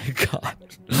 God.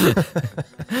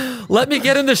 Let me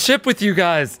get in the ship with you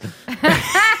guys.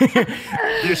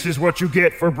 This is what you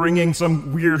get for bringing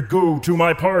some weird goo to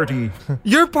my party.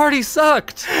 Your party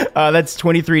sucked. That's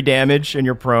 23 damage and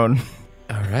you're prone.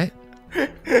 All right.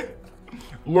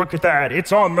 Look at that.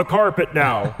 It's on the carpet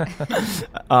now.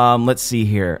 Let's see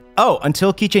here. Oh,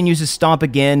 until Keychain uses Stomp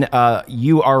again,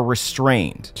 you are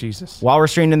restrained. Jesus. While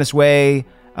restrained in this way,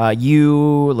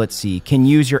 you, can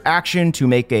use your action to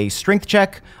make a strength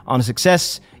check. On a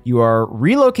success, you are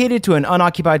relocated to an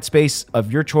unoccupied space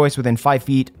of your choice within 5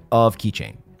 feet of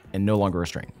Keychain and no longer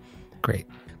restrained. Great.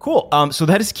 Cool. So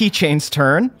that is Keychain's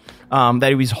turn that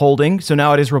he was holding. So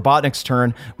now it is Robotnik's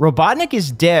turn. Robotnik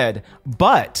is dead,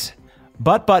 but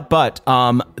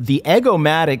the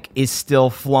Egomatic is still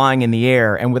flying in the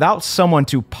air, and without someone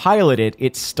to pilot it,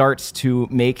 it starts to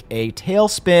make a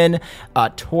tailspin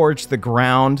towards the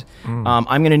ground. I'm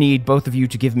going to need both of you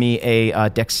to give me a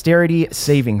dexterity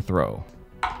saving throw.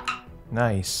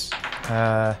 Nice.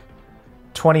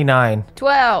 29.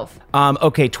 12.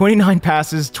 Okay, 29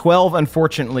 passes, 12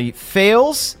 unfortunately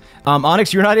fails.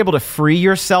 Onyx, you're not able to free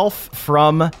yourself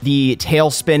from the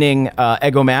tail-spinning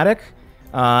Egomatic.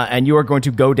 And you are going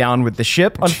to go down with the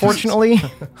ship, unfortunately.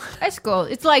 That's cool.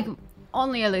 It's like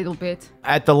only a little bit.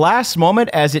 At the last moment,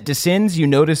 as it descends, you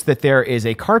notice that there is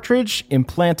a cartridge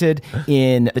implanted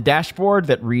in the dashboard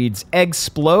that reads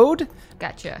Eggsplode.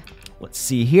 Gotcha. Let's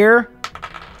see here.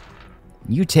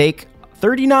 You take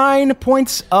 39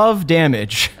 points of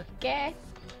damage Okay.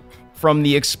 from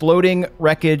the exploding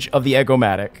wreckage of the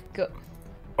Egomatic. Go.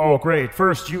 Oh, great.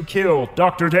 First you kill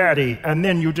Dr. Daddy, and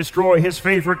then you destroy his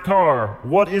favorite car.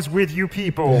 What is with you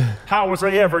people? How was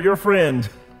I ever your friend?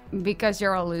 Because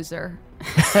you're a loser.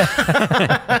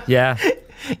 Yeah.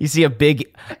 You see a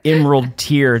big emerald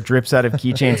tear drips out of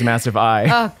Keychain's massive eye.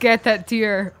 Oh, get that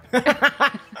tear.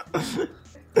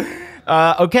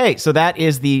 Okay, so that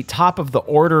is the top of the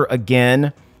order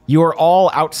again. You are all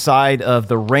outside of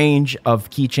the range of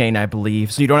Keychain, I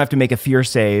believe, so you don't have to make a fear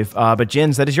save. But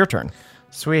Jins, that is your turn.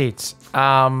 Sweet.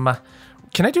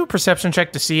 Can I do a perception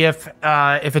check to see if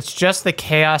it's just the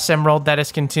Chaos Emerald that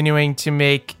is continuing to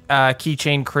make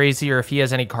Keychain crazy, or if he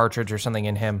has any cartridge or something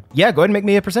in him? Yeah, go ahead and make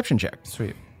me a perception check.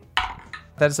 Sweet.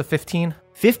 That is a 15.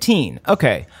 15.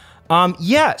 Okay.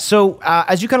 So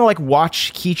as you kind of like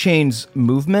watch Keychain's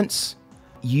movements,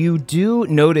 you do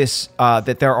notice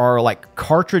that there are like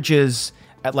cartridges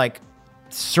at like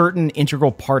certain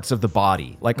integral parts of the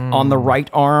body. Like on the right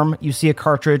arm, you see a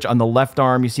cartridge. On the left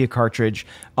arm, you see a cartridge.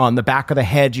 On the back of the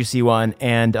head, you see one.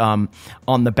 And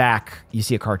on the back, you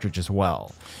see a cartridge as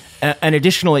well. And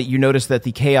additionally, you notice that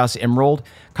the Chaos Emerald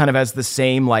kind of has the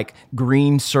same like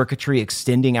green circuitry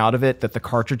extending out of it that the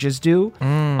cartridges do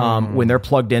when they're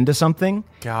plugged into something.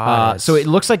 Got it. So it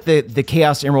looks like the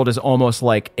Chaos Emerald is almost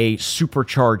like a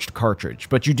supercharged cartridge,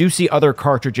 but you do see other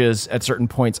cartridges at certain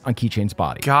points on Keychain's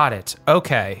body. Got it.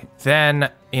 Okay.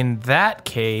 Then in that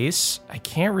case, I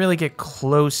can't really get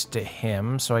close to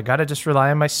him, so I got to just rely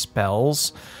on my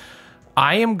spells.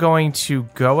 I am going to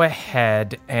go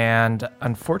ahead and,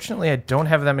 unfortunately, I don't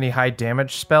have that many high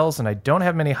damage spells, and I don't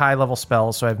have many high level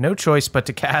spells, so I have no choice but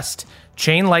to cast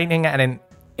Chain Lightning at an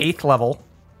 8th level.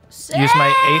 Use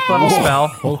my 8th level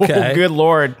spell. Okay. Oh, good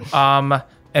lord.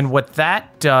 And what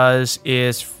that does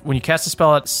is when you cast a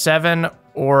spell at 7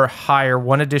 or higher,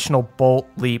 one additional bolt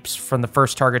leaps from the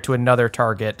first target to another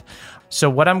target. So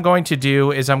what I'm going to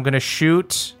do is I'm going to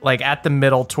shoot like at the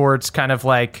middle towards kind of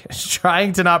like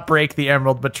trying to not break the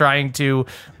emerald, but trying to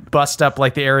bust up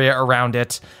like the area around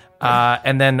it.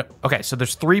 And then, okay, so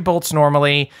there's 3 bolts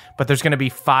normally, but there's going to be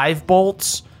 5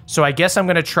 bolts. So I guess I'm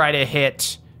going to try to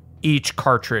hit each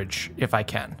cartridge if I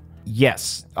can.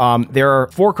 Yes. There are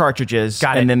 4 cartridges,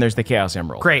 Got it. and then there's the Chaos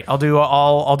Emerald. Great. I'll do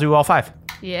all 5.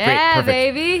 Yeah, perfect.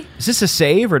 baby. Is this a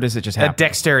save, or does it just A happen?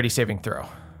 dexterity saving throw.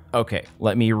 Okay,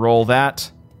 let me roll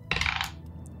that.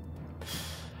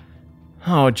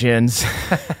 Oh, Jins.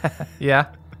 Yeah.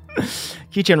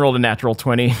 Keychain rolled a natural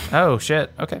 20. Oh,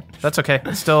 shit. Okay. That's okay.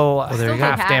 It's still Still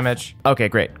half half. damage. Okay,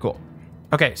 great. Cool.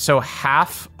 Okay, so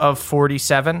half of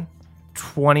 47,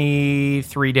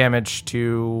 23 damage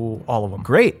to all of them.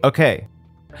 Great. Okay.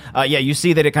 Yeah, you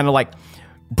see that it kind of like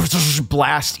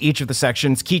blast each of the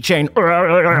sections. Keychain.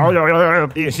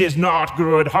 This is not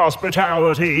good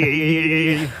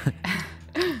hospitality.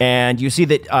 And you see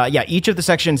that, each of the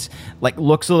sections like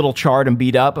looks a little charred and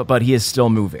beat up, but he is still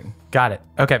moving. Got it.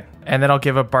 Okay. And then I'll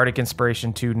give a Bardic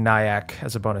Inspiration to Nyack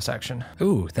as a bonus action.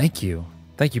 Ooh, thank you.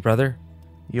 Thank you, brother.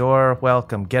 You're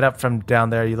welcome. Get up from down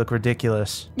there. You look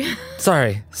ridiculous.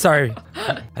 Sorry. I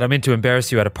don't mean to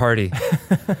embarrass you at a party.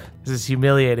 This is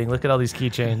humiliating. Look at all these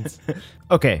keychains.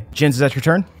 Okay, Jins, is that your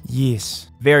turn? Yes.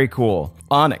 Very cool.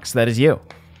 Onyx, that is you.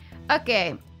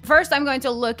 Okay. First, I'm going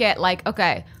to look at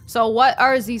so what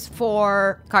are these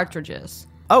 4 cartridges?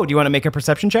 Oh, do you want to make a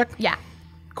perception check? Yeah,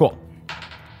 Cool.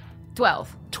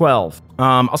 12. 12.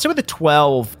 I'll say with the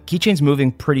 12, Keychain's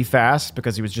moving pretty fast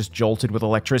because he was just jolted with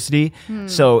electricity.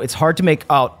 So it's hard to make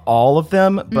out all of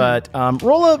them, but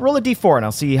roll a d4 and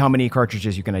I'll see how many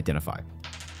cartridges you can identify.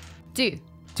 2.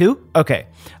 2? Okay.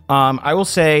 I will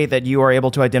say that you are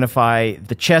able to identify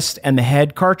the chest and the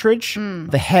head cartridge.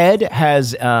 The head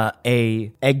has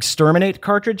a Exterminate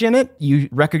cartridge in it. You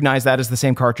recognize that as the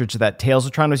same cartridge that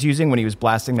Tailsatron was using when he was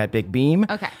blasting that big beam.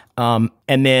 Okay.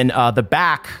 And then the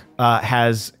back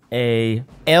has a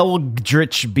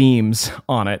Eldritch beams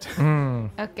on it.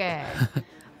 Okay.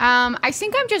 I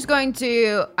think I'm just going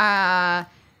to.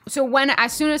 So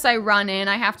as soon as I run in,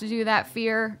 I have to do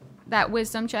that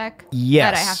wisdom check.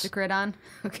 Yes. That I have to crit on.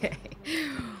 Okay.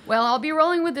 Well, I'll be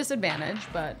rolling with disadvantage,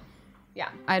 but yeah,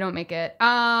 I don't make it.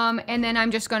 And then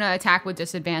I'm just going to attack with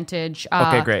disadvantage.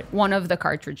 Okay, great. One of the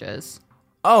cartridges.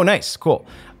 Oh, nice. Cool.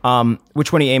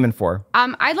 Which one are you aiming for?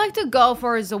 I'd like to go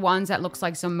for the ones that looks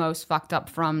like the most fucked up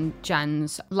from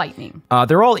Jen's lightning.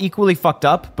 They're all equally fucked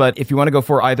up, but if you want to go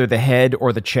for either the head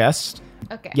or the chest.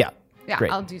 Okay. Yeah. Yeah,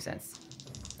 Great. I'll do this.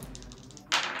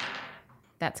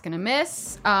 That's going to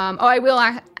miss. I will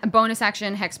bonus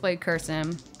action Hexblade Curse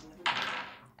him.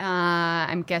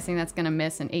 I'm guessing that's going to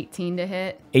miss an 18 to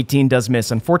hit. 18 does miss,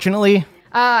 unfortunately.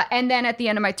 And then at the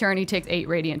end of my turn, he takes 8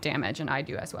 radiant damage, and I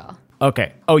do as well.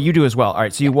 Okay. Oh, you do as well. All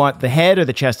right. So you want the head or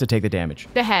the chest to take the damage?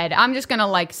 The head. I'm just going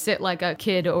to sit like a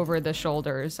kid over the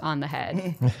shoulders on the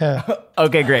head.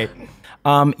 Okay, great.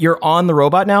 You're on the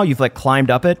robot now? You've climbed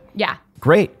up it? Yeah.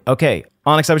 Great. Okay.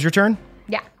 Onyx, that was your turn?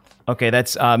 Yeah. Okay,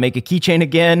 that's make a keychain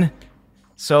again.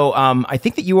 So I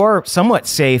think that you are somewhat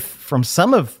safe from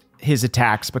some of his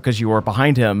attacks because you are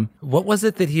behind him. What was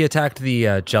it that he attacked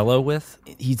the Jello with?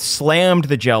 He slammed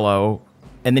the Jello,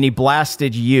 and then he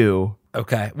blasted you.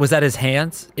 Okay. Was that his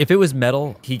hands? If it was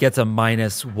metal, he gets a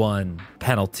 -1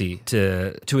 penalty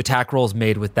to attack rolls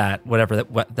made with that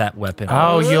weapon.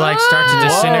 Oh, you start to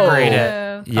disintegrate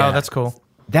it. Yeah. Oh, that's cool.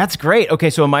 That's great. Okay,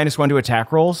 so a -1 to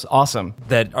attack rolls. Awesome.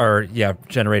 That are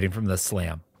generating from the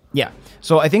slam. Yeah.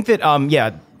 So I think that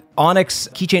Onyx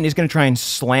Keychain is going to try and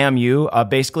slam you.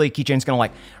 Basically, Keychain's going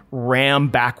to ram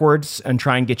backwards and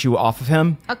try and get you off of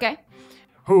him. Okay.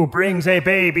 Who brings a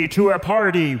baby to a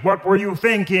party? What were you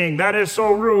thinking? That is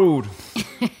so rude.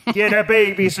 Get a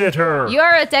babysitter. You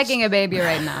are attacking a baby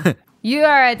right now. You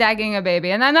are attacking a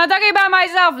baby, and I'm not talking about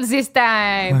myself this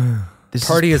time. This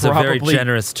Party is a very probably-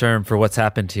 generous term for what's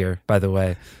happened here, by the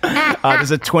way.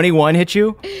 Does a 21 hit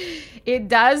you? It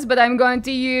does, but I'm going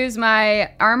to use my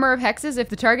Armor of Hexes. If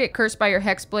the target cursed by your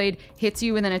Hexblade hits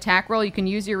you with an attack roll, you can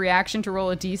use your reaction to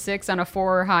roll a d6 on a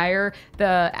 4 or higher.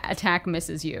 The attack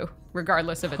misses you,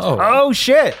 regardless of its roll. Oh,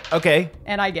 shit. Okay.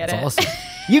 And I get it. Awesome.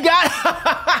 You got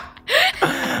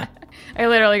I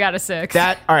literally got a 6.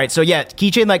 that. All right. So, yeah,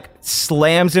 Keychain,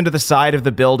 slams into the side of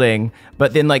the building,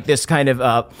 but then, this kind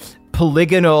of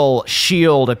polygonal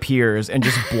shield appears and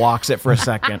just blocks it for a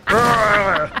second.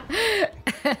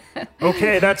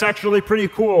 Okay, that's actually pretty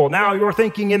cool. Now you're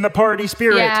thinking in the party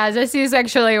spirit. Yeah, this is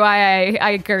actually why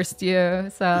I cursed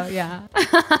you. So, yeah.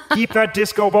 Keep that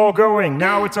disco ball going.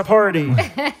 Now it's a party.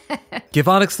 Give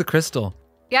Onyx the crystal.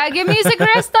 Yeah, give me the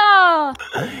crystal.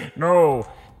 No,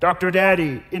 Dr.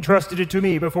 Daddy entrusted it to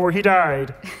me before he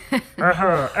died.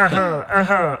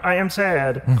 I am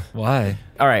sad. Why?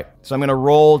 All right. So I'm going to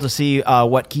roll to see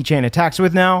what Keychain attacks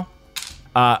with now.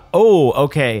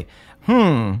 Okay.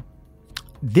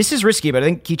 This is risky, but I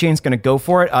think Keychain's going to go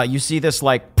for it. You see this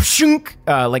like pshunk,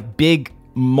 like big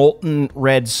molten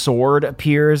red sword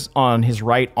appears on his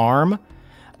right arm,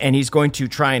 and he's going to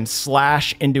try and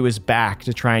slash into his back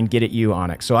to try and get at you,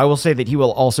 Onyx. So I will say that he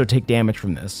will also take damage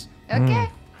from this. Okay.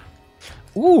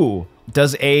 Ooh,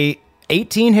 does a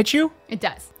 18 hit you? It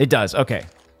does. It does. Okay.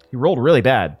 You rolled really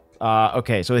bad.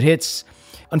 Okay, so it hits.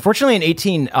 Unfortunately, an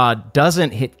 18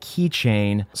 doesn't hit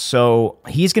Keychain, so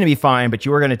he's going to be fine, but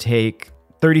you are going to take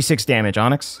 36 damage,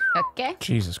 Onyx. Okay.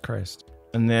 Jesus Christ.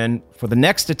 And then for the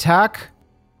next attack,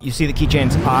 you see the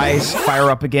Keychain's eyes fire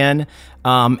up again.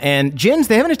 And Jins,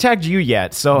 they haven't attacked you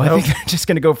yet, so I think they're just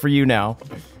going to go for you now.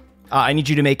 I need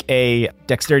you to make a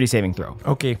dexterity saving throw.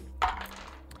 Okay.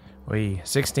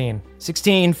 16.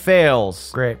 16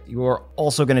 fails. Great. You are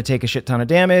also going to take a shit ton of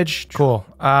damage. Cool.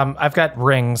 I've got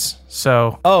rings,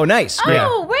 so... Oh, nice.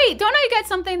 Oh, wait. Don't I get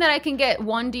something that I can get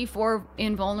 1d4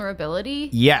 invulnerability?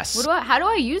 Yes. How do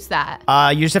I use that?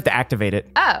 You just have to activate it.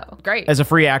 Oh, great. As a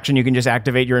free action, you can just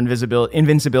activate your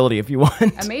invincibility if you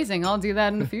want. Amazing. I'll do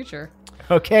that in the future.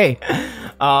 Okay.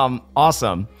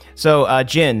 Awesome. So,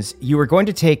 Jins, you were going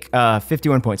to take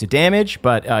 51 points of damage,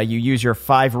 but you use your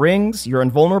 5 rings. You're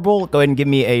invulnerable. Go ahead and give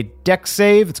me a dex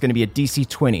save. It's going to be a DC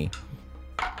 20.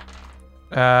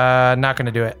 Not going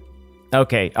to do it.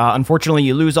 Okay. Unfortunately,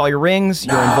 you lose all your rings.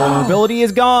 Your invulnerability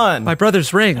is gone. My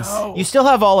brother's rings. You still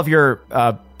have all of your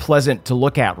pleasant to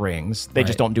look at rings. They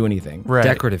just don't do anything. Right.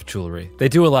 Decorative jewelry. They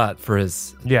do a lot for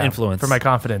his influence. For my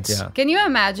confidence. Yeah. Can you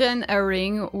imagine a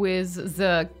ring with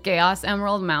the Chaos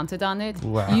Emerald mounted on it?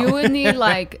 Wow. You would need,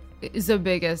 like, the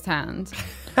biggest hand.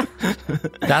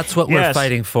 That's what we're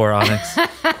fighting for, Onyx.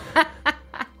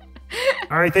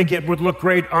 I think it would look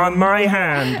great on my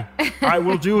hand. I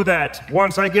will do that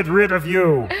once I get rid of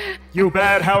you. You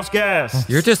bad house guest.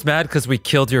 You're just mad because we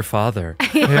killed your father.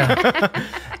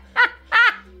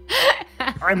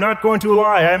 I'm not going to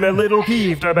lie. I'm a little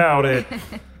peeved about it.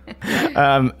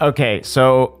 Okay,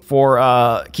 so for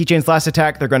Keychain's last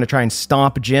attack, they're going to try and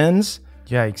stomp Jins.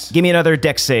 Yikes. Give me another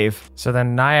dex save. So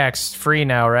then Nyak's free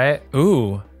now, right?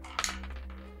 Ooh.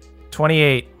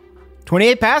 28.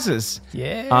 28 passes.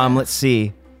 Yeah. Let's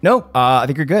see. No, I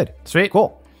think you're good. Sweet.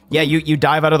 Cool. Yeah, you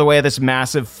dive out of the way of this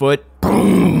massive foot.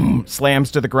 Boom!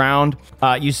 Slams to the ground.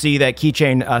 You see that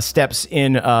Keychain steps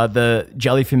in the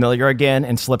jelly familiar again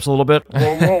and slips a little bit. Whoa,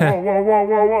 whoa, whoa, whoa, whoa,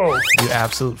 whoa, whoa. You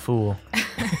absolute fool.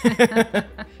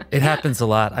 It happens a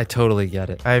lot. I totally get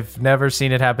it. I've never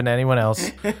seen it happen to anyone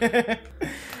else.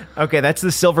 Okay, that's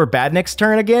the Silver Badnik's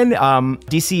turn again.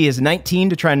 DC is 19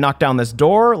 to try and knock down this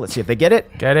door. Let's see if they get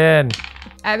it. Get in.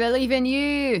 I believe in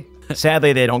you.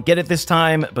 Sadly, they don't get it this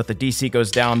time, but the DC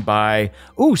goes down by,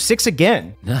 6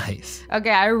 again. Nice.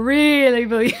 Okay, I really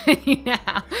believe in you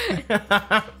now.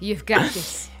 You've got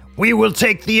this. We will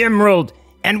take the emerald,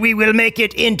 and we will make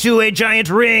it into a giant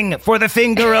ring for the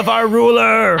finger of our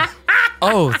ruler.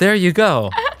 Oh, there you go.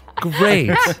 Great.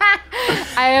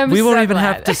 I am We won't so even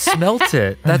glad. have to smelt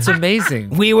it. That's amazing.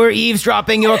 We were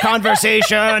eavesdropping your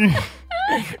conversation.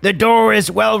 The door is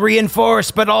well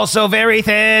reinforced, but also very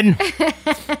thin.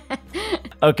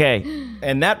 Okay,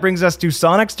 and that brings us to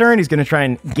Sonic's turn. He's going to try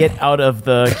and get out of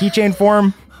the keychain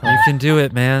form. You can do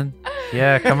it, man.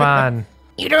 Yeah, come on.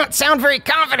 You don't sound very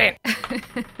confident.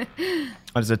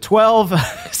 As a 12,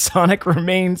 Sonic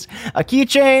remains a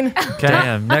keychain.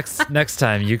 Damn. Next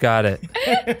time, you got it.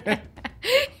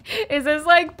 Is this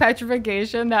like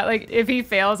petrification that like if he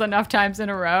fails enough times in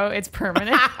a row, it's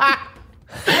permanent?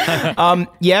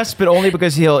 Yes, but only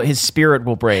because his spirit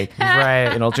will break. Right.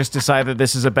 And he'll just decide that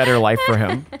this is a better life for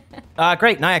him.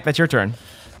 Great, Nyack, that's your turn.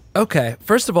 Okay.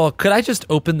 First of all, could I just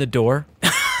open the door?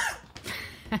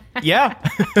 Yeah.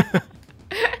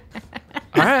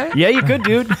 All right. Yeah, you could,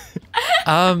 dude.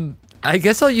 I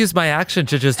guess I'll use my action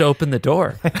to just open the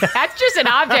door. That's just an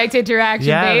object interaction,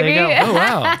 Yeah, there baby. you go. Oh,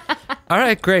 wow. All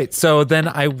right, great. So then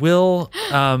I will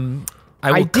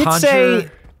I did conjure... say,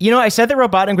 I said that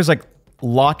Robotnik was like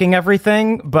locking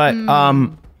everything, but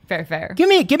Fair. give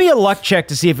me a luck check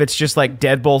to see if it's just like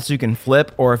deadbolts you can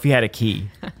flip or if you had a key.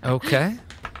 Okay.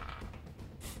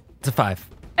 It's a 5.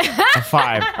 A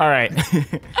 5. All right.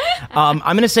 I'm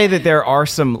going to say that there are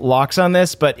some locks on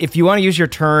this, but if you want to use your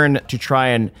turn to try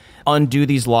and undo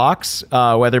these locks,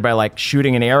 whether by like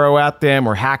shooting an arrow at them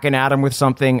or hacking at them with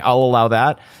something, I'll allow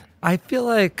that. I feel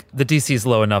like the DC is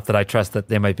low enough that I trust that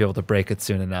they might be able to break it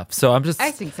soon enough. So I'm just... I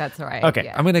think that's all right. Okay.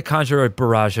 Yeah. I'm going to conjure a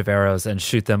barrage of arrows and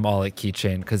shoot them all at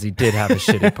Keychain because he did have a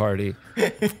shitty party.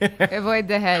 Avoid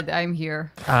the head. I'm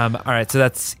here. All right, so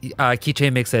that's...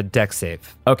 Keychain makes a dex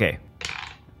save. Okay.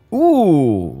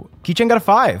 Ooh. Keychain got a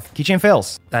 5. Keychain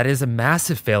fails. That is a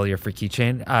massive failure for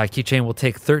Keychain. Keychain will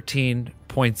take 13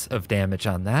 points of damage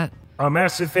on that. A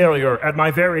massive failure at my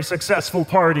very successful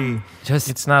party.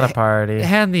 It's not a party.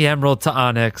 Hand the emerald to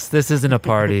Onyx. This isn't a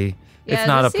party. It's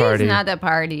not a party. It's not a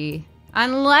party.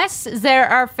 Unless there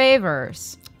are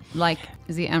favors, like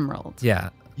the emerald. Yeah.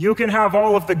 You can have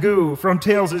all of the goo from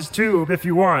Tails' tube if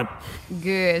you want. Goo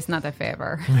is not a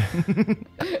favor.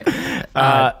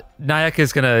 Nyack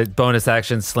is going to bonus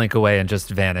action slink away and just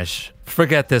vanish.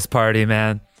 Forget this party,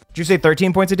 man. Did you say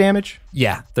 13 points of damage?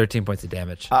 Yeah, 13 points of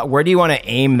damage. Where do you want to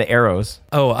aim the arrows?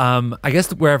 I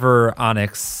guess wherever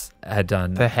Onyx had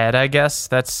done. The head, I guess.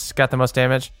 That's got the most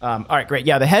damage. All right, great.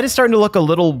 Yeah, the head is starting to look a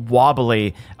little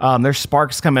wobbly. There's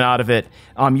sparks coming out of it.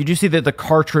 You do see that the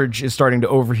cartridge is starting to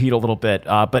overheat a little bit,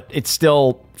 but it's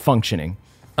still functioning.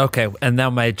 Okay, and now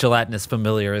my gelatinous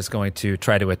familiar is going to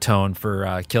try to atone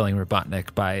for killing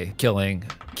Robotnik by killing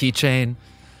Keychain.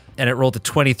 And it rolled a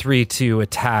 23 to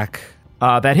attack.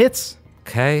 That hits.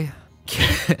 Okay.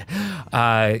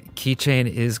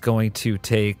 Keychain is going to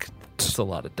take, that's a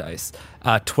lot of dice,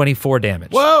 24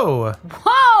 damage. Whoa!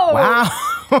 Whoa! Wow.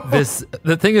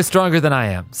 The thing is stronger than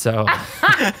I am, so.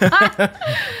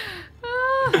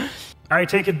 I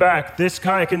take it back. This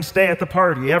guy can stay at the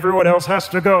party. Everyone else has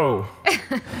to go.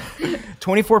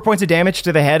 24 points of damage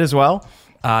to the head as well.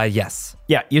 Yes.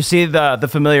 Yeah, you see the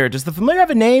familiar. Does the familiar have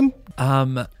a name?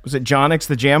 Was it Jonix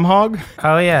the Jam Hog?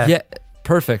 Oh, yeah. Yeah,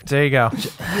 perfect. There you go.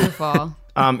 Beautiful.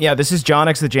 Yeah, this is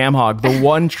Jonix the Jam Hog, the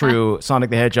one true Sonic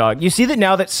the Hedgehog. You see that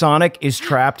now that Sonic is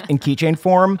trapped in Keychain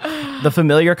form, the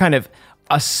familiar kind of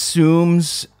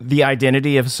assumes the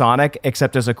identity of Sonic,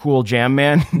 except as a cool jam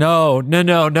man. No.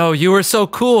 You were so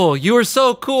cool.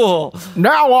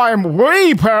 Now I'm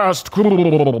way past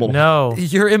cool. No.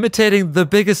 You're imitating the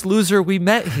biggest loser we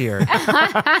met here.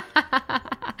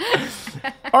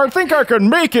 I think I can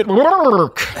make it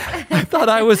work. I thought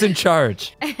I was in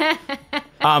charge.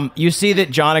 You see that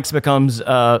Jonix becomes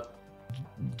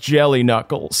Jelly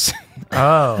Knuckles.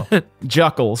 Oh.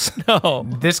 Juckles. No.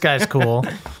 This guy's cool.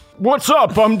 What's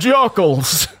up? I'm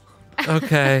Juckles.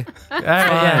 Okay.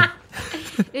 Yeah.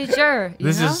 Sure.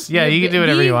 You can do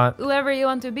whatever you want. Whoever you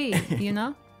want to be, you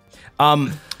know?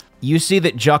 You see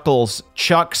that Juckles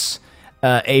chucks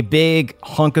a big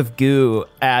hunk of goo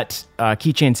at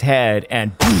Keychain's head,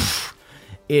 and poof,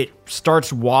 it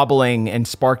starts wobbling and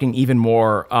sparking even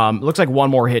more. Looks like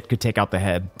one more hit could take out the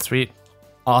head. Sweet.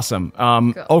 Awesome.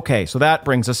 Okay, so that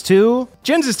brings us to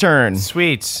Jin's turn.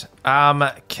 Sweet.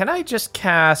 Can I just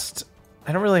cast...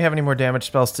 I don't really have any more damage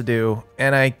spells to do,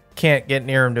 and I can't get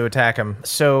near him to attack him.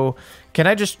 So can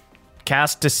I just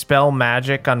cast Dispel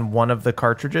Magic on one of the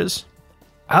cartridges?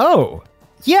 Oh,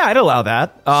 yeah, I'd allow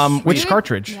that. Which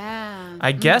cartridge? Yeah.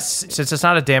 I guess since it's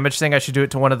not a damage thing, I should do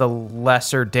it to one of the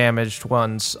lesser damaged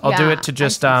ones. I'll do it to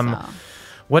just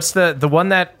what's the one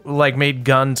that like made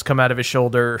guns come out of his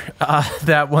shoulder?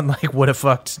 That one like would have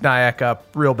fucked Nyack up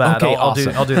real bad. Okay,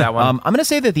 I'll do that one. I'm gonna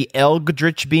say that the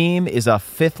Eldritch Beam is a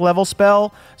 5th level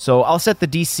spell, so I'll set the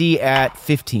DC at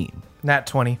 15. Nat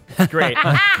 20. Great.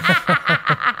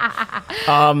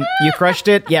 You crushed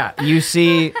it. Yeah, you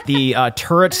see the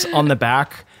turrets on the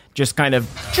back just kind of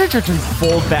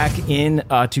fold back in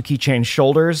to Keychain's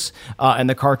shoulders, and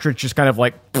the cartridge just kind of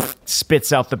like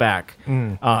spits out the back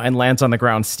and lands on the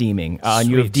ground steaming. And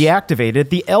you have deactivated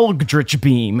the Eldritch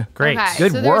Beam. Great. Okay,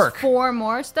 Good so work. There's 4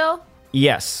 more still?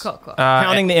 Yes. Cool.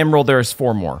 Counting the emerald, there's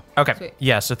 4 more. Okay. Sweet.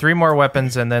 Yeah, so 3 more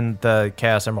weapons and then the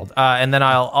Chaos Emerald. And then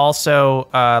I'll also,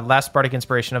 last Bardic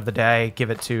Inspiration of the day,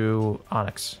 give it to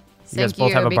Onyx. You guys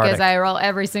both have a because Bardic. I roll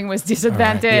everything with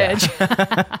disadvantage.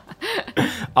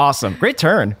 Awesome. Great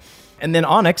turn. And then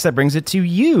Onyx, that brings it to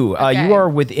you. Okay. You are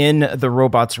within the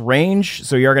robot's range,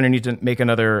 so you're going to need to make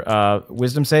another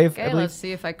wisdom save. I Okay, believe. let's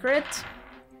see if I crit.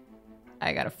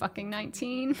 I got a fucking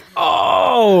 19.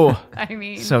 Oh! I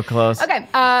mean... So close. Okay,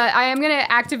 I am going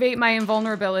to activate my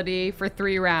invulnerability for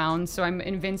 3 rounds, so I'm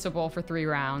invincible for 3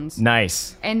 rounds.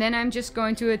 Nice. And then I'm just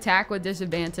going to attack with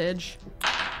disadvantage.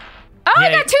 Oh, Yay.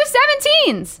 I got 2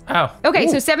 17s! Oh. Okay,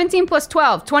 so 17 plus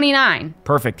 12, 29.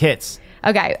 Perfect. Hits.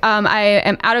 Okay, I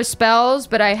am out of spells,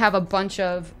 but I have a bunch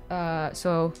of,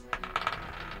 so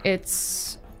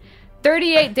it's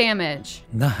 38 damage.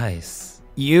 Nice.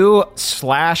 You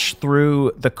slash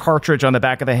through the cartridge on the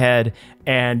back of the head,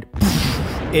 and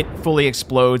it fully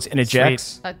explodes and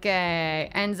ejects. Okay,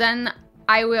 and then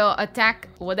I will attack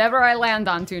whatever I land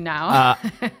onto now.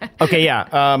 Okay,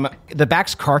 yeah. The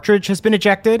back's cartridge has been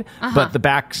ejected, but the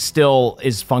back still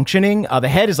is functioning. The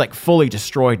head is like fully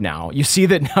destroyed now. You see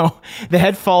that now the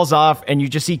head falls off, and you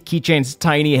just see Keychain's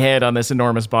tiny head on this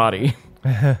enormous body.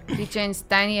 Keychain's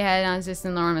tiny head on this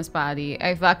enormous body.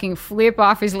 I fucking flip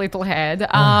off his little head.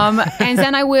 And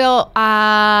then I will...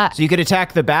 So you could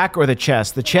attack the back or the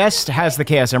chest. The chest has the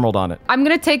Chaos Emerald on it. I'm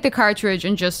going to take the cartridge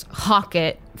and just huck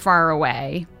it far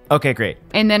away. Okay, great.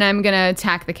 And then I'm going to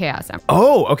attack the Chaos Emerald.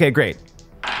 Oh, okay, great.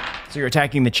 So you're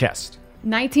attacking the chest.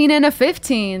 19 and a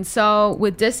 15. So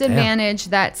with disadvantage,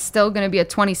 that's still going to be a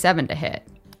 27 to hit.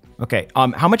 Okay.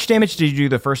 How much damage did you do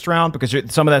the first round? Because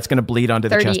some of that's going to bleed onto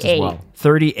the chest as well.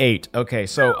 38. Okay.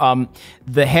 So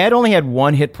the head only had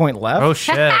 1 hit point left. Oh,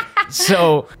 shit.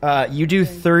 So you do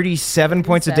 37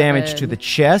 points of damage to the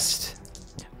chest.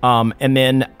 And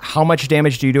then how much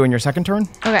damage do you do in your second turn?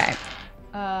 Okay.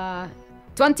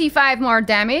 25 more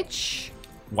damage.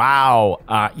 Wow.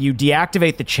 You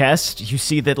deactivate the chest. You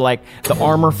see that, like, the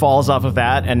armor falls off of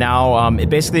that, and now it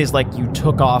basically is like you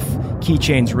took off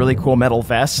Keychain's really cool metal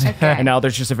vest, and now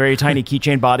there's just a very tiny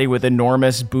Keychain body with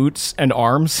enormous boots and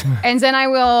arms. And then I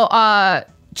will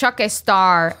chuck a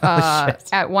star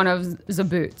at one of the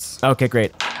boots. Okay,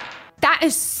 great. That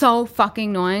is so fucking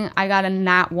annoying. I got a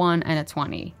nat 1 and a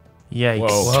 20. Yikes.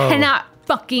 Whoa. Cannot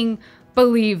fucking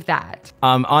believe that.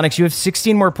 Onyx, you have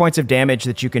 16 more points of damage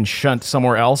that you can shunt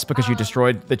somewhere else because you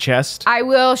destroyed the chest. I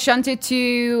will shunt it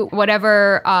to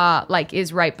whatever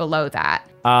is right below that.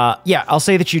 Yeah, I'll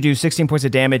say that you do 16 points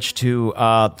of damage to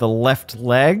the left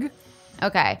leg.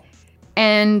 Okay.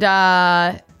 And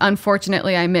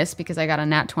unfortunately, I missed because I got a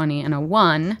nat 20 and a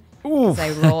 1. Because I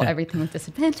roll everything with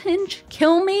disadvantage.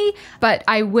 Kill me. But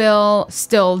I will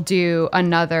still do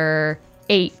another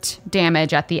 8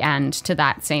 damage at the end to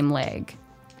that same leg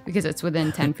because it's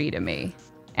within 10 feet of me.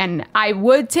 And I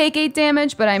would take 8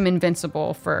 damage, but I'm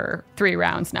invincible for 3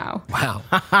 rounds now. Wow.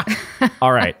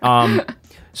 All right.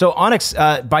 So Onyx,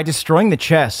 by destroying the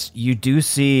chest, you do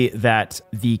see that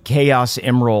the Chaos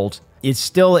Emerald is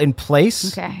still in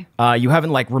place. Okay. You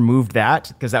haven't removed that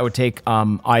because that would take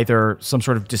either some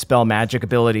sort of dispel magic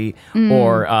ability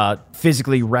or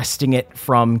physically wresting it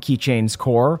from Keychain's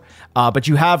core. But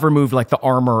you have removed the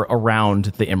armor around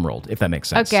the emerald, if that makes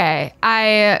sense. Okay.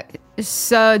 I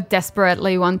so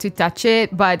desperately want to touch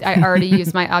it, but I already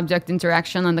used my object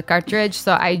interaction on the cartridge,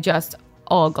 so I just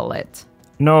ogle it.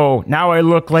 No, now I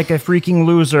look like a freaking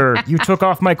loser. You took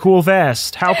off my cool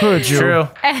vest. How could you? True.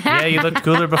 Yeah, you looked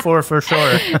cooler before for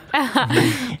sure.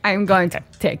 I'm going to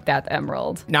take that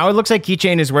emerald. Now it looks like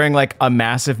Keychain is wearing a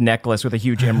massive necklace with a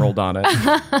huge emerald on it.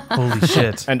 Holy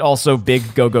shit. And also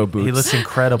big go-go boots. He looks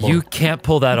incredible. You can't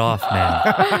pull that off,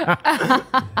 man.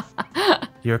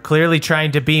 You're clearly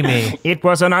trying to be me. It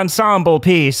was an ensemble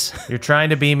piece. You're trying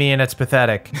to be me and it's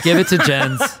pathetic. Give it to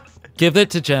Jens. Give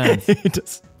it to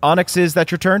Jens. Onyx, is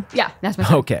that your turn? Yeah, that's my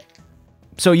turn. Okay.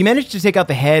 So you managed to take out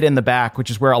the head and the back,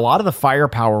 which is where a lot of the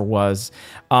firepower was.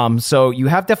 So you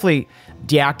have definitely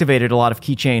deactivated a lot of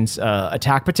Keychain's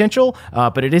attack potential,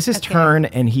 but it is his turn,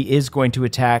 and he is going to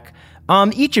attack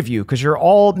each of you because you're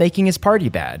all making his party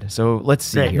bad. So let's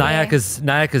see. Here. Nyack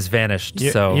has vanished.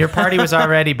 So Your party was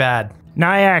already bad.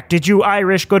 Nyack, did you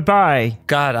Irish goodbye?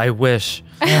 God, I wish.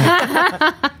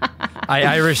 I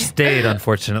Irish stayed,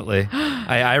 unfortunately.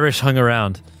 I Irish hung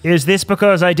around. Is this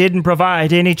because I didn't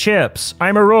provide any chips?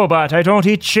 I'm a robot. I don't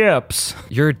eat chips.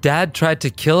 Your dad tried to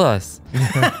kill us.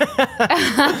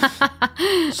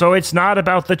 So it's not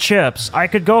about the chips. I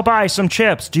could go buy some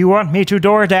chips. Do you want me to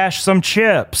DoorDash some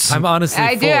chips? I'm honestly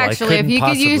I full. do, actually. If you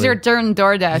could use your turn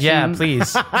DoorDash. Yeah,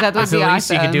 please. That would That's be the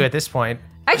least awesome. you can do at this point.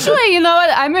 Actually, you know what?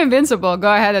 I'm invincible.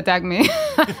 Go ahead, attack me.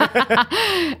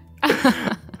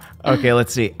 Okay,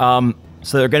 let's see.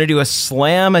 So they're going to do a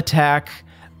slam attack.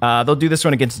 They'll do this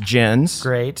one against Jens.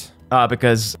 Great.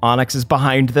 Because Onyx is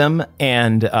behind them,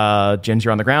 and Jens,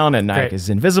 you're on the ground, and Nyack is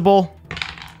invisible.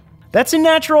 That's a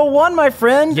natural 1, my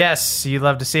friend. Yes, you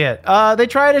love to see it. They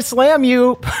try to slam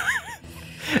you,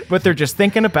 but they're just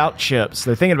thinking about chips.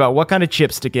 They're thinking about what kind of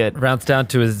chips to get. Rounds down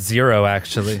to a 0,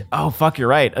 actually. Oh, fuck, you're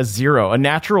right. A 0. A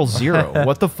natural 0.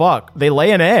 What the fuck? They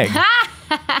lay an egg.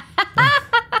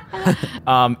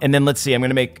 And then let's see. I'm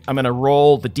gonna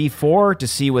roll the D4 to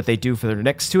see what they do for their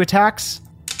next 2 attacks.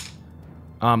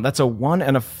 That's a 1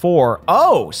 and a 4.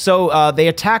 Oh, so they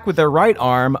attack with their right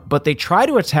arm, but they try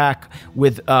to attack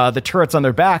with the turrets on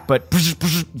their back, but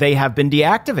they have been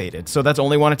deactivated. So that's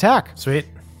only 1 attack. Sweet.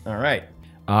 All right.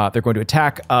 They're going to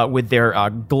attack with their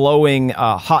glowing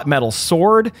hot metal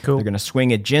sword. Cool. They're going to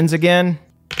swing at Jins again.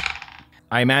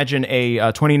 I imagine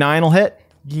a 29 will hit.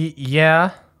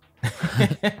 Yeah.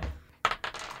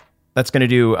 That's going to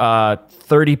do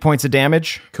 30 points of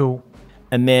damage. Cool.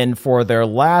 And then for their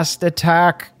last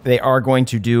attack, they are going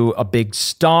to do a big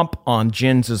stomp on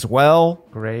Jins as well.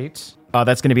 Great.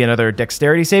 That's going to be another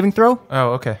dexterity saving throw.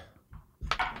 Oh, okay.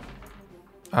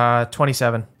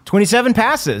 27. 27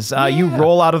 passes. You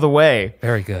roll out of the way.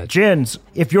 Very good. Jins,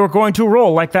 if you're going to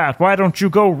roll like that, why don't you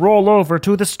go roll over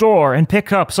to the store and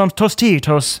pick up some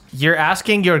Tostitos? You're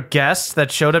asking your guests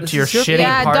that showed up to your shitty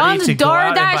Yeah, party don't to go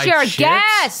out and buy DoorDash your chips?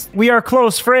 guests. We are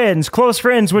close friends. Close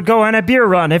friends would go on a beer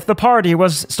run if the party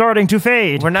was starting to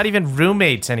fade. We're not even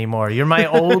roommates anymore. You're my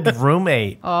old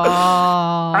roommate.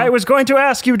 I was going to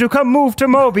ask you to come move to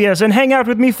Mobius and hang out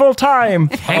with me full time.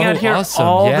 Hang out here awesome.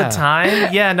 all Yeah. the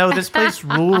time? Yeah, no, this place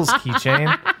rules,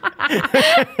 Keychain.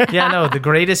 Yeah, no, the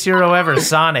greatest hero ever,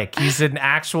 Sonic. He's an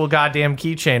actual goddamn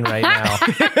Keychain right now.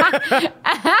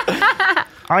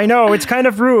 I know, it's kind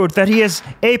of rude that he is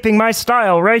aping my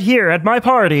style right here at my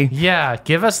party. Yeah,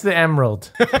 give us the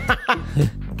emerald.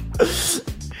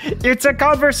 It's a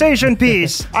conversation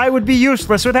piece. I would be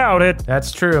useless without it.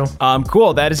 That's true.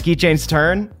 Cool. That is Keychain's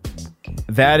turn.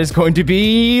 That is going to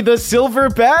be the Silver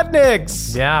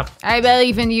Badniks. Yeah. I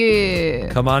believe in you.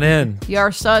 Come on in.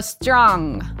 You're so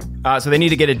strong. So they need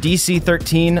to get a DC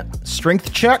 13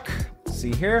 strength check. Let's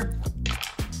see here.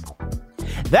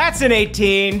 That's an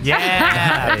 18.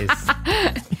 Yeah.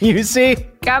 Nice. You see?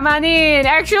 Come on in.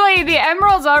 Actually, the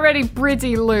emerald's already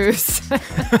pretty loose.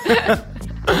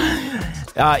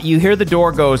 You hear the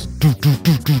door goes,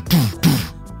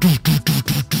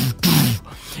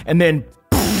 and then,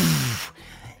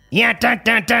 yeah, dun,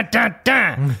 dun, dun, dun,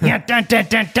 dun. Yeah, dun, dun,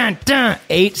 dun, dun, dun.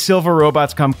 8 silver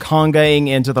robots come congaing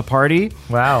into the party.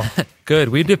 Wow. Good.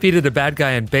 We defeated a bad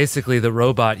guy and basically the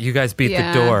robot. You guys beat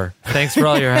Yeah. the door. Thanks for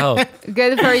all your help.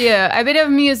 Good for you. A bit of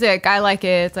music. I like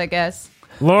it, I guess.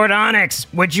 Lord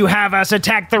Onyx, would you have us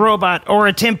attack the robot or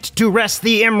attempt to wrest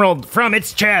the emerald from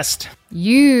its chest?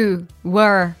 You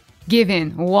were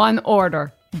given one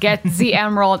order. Get the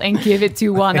emerald and give it to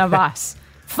one of us.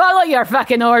 Follow your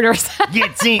fucking orders.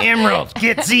 Get the emerald!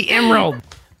 Get the emerald!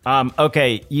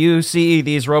 Okay, you see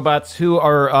these robots who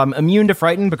are immune to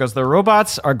frighten because the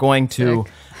robots are going to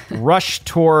rush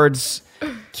towards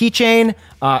Keychain,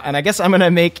 and I guess I'm going to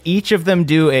make each of them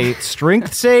do a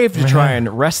strength save to try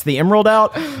and wrest the emerald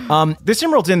out. This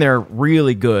emerald's in there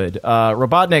really good.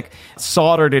 Robotnik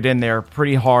soldered it in there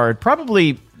pretty hard.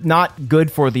 Probably not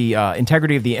good for the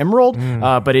integrity of the emerald,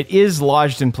 but it is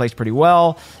lodged in place pretty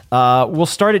well. We'll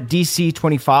start at DC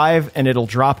 25, and it'll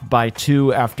drop by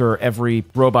 2 after every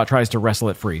robot tries to wrestle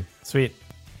it free. Sweet.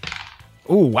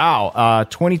 Ooh, wow.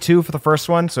 22 for the first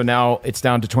one, so now it's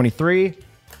down to 23.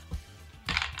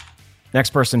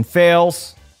 Next person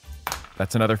fails.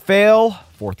 That's another fail.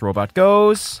 4th robot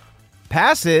goes.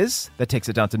 Passes. That takes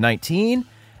it down to 19.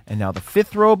 And now the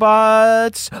 5th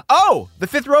robot... Oh! The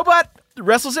 5th robot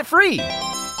wrestles it free.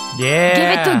 Yeah. Give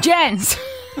it to Jens.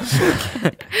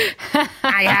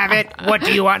 I have it. What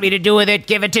do you want me to do with it?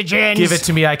 Give it to Jens. Give it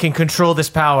to me. I can control this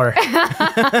power.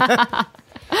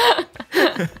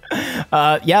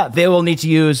 Yeah, they will need to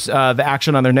use the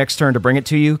action on their next turn to bring it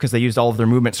to you because they used all of their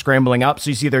movement scrambling up. So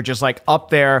you see they're just like up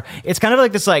there. It's kind of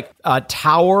like this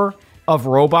tower of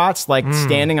robots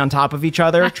standing on top of each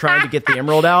other trying to get the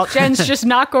emerald out. Jens, just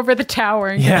knock over the tower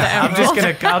and get the emerald.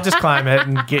 I'll just climb it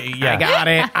and get.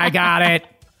 Yeah. I got it.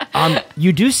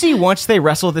 You do see once they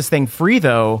wrestle this thing free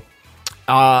though,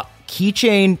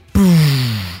 Keychain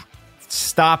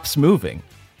stops moving.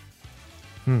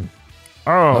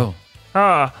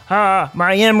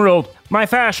 My emerald, my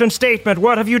fashion statement.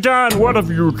 What have you done? What have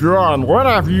you done? What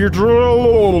have you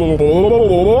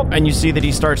done? And you see that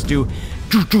he starts to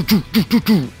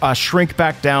shrink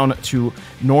back down to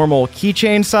normal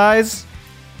Keychain size.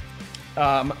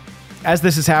 As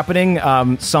this is happening,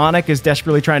 Sonic is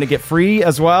desperately trying to get free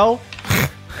as well.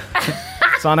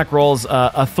 Sonic rolls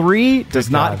a 3, does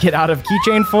not get out of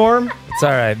Keychain form. It's all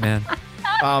right, man.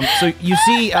 So you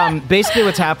see, basically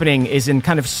what's happening is in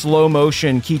kind of slow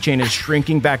motion, Keychain is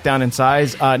shrinking back down in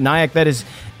size. Nyack, that is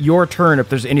your turn if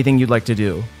there's anything you'd like to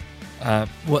do.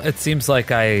 Well, it seems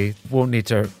like I won't need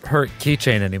to hurt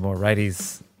Keychain anymore, right?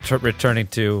 He's returning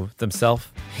to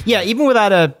himself. Yeah, even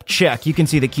without a check, you can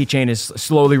see that Keychain is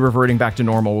slowly reverting back to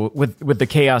normal with the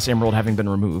Chaos Emerald having been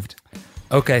removed.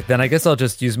 Okay, then I guess I'll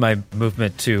just use my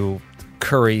movement to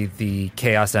curry the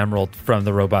Chaos Emerald from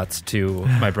the robots to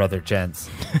my brother Jens.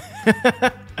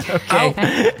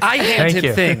 Okay. I hand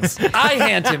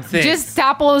him things. Just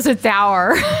topples a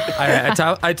tower.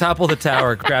 I topple the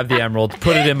tower, grab the emerald,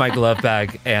 put it in my glove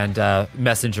bag, and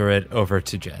messenger it over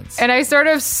to Jens. And I sort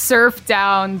of surf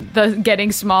down the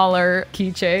getting smaller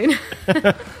Keychain.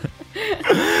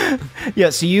 Yeah,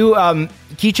 so you,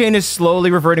 Keychain is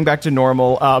slowly reverting back to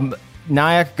normal.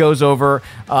 Nyack goes over,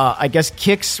 I guess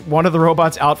kicks one of the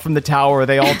robots out from the tower.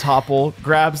 They all topple,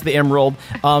 grabs the emerald.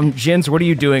 Jins, what are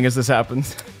you doing as this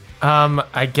happens?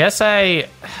 I guess I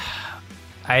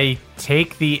I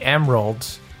take the emerald.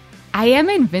 I am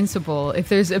invincible. If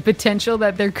there's a potential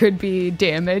that there could be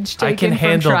damage taken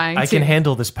from trying to... I can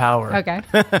handle this power. Okay.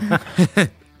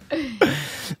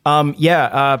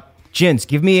 Jins,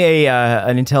 give me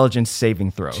an intelligence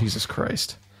saving throw. Jesus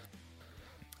Christ.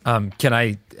 Can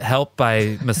I help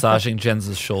by massaging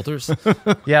Jens' shoulders?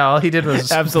 Yeah, all he did was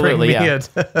Absolutely, bring me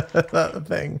a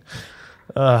thing.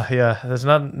 Yeah, there's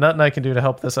nothing I can do to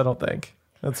help this, I don't think.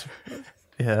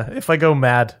 If I go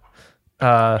mad,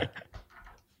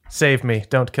 save me,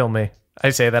 don't kill me. I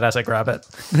say that as I grab it.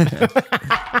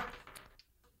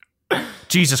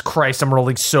 Jesus Christ, I'm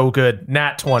rolling so good.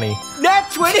 Nat 20. Nat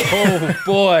 20! Oh,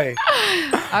 boy.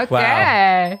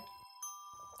 Okay.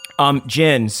 Wow.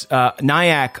 Jins,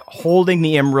 Nyack holding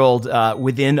the emerald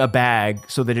within a bag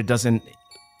so that it doesn't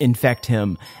infect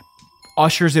him,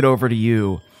 ushers it over to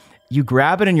you. You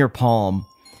grab it in your palm.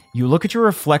 You look at your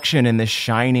reflection in this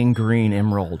shining green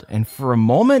emerald, and for a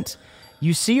moment,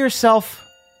 you see yourself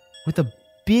with a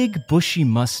big bushy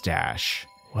mustache.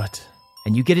 What?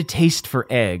 And you get a taste for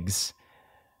eggs,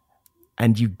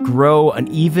 and you grow an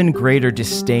even greater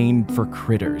disdain for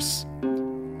critters.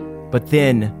 But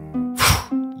then,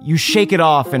 you shake it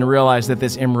off and realize that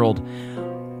this emerald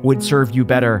would serve you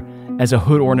better as a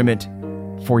hood ornament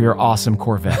for your awesome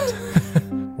Corvette.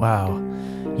 Wow.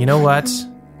 You know what?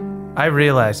 I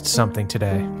realized something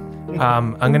today.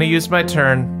 I'm going to use my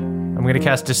turn. I'm going to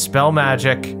cast Dispel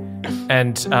Magic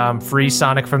and free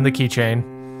Sonic from the keychain.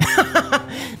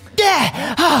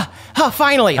 Yeah!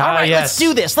 Finally. All right, yes. Let's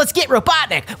do this. Let's get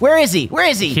Robotnik. Where is he?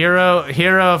 Hero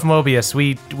of Mobius.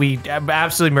 We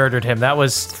absolutely murdered him. That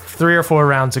was 3 or 4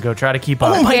 rounds ago. Try to keep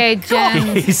up. Oh my Okay, God.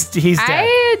 Jen. He's dead.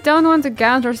 I don't want to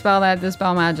counterspell that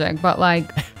Dispel Magic, but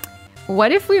like,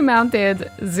 what if we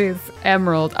mounted this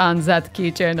emerald on that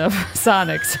keychain of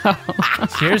Sonic? So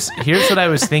Here's what I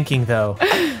was thinking though.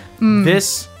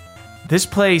 This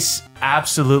place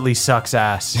absolutely sucks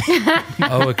ass.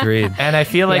 Oh, agreed. And I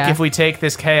feel like Yeah. if we take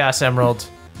this Chaos Emerald,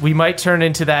 we might turn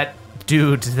into that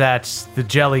dude that the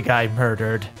jelly guy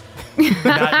murdered. We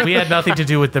had nothing to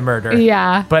do with the murder.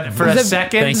 yeah. But for a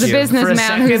second, Thank the you.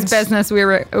 businessman whose business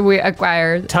we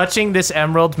acquired. touching this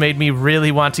emerald made me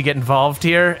really want to get involved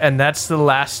here, and that's the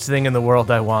last thing in the world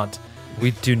I want.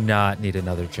 We do not need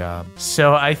another job.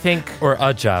 So I think Or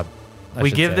a job. I we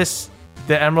should give say.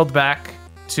 the emerald back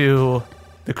to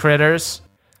the critters,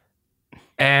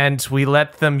 and we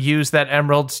let them use that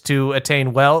emerald to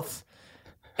attain wealth,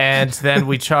 and then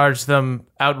we charge them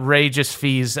outrageous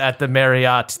fees at the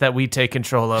Marriott that we take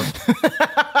control of.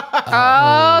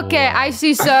 Okay, I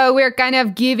see. So we're kind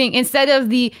of giving instead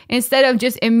of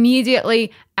just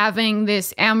immediately having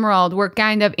this emerald, we're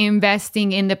kind of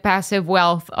investing in the passive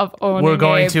wealth of owning. We're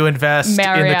going a to invest in the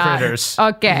Marriott. critters.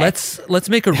 Okay. Let's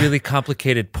make a really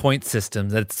complicated point system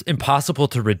that's impossible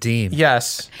to redeem.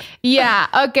 Yes. Yeah.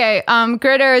 Okay.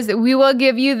 Critters, we will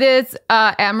give you this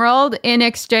emerald in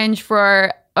exchange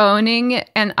for owning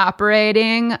and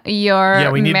operating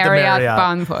your we need the Marriott Marriott.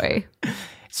 Convoy.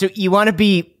 So you want to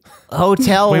be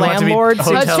hotel We want to be landlords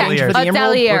in hoteliers. exchange for the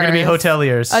emerald? Hoteliers. We're going to be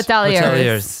hoteliers.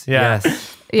 Hoteliers. Yeah.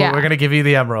 Yes. Yeah. But we're going to give you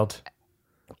the emerald.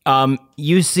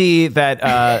 You see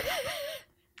that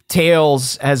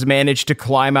Tails has managed to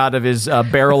climb out of his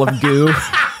barrel of goo.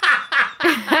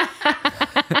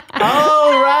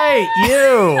 Oh, right.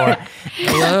 You.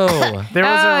 Hello. There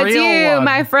was a it's real you, one.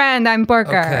 my friend. I'm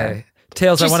Porker. Okay.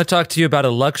 Tails, I want to talk to you about a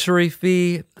luxury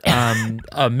fee,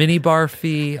 a mini bar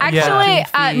fee. Actually,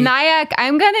 fee. Nyack,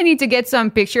 I'm going to need to get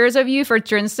some pictures of you for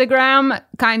Instagram,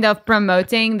 kind of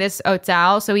promoting this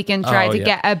hotel so we can try to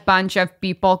get a bunch of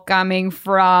people coming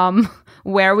from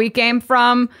where we came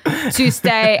from to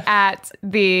stay at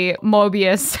the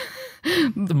Mobius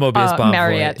The Mobius Bonvoy.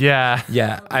 Marriott. Yeah.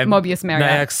 Yeah. Mobius Marriott.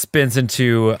 Nyack spins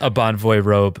into a Bonvoy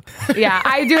robe. Yeah,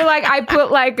 I do I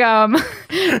put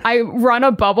I run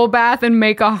a bubble bath and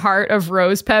make a heart of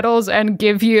rose petals and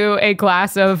give you a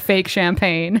glass of fake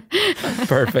champagne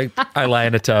Perfect. I lie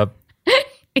in a tub.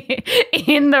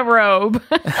 in the robe.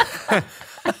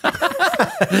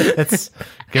 It's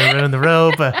going to ruin the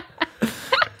robe.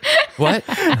 What?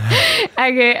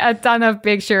 I get a ton of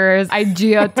pictures. I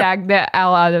geotag the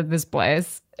hell out of this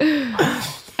place.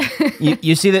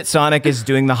 You see that Sonic is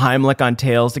doing the Heimlich on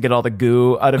Tails to get all the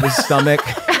goo out of his stomach.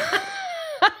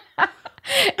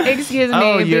 Excuse me,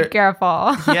 Oh, be you're-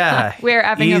 careful. Yeah. We're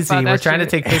having a Easy. photo We're trying to shoot.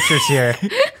 take pictures here.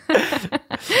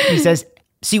 He says,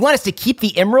 so you want us to keep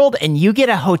the emerald and you get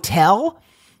a hotel?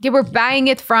 Yeah, we're buying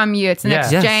it from you. It's an Yeah.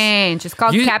 exchange. It's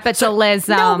called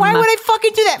capitalism. No, why would I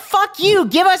fucking do that? Fuck you.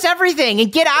 Give us everything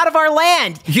and get out of our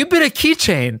land. You've been a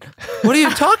keychain. What are you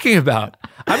talking about?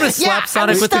 I'm going to slap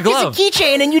Sonic with the glove. As a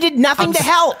keychain, and you did nothing to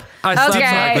help. I slapped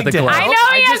Sonic with the glove. I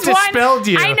know he has just dispelled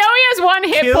you. I know he has one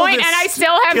hit point, and I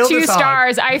still have 2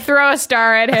 stars. I throw a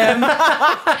star at him.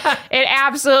 It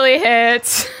absolutely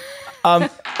hits.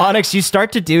 Onyx, you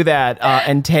start to do that,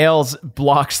 and Tails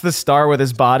blocks the star with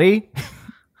his body.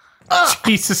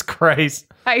 Jesus Christ.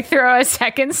 I throw a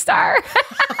second star.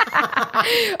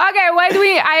 Okay, why do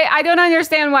I don't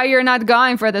understand why you're not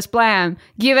going for this plan.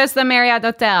 Give us the Marriott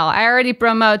Hotel. I already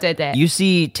promoted it. You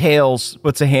see Tails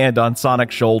puts a hand on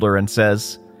Sonic's shoulder and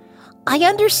says, I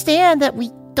understand that we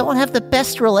don't have the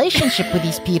best relationship with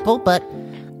these people, but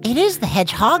it is the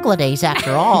Hedgehog holidays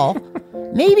after all.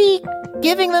 Maybe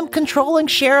giving them controlling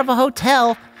share of a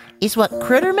hotel is what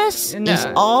Crittermas is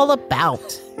all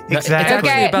about. Exactly. It's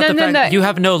actually about the fact you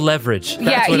have no leverage.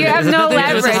 Yeah, you have no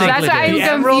leverage. That's why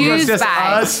I'm confused just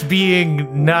by us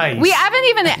being nice. We haven't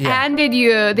even handed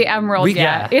you the emerald yet.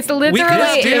 Yeah. It's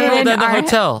literally the emerald in the our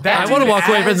hotel. I want to walk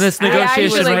away from this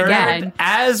negotiation.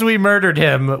 As we murdered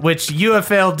him, which you have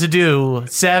failed to do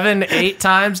 7, 8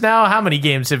 times now. How many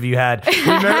games have you had? We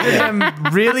murdered him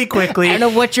really quickly. I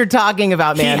don't know what you're talking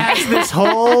about, man. He has this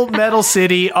whole metal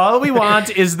city. All we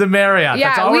want is the Marriott.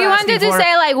 That's all we wanted to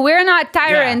say, like, we're not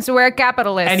tyrants. We're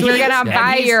capitalists. And we're going to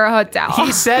buy your hotel.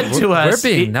 He said to us, we're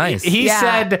being nice. He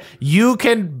said, you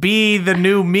can be the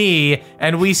new me.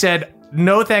 And we said,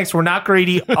 no, thanks. We're not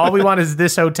greedy. All we want is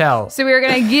this hotel. So we're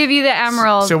going to give you the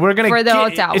emerald for the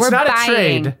hotel. It's we're not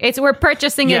buying. a trade. We're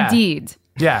purchasing a deed.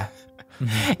 Yeah.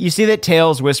 You see that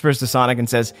Tails whispers to Sonic and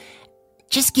says,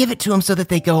 Just give it to them so that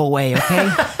they go away,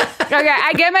 okay? Okay,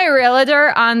 I get my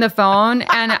realtor on the phone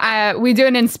and we do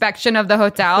an inspection of the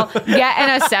hotel, get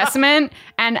an assessment,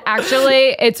 and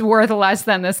actually it's worth less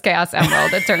than this Chaos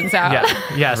Emerald, it turns out.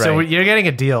 Yeah. So you're getting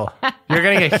a deal. You're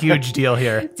getting a huge deal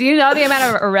here. Do you know the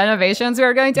amount of renovations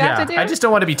we're going to have to do? I just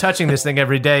don't want to be touching this thing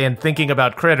every day and thinking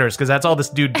about critters because that's all this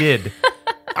dude did.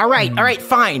 All right,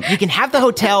 fine. You can have the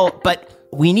hotel, but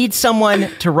we need someone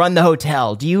to run the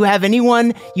hotel. Do you have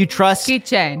anyone you trust?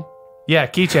 Keychain. Yeah,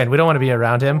 Keychain. We don't want to be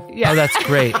around him. Yeah. Oh, that's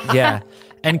great. Yeah.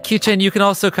 And Keychain, you can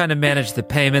also kind of manage the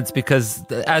payments because,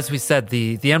 as we said,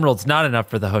 the emerald's not enough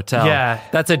for the hotel. Yeah.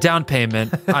 That's a down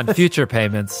payment on future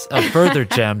payments of further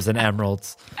gems and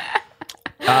emeralds.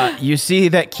 You see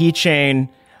that Keychain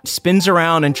spins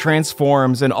around and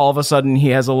transforms, and all of a sudden he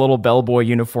has a little bellboy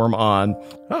uniform on.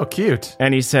 Oh, cute.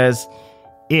 And he says,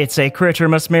 "It's a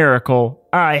Crittermas miracle.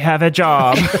 I have a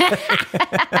job."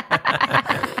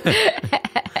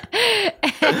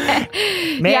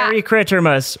 Merry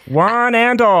Crittermas, one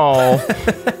and all.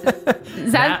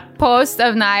 That post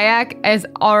of Nyack is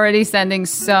already sending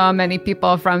so many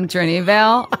people from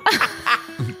Trinyvale.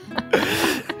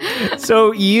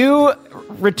 So you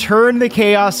return the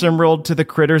Chaos Emerald to the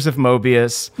critters of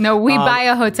Mobius. No, we buy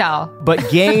a hotel. But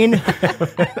gain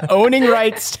owning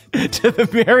rights to the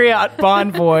Marriott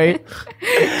Bonvoy.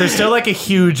 There's still like a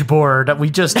huge board.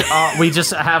 We just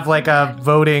have like a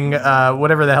voting,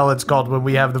 whatever the hell it's called when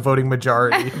we have the voting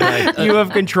majority. Right. You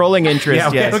have controlling interest, yeah,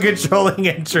 we yes. have a controlling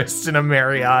interest in a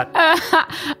Marriott.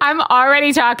 I'm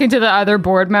already talking to the other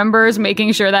board members,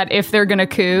 making sure that if they're going to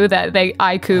coup, that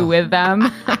I coup with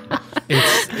them.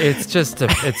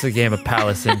 It's a game of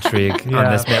palace intrigue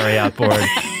on this Marriott board.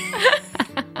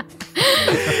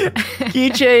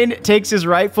 Keychain takes his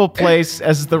rightful place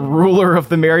as the ruler of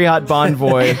the Marriott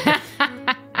Bonvoy.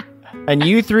 And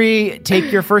you three take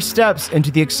your first steps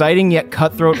into the exciting yet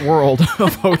cutthroat world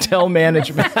of hotel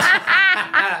management.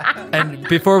 And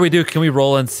before we do, can we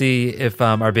roll and see if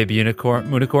our baby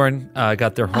unicorn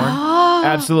got their horn?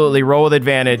 Absolutely. Roll with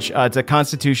advantage. It's a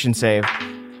Constitution save.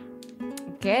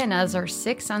 Okay, another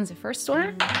 6 on the first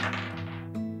one.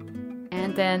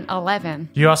 And then 11.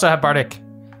 You also have Bardic.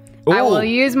 Ooh. I will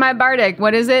use my Bardic.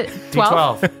 What is it?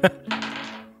 12? D12.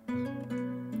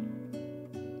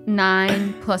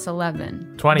 9 plus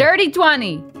 11. 20. Dirty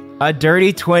 20. A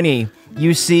dirty 20.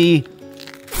 You see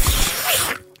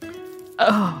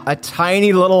a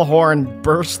tiny little horn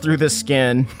burst through the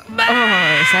skin. Oh,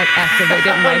 that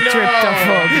activated my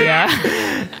tryptophobia.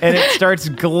 And it starts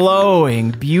glowing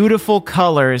beautiful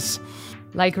colors.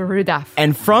 Like Rudolph.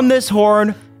 And from this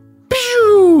horn,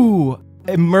 pew,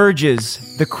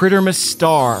 emerges the Crittermas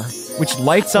star, which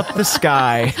lights up the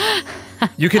sky.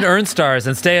 You can earn stars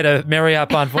and stay at a Marriott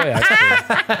Bonvoy, actually.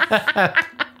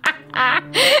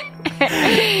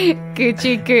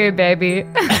 Gucci goo, baby.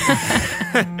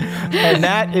 And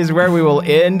that is where we will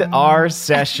end our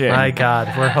session. My God,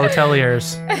 we're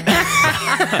hoteliers.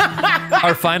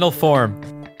 Our final form.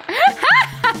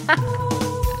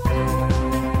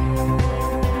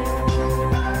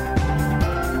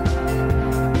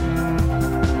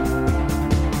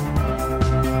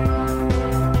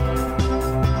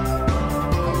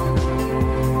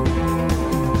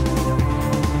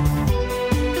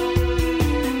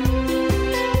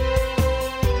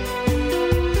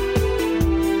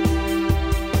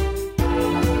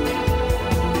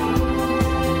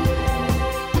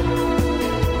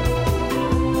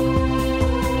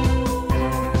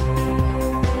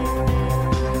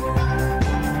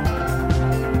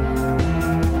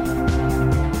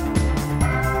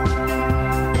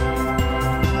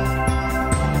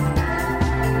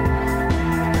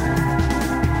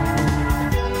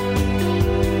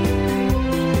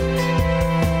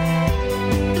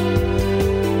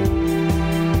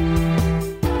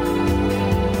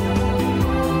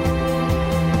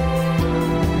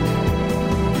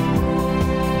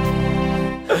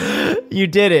 You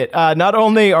did it. Not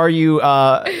only are you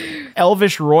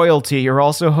elvish royalty, you're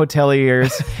also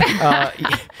hoteliers.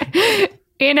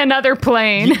 In another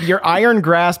plane. Your iron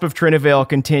grasp of Trinyvale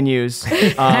continues.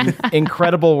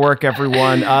 Incredible work,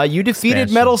 everyone. You defeated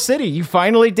Expansion. Metal City. You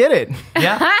finally did it.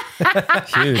 Yeah.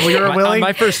 Huge. We were willing-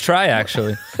 my first try,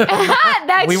 actually.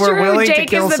 That's We were true. willing to Jake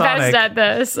kill is the Sonic. best at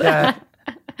this. Yeah.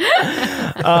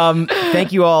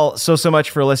 Thank you all so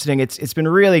much for listening. It's been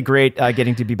really great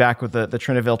getting to be back with the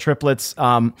Trinyvale triplets.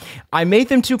 I made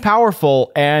them too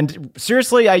powerful, and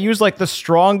seriously, I used like the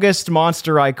strongest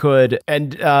monster I could,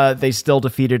 and they still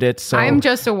defeated it. So I'm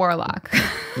just a warlock.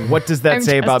 what does that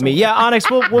say about me? Yeah, Onyx,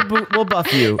 we'll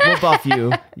buff you. We'll buff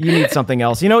you. You need something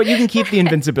else. You know what? You can keep the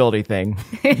invincibility thing.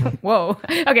 Whoa.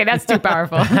 Okay, that's too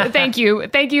powerful. Thank you,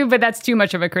 but that's too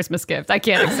much of a Christmas gift. I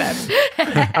can't accept.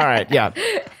 All right, yeah.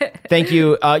 Thank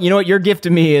you. You know what? Your gift to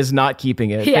me is not keeping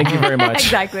it. Yeah, Thank you very much.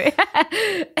 Exactly.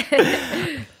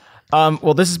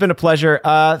 Well, this has been a pleasure.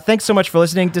 Thanks so much for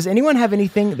listening. Does anyone have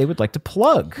anything they would like to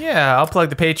plug? Yeah, I'll plug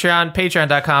the Patreon,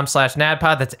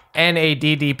 patreon.com/NADPOD. That's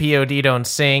NADDPOD. Don't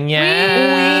sing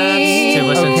yet. To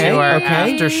listen to our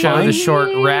after show, fine. The Short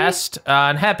Rest.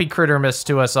 And happy Crittermas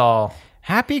to us all.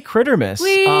 Happy Crittermas.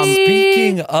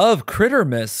 Speaking of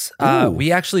Crittermas,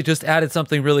 we actually just added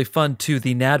something really fun to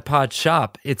the NADPOD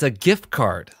shop. It's a gift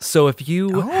card. So if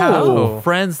you have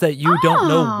friends that you don't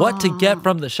know what to get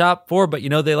from the shop for, but you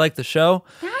know they like the show,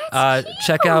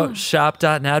 check out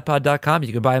shop.nadpod.com.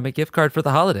 You can buy them a gift card for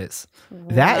the holidays.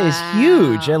 That is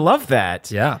huge. I love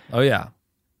that. Yeah. Oh, yeah.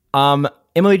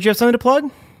 Emily, do you have something to plug?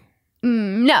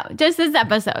 No, just this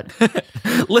episode.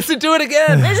 Listen to it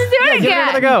again. Listen to it Give it again.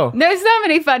 another go. There's so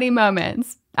many funny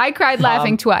moments. I cried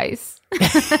laughing twice.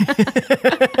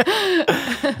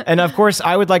 And of course,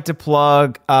 I would like to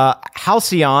plug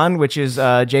Halcyon, which is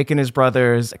Jake and his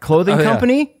brother's clothing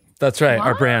company. That's right.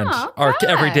 Our brand, our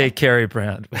everyday carry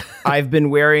brand. I've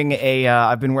been wearing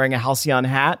a Halcyon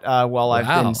hat while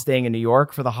I've been staying in New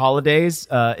York for the holidays.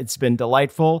 It's been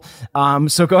delightful.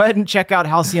 So go ahead and check out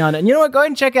Halcyon, and you know what? Go ahead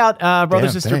and check out Brother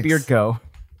Sister thanks. Beard Co.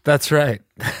 That's right.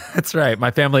 That's right. My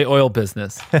family oil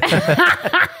business.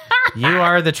 You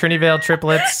are the Trinyvale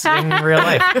triplets in real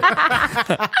life.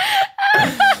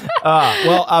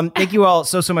 Thank you all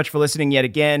so much for listening yet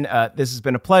again. This has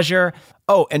been a pleasure.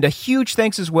 Oh, and a huge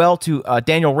thanks as well to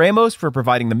Daniel Ramos for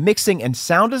providing the mixing and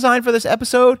sound design for this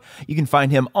episode. You can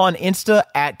find him on Insta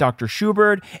at Dr.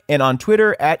 Schubird and on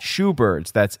Twitter at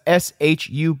Schubirds. That's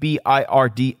SHUBIRDS.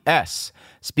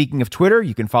 Speaking of Twitter,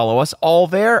 you can follow us all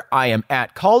there. I am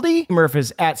at Caldy. Murph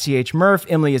is at CHMurph.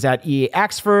 Emily is at EA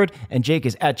Axford. And Jake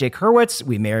is at Jake Hurwitz.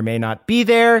 We may or may not be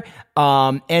there.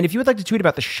 And if you would like to tweet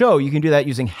about the show, you can do that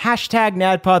using hashtag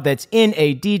NADPOD. That's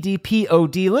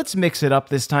NADDPOD. Let's mix it up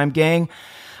this time, gang.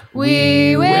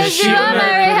 We wish you a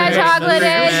Merry Hedgehog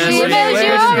Holidays. We wish you a Merry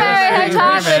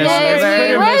Hedgehog Holidays.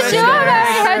 We wish you a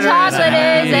Merry Hedgehog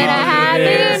Holidays and a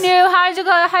happy new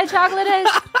Hedgehog Holidays.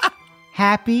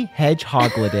 Happy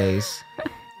Hedgehog Holidays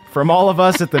from all of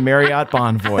us at the Marriott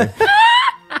Bonvoy.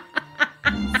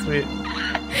 Sweet.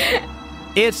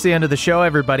 It's the end of the show,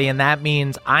 everybody, and that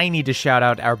means I need to shout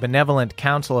out our benevolent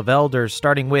Council of Elders,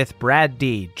 starting with Brad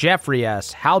D., Jeffrey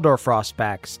S., Haldor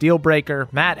Frostback,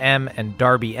 Steelbreaker, Matt M., and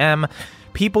Darby M.,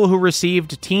 people who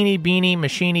received teeny beanie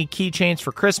machiny keychains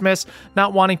for Christmas,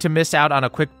 not wanting to miss out on a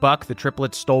quick buck. The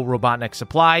triplets stole Robotnik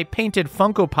supply, painted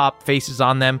Funko Pop faces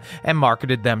on them, and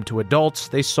marketed them to adults.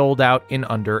 They sold out in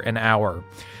under an hour.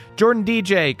 Jordan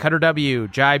DJ, Cutter W,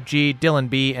 Jibe G, Dylan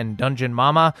B, and Dungeon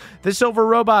Mama, the silver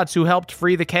robots who helped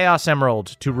free the Chaos Emerald.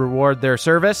 To reward their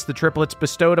service, the triplets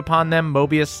bestowed upon them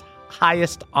Mobius'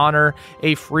 highest honor,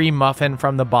 a free muffin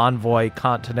from the Bonvoy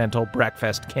Continental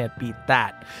Breakfast. Can't beat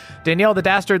that. Danielle the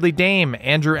Dastardly Dame,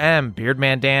 Andrew M,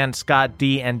 Beardman Dan, Scott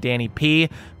D, and Danny P,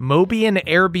 Mobian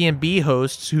Airbnb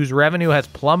hosts whose revenue has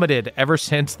plummeted ever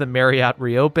since the Marriott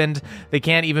reopened. They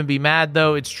can't even be mad,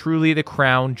 though. It's truly the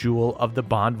crown jewel of the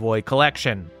Bonvoy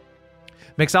collection.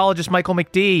 Mixologist Michael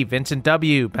McD, Vincent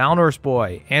W, Balnor's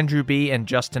Boy, Andrew B, and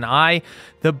Justin I,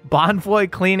 the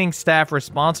Bonvoy cleaning staff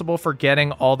responsible for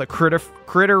getting all the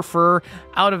critter fur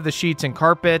out of the sheets and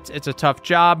carpets. It's a tough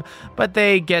job, but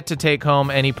they get to take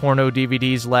home any porno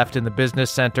DVDs left in the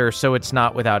business center, so it's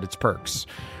not without its perks.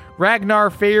 Ragnar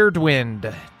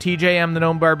Fairdwind, TJM the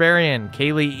Gnome Barbarian,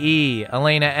 Kaylee E.,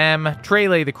 Elena M.,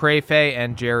 Trele the Crayfay,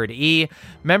 and Jared E.,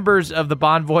 members of the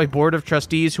Bonvoy Board of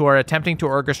Trustees who are attempting to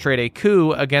orchestrate a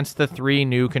coup against the 3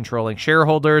 new controlling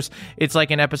shareholders. It's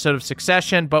like an episode of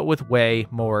Succession, but with way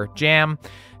more jam.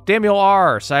 Daniel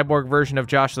R., cyborg version of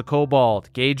Josh the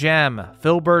Kobold, Gage M.,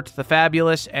 Filbert the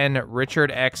Fabulous, and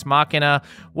Richard X. Machina,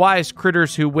 wise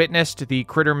critters who witnessed the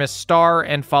Crittermas star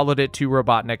and followed it to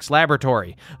Robotnik's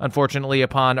laboratory. Unfortunately,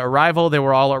 upon arrival, they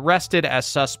were all arrested as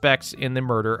suspects in the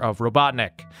murder of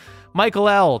Robotnik. Michael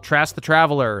L., Trask the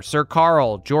Traveler, Sir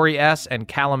Carl, Jory S., and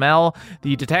Callum L.,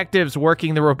 the detectives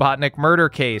working the Robotnik murder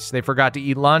case. They forgot to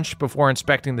eat lunch before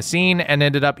inspecting the scene and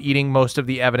ended up eating most of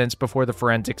the evidence before the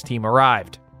forensics team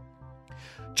arrived.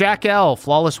 Jack L.,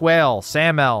 Flawless Whale,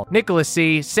 Sam L., Nicholas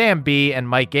C., Sam B., and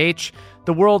Mike H.,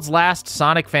 the world's last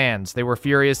Sonic fans. They were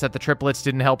furious that the triplets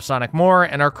didn't help Sonic more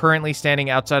and are currently standing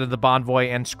outside of the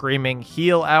Bonvoy and screaming,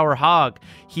 "Heal our hog!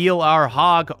 Heal our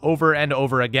hog!" over and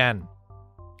over again.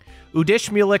 Udish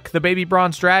Mulik, the Baby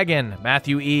Bronze Dragon,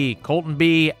 Matthew E., Colton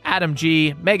B., Adam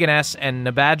G., Megan S., and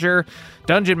Nabadger,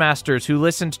 Dungeon Masters who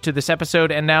listened to this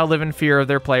episode and now live in fear of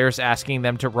their players asking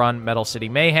them to run Metal City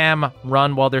Mayhem,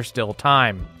 run while there's still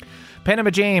time.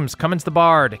 Panama James, Cummins the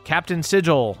Bard, Captain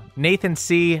Sigil, Nathan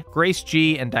C., Grace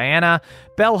G., and Diana,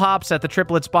 bellhops at the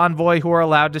Triplets Bonvoy who are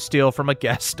allowed to steal from a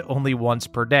guest only once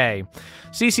per day.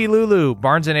 CC Lulu,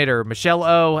 Barnesinator, Michelle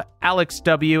O., Alex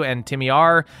W., and Timmy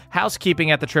R., housekeeping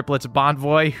at the Triplets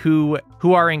Bonvoy who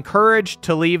are encouraged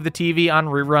to leave the TV on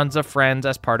reruns of Friends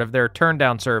as part of their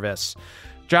turndown service.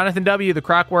 Jonathan W., the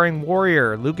Croc-Wearing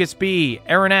Warrior, Lucas B.,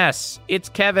 Aaron S., It's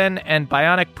Kevin, and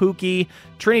Bionic Pookie,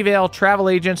 Trinyvale travel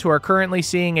agents who are currently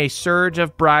seeing a surge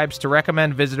of bribes to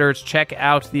recommend visitors check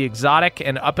out the exotic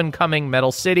and up-and-coming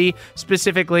Metal City,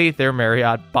 specifically their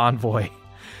Marriott Bonvoy.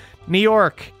 New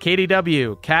York,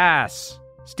 KDW, Cass,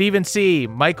 Stephen C.,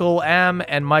 Michael M.,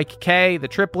 and Mike K., the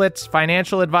triplets,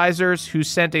 financial advisors who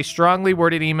sent a strongly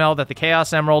worded email that the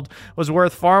Chaos Emerald was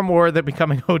worth far more than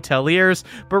becoming hoteliers,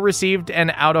 but received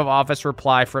an out-of-office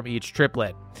reply from each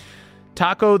triplet.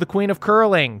 Taco, the Queen of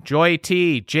Curling, Joy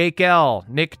T., Jake L.,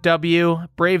 Nick W.,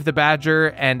 Brave the Badger,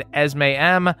 and Esme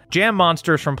M., Jam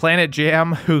Monsters from Planet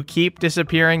Jam who keep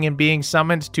disappearing and being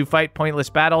summoned to fight pointless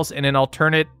battles in an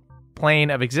alternate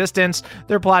plane of existence.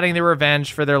 They're plotting their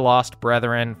revenge for their lost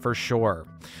brethren for sure.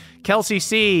 Kelsey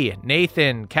C.,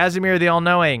 Nathan, Casimir the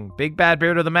All-Knowing, Big Bad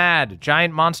Beardo the Mad,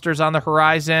 Giant Monsters on the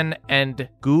Horizon, and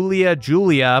Gulia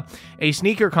Julia, a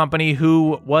sneaker company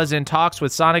who was in talks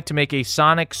with Sonic to make a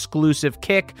Sonic-exclusive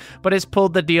kick, but has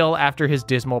pulled the deal after his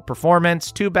dismal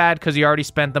performance. Too bad, because he already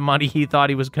spent the money he thought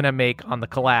he was going to make on the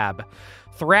collab.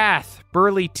 Thrath,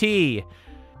 Burley T.,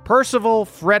 Percival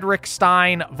Frederick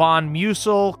Stein von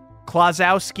Musel,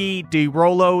 Klazowski de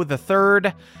Rollo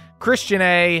III, Christian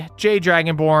A., Jay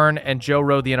Dragonborn, and Joe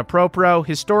Rowe the Inapropro,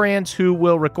 historians who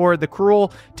will record the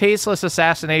cruel, tasteless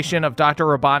assassination of Dr.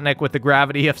 Robotnik with the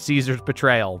gravity of Caesar's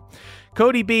betrayal.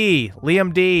 Cody B.,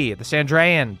 Liam D., the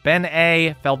Sandrayan, Ben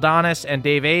A., Feldonis, and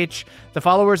Dave H., the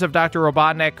followers of Dr.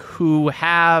 Robotnik who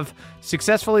have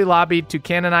successfully lobbied to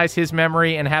canonize his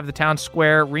memory and have the town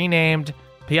square renamed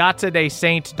Piazza de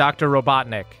Saint Dr.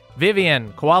 Robotnik.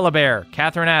 Vivian, Koala Bear,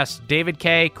 Catherine S., David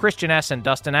K., Christian S., and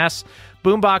Dustin S.,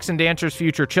 Boombox and Dancer's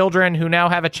future children, who now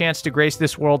have a chance to grace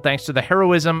this world thanks to the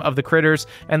heroism of the critters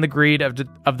and the greed of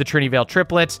the Trinyvale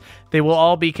triplets. They will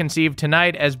all be conceived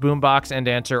tonight as Boombox and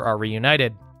Dancer are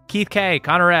reunited. Keith K.,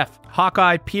 Connor F.,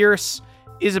 Hawkeye Pierce,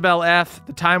 Isabel F.,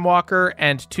 The Time Walker,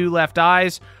 and Two Left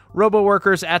Eyes,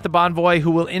 robo-workers at the Bonvoy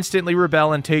who will instantly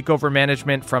rebel and take over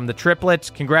management from the triplets.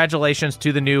 Congratulations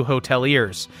to the new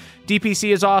hoteliers.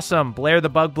 DPC is awesome. Blair the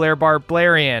Bugbear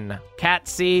Barbarian, Cat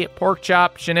C,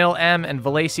 Porkchop, Chanel M, and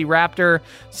Valacy Raptor.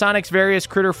 Sonic's various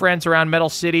critter friends around Metal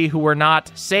City who were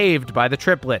not saved by the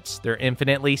triplets. They're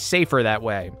infinitely safer that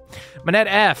way. Manette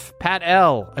F, Pat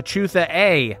L, Achutha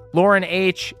A, Lauren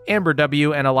H, Amber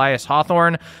W, and Elias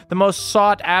Hawthorne, the most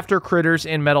sought-after critters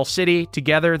in Metal City.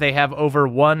 Together, they have over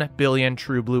 1 billion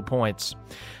True Blue points.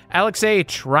 Alex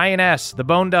H, Ryan S, The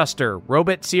Bone Duster,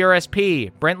 Robot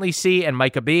CRSP, Brentley C, and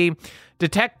Micah B.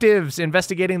 Detectives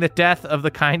investigating the death of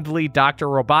the kindly Dr.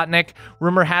 Robotnik.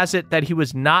 Rumor has it that he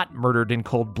was not murdered in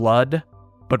cold blood,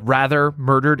 but rather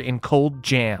murdered in cold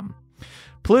jam.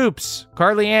 Ploops,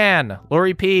 Carly Ann,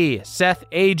 Lori P, Seth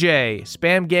AJ,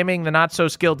 Spam Gaming, the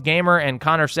Not-So-Skilled Gamer, and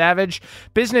Connor Savage,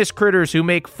 business critters who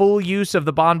make full use of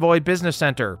the Bonvoy Business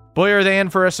Center. Boy, are they in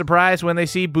for a surprise when they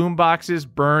see Boombox's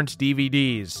burned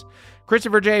DVDs.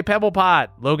 Christopher J. Pebblepot,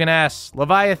 Logan S.,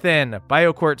 Leviathan,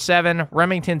 BioCourt 7,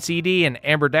 Remington CD, and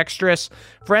Ambidextrous,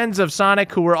 friends of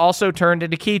Sonic who were also turned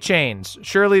into keychains.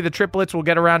 Surely the triplets will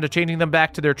get around to changing them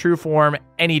back to their true form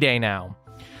any day now.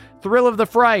 Thrill of the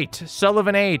Fright,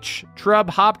 Sullivan H., Trub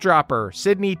Hopdropper,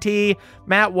 Sydney T.,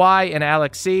 Matt Y., and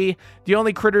Alex C., the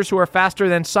only critters who are faster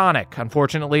than Sonic.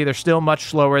 Unfortunately, they're still much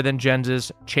slower than Jens'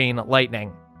 Chain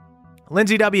Lightning.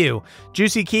 Lindsay W.,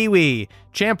 Juicy Kiwi,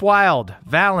 Champ Wild,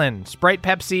 Valen, Sprite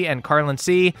Pepsi, and Carlin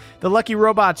C., the lucky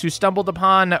robots who stumbled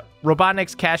upon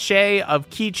Robotnik's cache of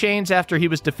keychains after he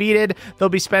was defeated. They'll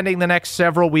be spending the next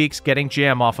several weeks getting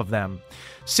jam off of them.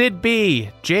 Sid B.,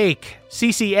 Jake,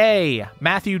 CCA,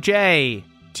 Matthew J.,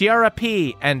 Tiara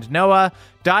P., and Noah,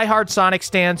 diehard Sonic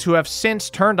stans who have since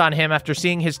turned on him after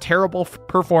seeing his terrible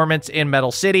performance in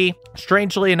Metal City.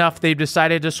 Strangely enough, they've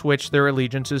decided to switch their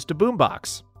allegiances to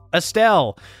Boombox.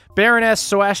 Estelle, Baroness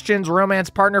Sebastian's romance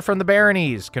partner from the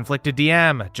Baronies, Conflicted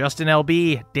DM, Justin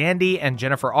LB, Dandy, and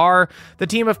Jennifer R. The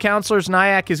team of counselors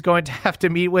Nyack is going to have to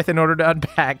meet with in order to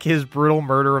unpack his brutal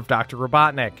murder of Dr.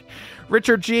 Robotnik.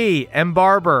 Richard G., M.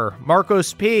 Barber,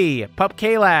 Marcos P., Pup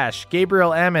Kalash,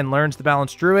 Gabriel M. and Learns the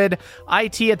Balanced Druid,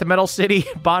 IT at the Metal City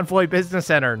Bonvoy Business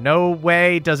Center. No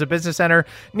way does a business center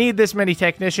need this many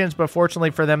technicians, but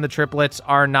fortunately for them, the triplets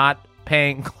are not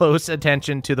paying close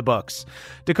attention to the books.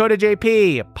 Dakota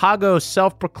JP, Pagos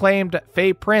self-proclaimed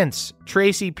Faye Prince,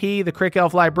 Tracy P, the Crick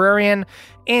Elf Librarian,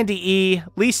 Andy E,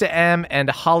 Lisa M, and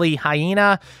Holly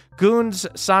Hyena. Goons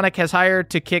Sonic has hired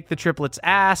to kick the triplets'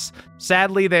 ass.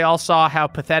 Sadly, they all saw how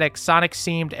pathetic Sonic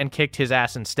seemed and kicked his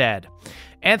ass instead.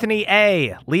 Anthony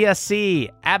A, Leah C,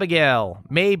 Abigail,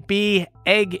 May B,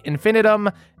 Egg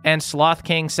Infinitum, and Sloth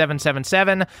King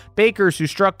 777, bakers who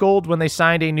struck gold when they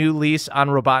signed a new lease on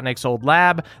Robotnik's old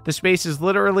lab. The space is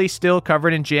literally still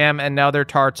covered in jam, and now their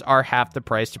tarts are half the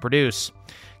price to produce.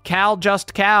 Cal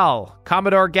Just Cal,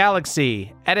 Commodore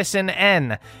Galaxy, Edison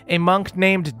N, a monk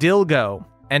named Dilgo,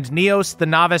 and Neos the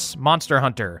Novice Monster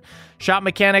Hunter. Shop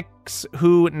mechanics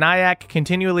who Nyack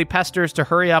continually pesters to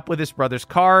hurry up with his brother's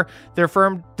car. Their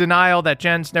firm denial that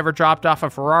Jens never dropped off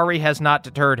a Ferrari has not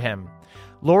deterred him.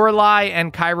 Lorelei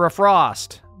and Kyra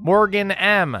Frost, Morgan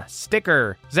M,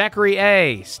 Sticker, Zachary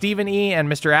A, Stephen E, and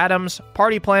Mr. Adams,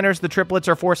 party planners the triplets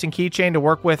are forcing Keychain to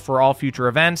work with for all future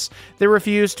events. They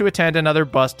refuse to attend another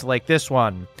bust like this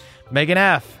one. Megan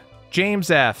F, James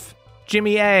F,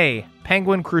 Jimmy A,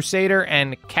 Penguin Crusader,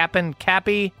 and Cap'n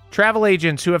Cappy, travel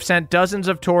agents who have sent dozens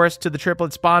of tourists to the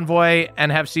triplets Bonvoy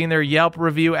and have seen their Yelp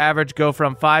review average go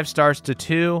from 5 stars to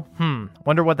 2.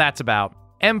 Wonder what that's about.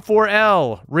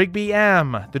 M4L, Rigby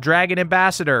M, The Dragon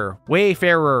Ambassador,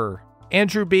 Wayfarer,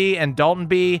 Andrew B, and Dalton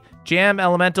B, Jam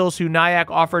Elementals who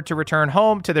Nyack offered to return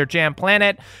home to their Jam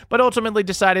planet, but ultimately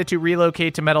decided to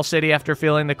relocate to Metal City after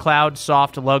feeling the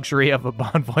cloud-soft luxury of a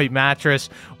Bonvoy mattress.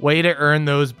 Way to earn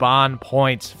those Bon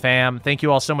points, fam. Thank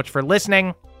you all so much for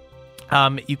listening.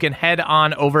 You can head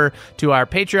on over to our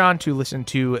Patreon to listen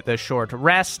to the short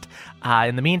rest.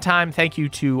 In the meantime, thank you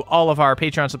to all of our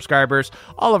Patreon subscribers,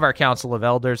 all of our Council of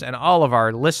Elders, and all of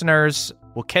our listeners.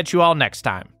 We'll catch you all next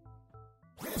time.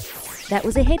 That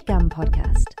was a HeadGum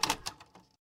podcast.